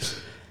 Like,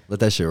 Let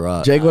that shit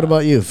rock. Jake, what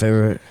about you?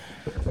 Favorite?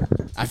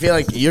 I feel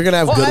like you're gonna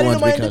have Oh, I good didn't know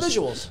ones my because.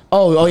 individuals.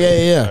 Oh,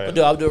 yeah.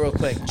 I'll do it real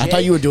quick. I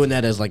thought you were doing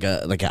that as like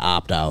an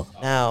opt out.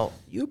 Now,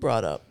 you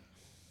brought up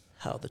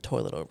how the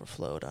toilet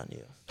overflowed on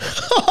you.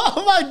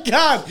 Oh my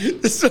God!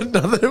 This is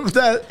another of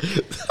that.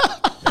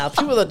 Now,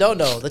 people that don't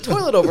know, the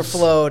toilet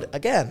overflowed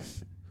again.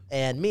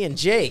 And me and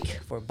Jake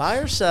were by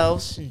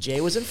ourselves, and Jay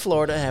was in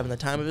Florida having the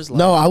time of his life.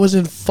 No, I was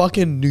in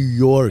fucking New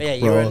York. Yeah,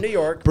 you bro. were in New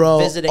York, bro.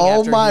 visiting Oh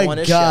after he my won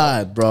his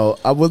God, bro!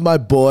 I'm with my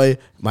boy.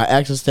 My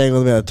ex is staying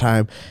with me at the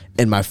time,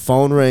 and my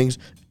phone rings,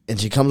 and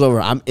she comes over.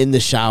 I'm in the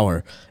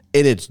shower,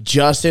 and it's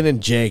Justin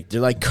and Jake.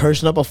 They're like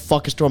cursing up a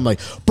fucking storm. I'm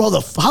like, bro,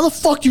 how the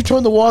fuck you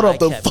turn the water off?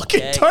 The kept fucking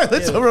gagging,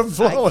 toilet's dude.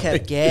 overflowing. I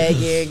kept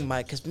gagging,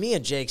 because me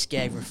and Jake's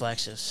gag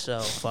reflex is so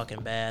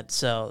fucking bad.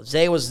 So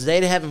Zay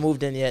haven't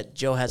moved in yet.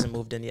 Joe hasn't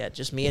moved in yet.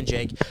 Just me and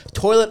Jake.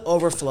 Toilet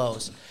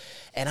overflows,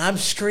 and I'm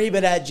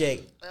screaming at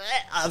Jake.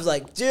 I was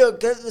like,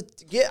 dude,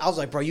 I was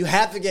like, bro, you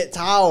have to get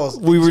towels.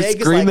 We were Jake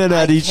is screaming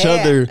 "I at each can't."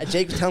 other. And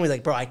Jake was telling me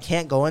like, bro, I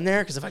can't go in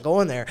there because if I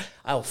go in there,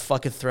 I will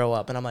fucking throw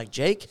up. And I'm like,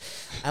 Jake,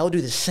 I will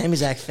do the same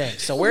exact thing.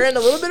 So we're in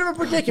a little bit of a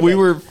predicament. We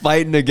were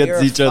fighting against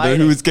were each other. Who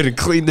fighting. was gonna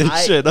clean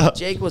this shit up?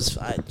 Jake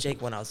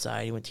went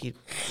outside.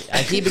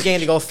 He began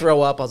to go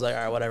throw up. I was like,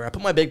 all right, whatever. I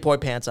put my big boy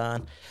pants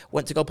on,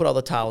 went to go put all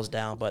the towels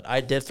down, but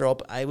I did throw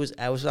up. I was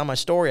on my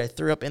story. I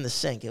threw up in the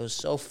sink. It was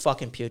so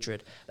fucking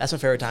putrid. That's my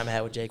favorite time I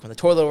had with Jake when the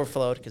toilet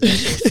overflowed because that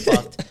shit was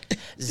fucked.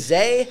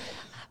 Zay,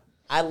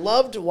 I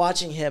loved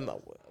watching him.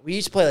 We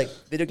used to play like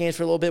video games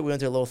for a little bit. We went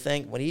through a little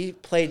thing when he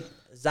played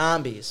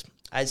zombies.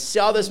 I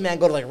saw this man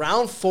go to like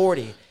round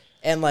 40.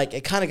 And like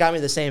it kind of got me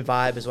the same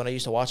vibe as when I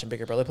used to watch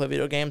Bigger Brother play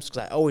video games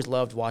because I always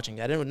loved watching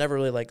that. I didn't never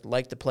really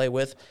like to play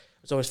with. It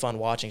was always fun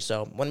watching.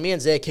 So when me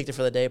and Zay kicked it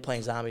for the day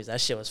playing zombies,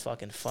 that shit was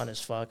fucking fun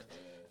as fuck.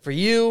 For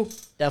you,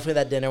 definitely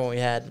that dinner when we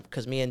had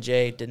because me and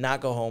Jay did not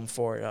go home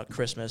for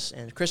Christmas.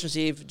 And Christmas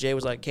Eve, Jay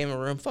was like, came in the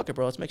room, fuck it,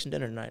 bro, let's make some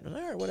dinner tonight. I was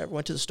like, all right, whatever.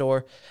 Went to the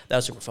store. That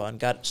was super fun.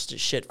 Got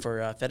shit for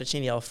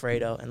fettuccine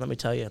Alfredo. And let me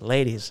tell you,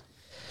 ladies,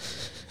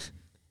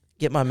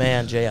 get my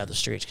man Jay out the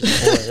streets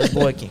because this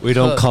boy can We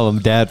don't cook. call him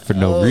dad for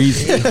no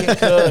reason. He can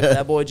cook.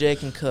 That boy Jay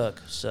can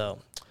cook. So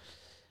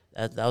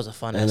that was a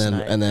fun and then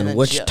night. and then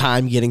which Joe-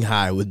 time getting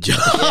high with Joe?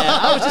 Yeah,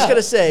 I was just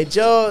gonna say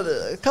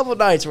Joe. A couple of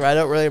nights where I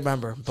don't really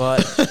remember,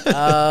 but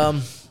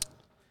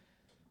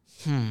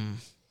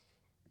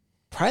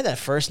probably that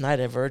first night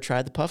I ever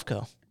tried the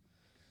Puffco.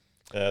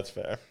 Yeah, that's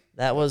fair.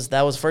 That was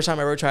the first time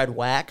I ever tried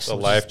wax. It's a which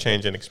is-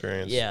 life-changing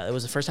experience. Yeah, it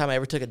was the first time I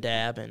ever took a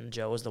dab, and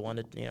Joe was the one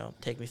to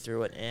take me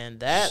through it, and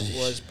that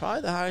was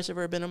probably the highest I've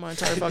ever been in my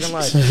entire fucking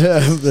life. Shut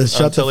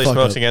Until the he fuck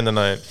smokes up. again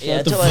tonight. Yeah,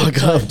 Shut the until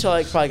fuck up. until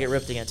I probably get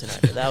ripped again tonight.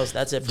 But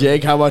that's it. For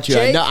Jake, me. how about you?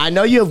 Jake? I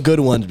know you have good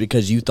ones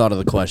because you thought of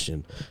the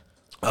question.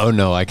 Oh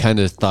no, I kind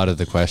of thought of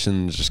the question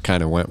and just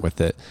kind of went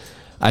with it.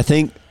 I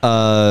think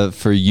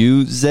for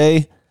you,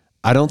 Zay,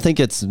 I don't think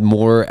it's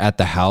more at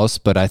the house,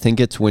 but I think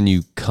it's when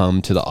you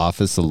come to the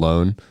office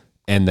alone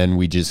and then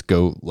we just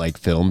go like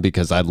film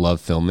because I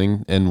love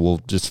filming and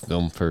we'll just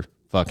film for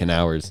fucking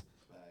hours.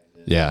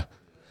 Yeah.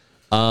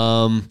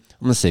 I'm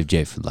gonna save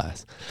Jay for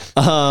last.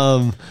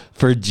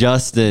 For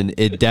Justin,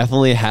 it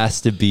definitely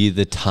has to be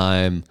the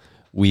time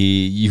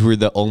you were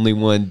the only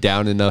one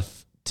down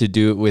enough to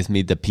do it with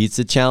me, the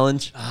pizza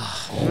challenge.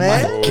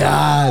 Man,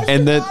 God.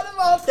 And then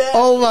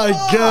Oh my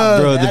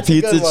God. bro, the That's a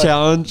good pizza one.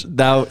 challenge,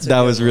 that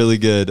good was really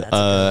good.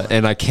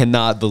 And I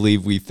cannot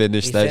believe we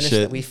finished that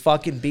shit. We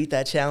fucking beat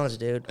that challenge,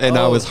 dude. And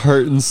I was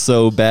hurting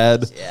so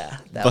bad. Yeah,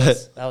 that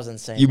But was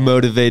insane. You man.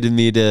 motivated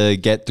me to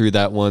get through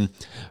that one.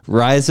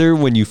 Riser,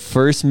 when you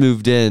first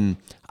moved in,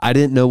 I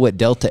didn't know what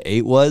Delta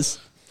 8 was.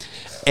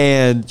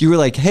 And you were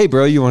like, hey,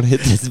 bro, you want to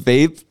hit this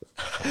vape?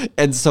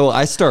 And so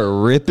I start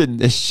ripping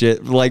this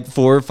shit like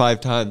 4 or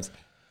 5 times.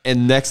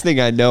 And next thing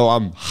I know,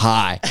 I'm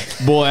high.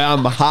 Boy,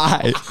 I'm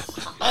high.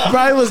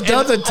 Brian was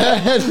down to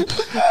 10.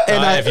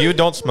 And If you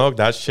don't smoke,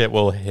 that shit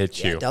will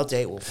hit you. Delta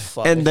 8 will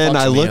fuck. And then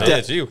I fucks me looked up. Yeah, at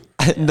it's you.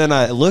 And then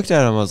I looked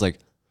at him. I was like,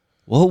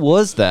 "What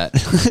was that?"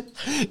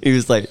 He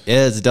was like,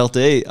 "Yeah, it's Delta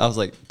 8." I was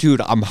like,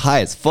 "Dude, I'm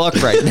high as fuck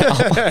right now."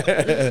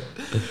 That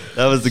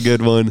was a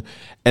good one.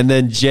 And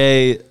then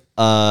Jay,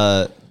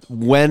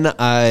 when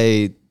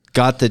I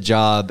got the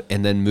job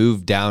and then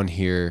moved down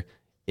here,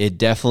 it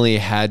definitely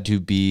had to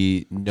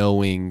be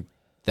knowing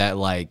that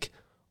like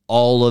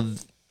all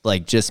of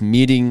like just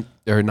meeting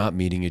or not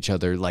meeting each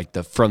other, like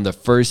from the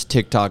first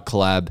TikTok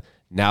collab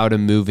now to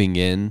moving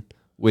in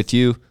with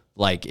you,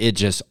 like it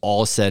just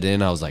all set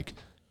in. I was like,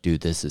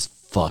 dude, this is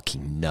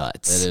fucking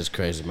nuts. It is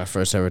crazy. My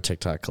first ever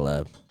TikTok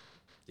collab.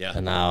 Yeah.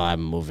 And now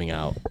I'm moving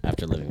out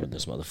after living with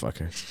this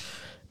motherfucker.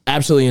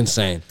 Absolutely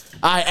insane.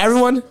 All right,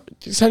 everyone,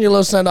 send your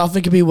little send off.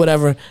 It could be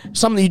whatever.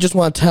 Something you just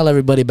want to tell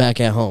everybody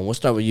back at home. We'll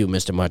start with you,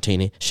 Mr.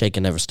 Martini.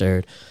 Shaken, never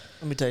stirred.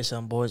 Let me tell you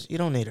something, boys. You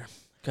don't need her.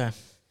 Okay.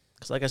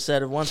 Because like I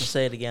said once, I'll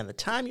say it again. The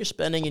time you're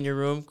spending in your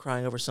room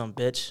crying over some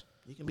bitch,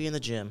 you can be in the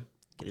gym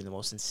getting the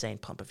most insane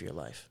pump of your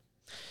life.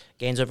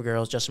 Gains Over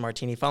Girls, Justin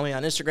Martini. Follow me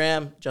on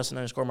Instagram,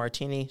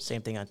 Justin_Martini.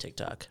 Same thing on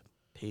TikTok.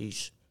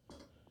 Peace.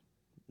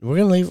 We're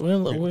gonna leave.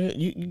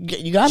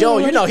 You got Joe,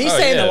 it. you know, he's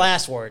saying yeah. the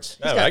last words.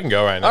 No, I can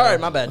go right now. All right,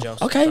 my bad, Joe.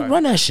 Okay, Sorry.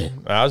 run that shit.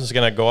 I was just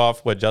going to go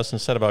off what Justin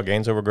said about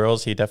Gains Over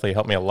Girls. He definitely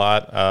helped me a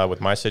lot with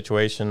my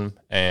situation.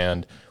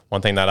 And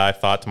one thing that I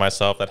thought to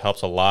myself that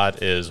helps a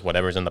lot is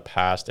whatever's in the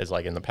past is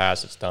like in the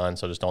past, it's done.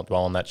 So just don't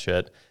dwell on that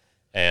shit.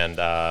 And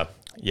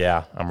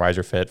yeah, I'm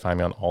Riser Fit. Find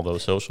me on all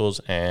those socials.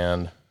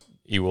 And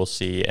you will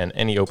see in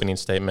any opening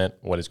statement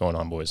what is going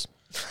on, boys.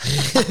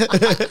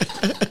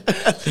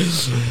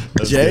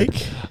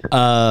 Jake?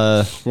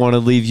 Want to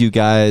leave you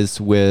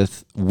guys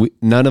with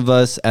none of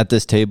us at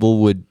this table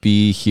would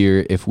be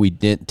here if we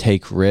didn't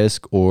take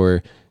risk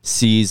or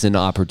seize an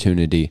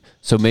opportunity.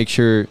 So make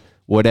sure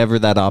whatever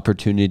that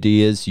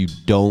opportunity is, you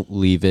don't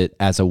leave it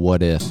as a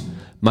what if.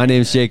 My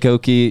name is Jake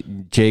Oki,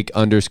 Jake_OELKE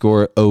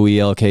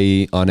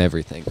on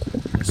everything.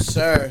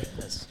 Sir.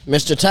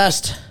 Mr.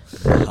 Test.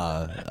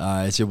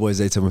 It's your boy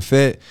Zaytoven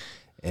Fit,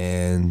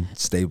 and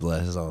stay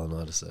blessed. That's all I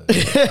know to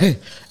say.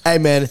 Hey,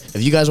 man,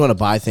 if you guys want to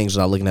buy things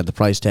without looking at the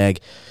price tag,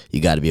 you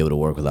got to be able to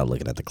work without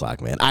looking at the clock,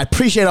 man. I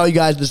appreciate all you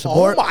guys. The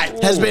support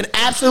has been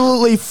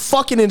absolutely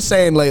fucking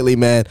insane lately,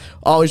 man.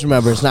 Always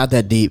remember, it's not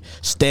that deep.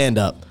 Stand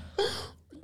up.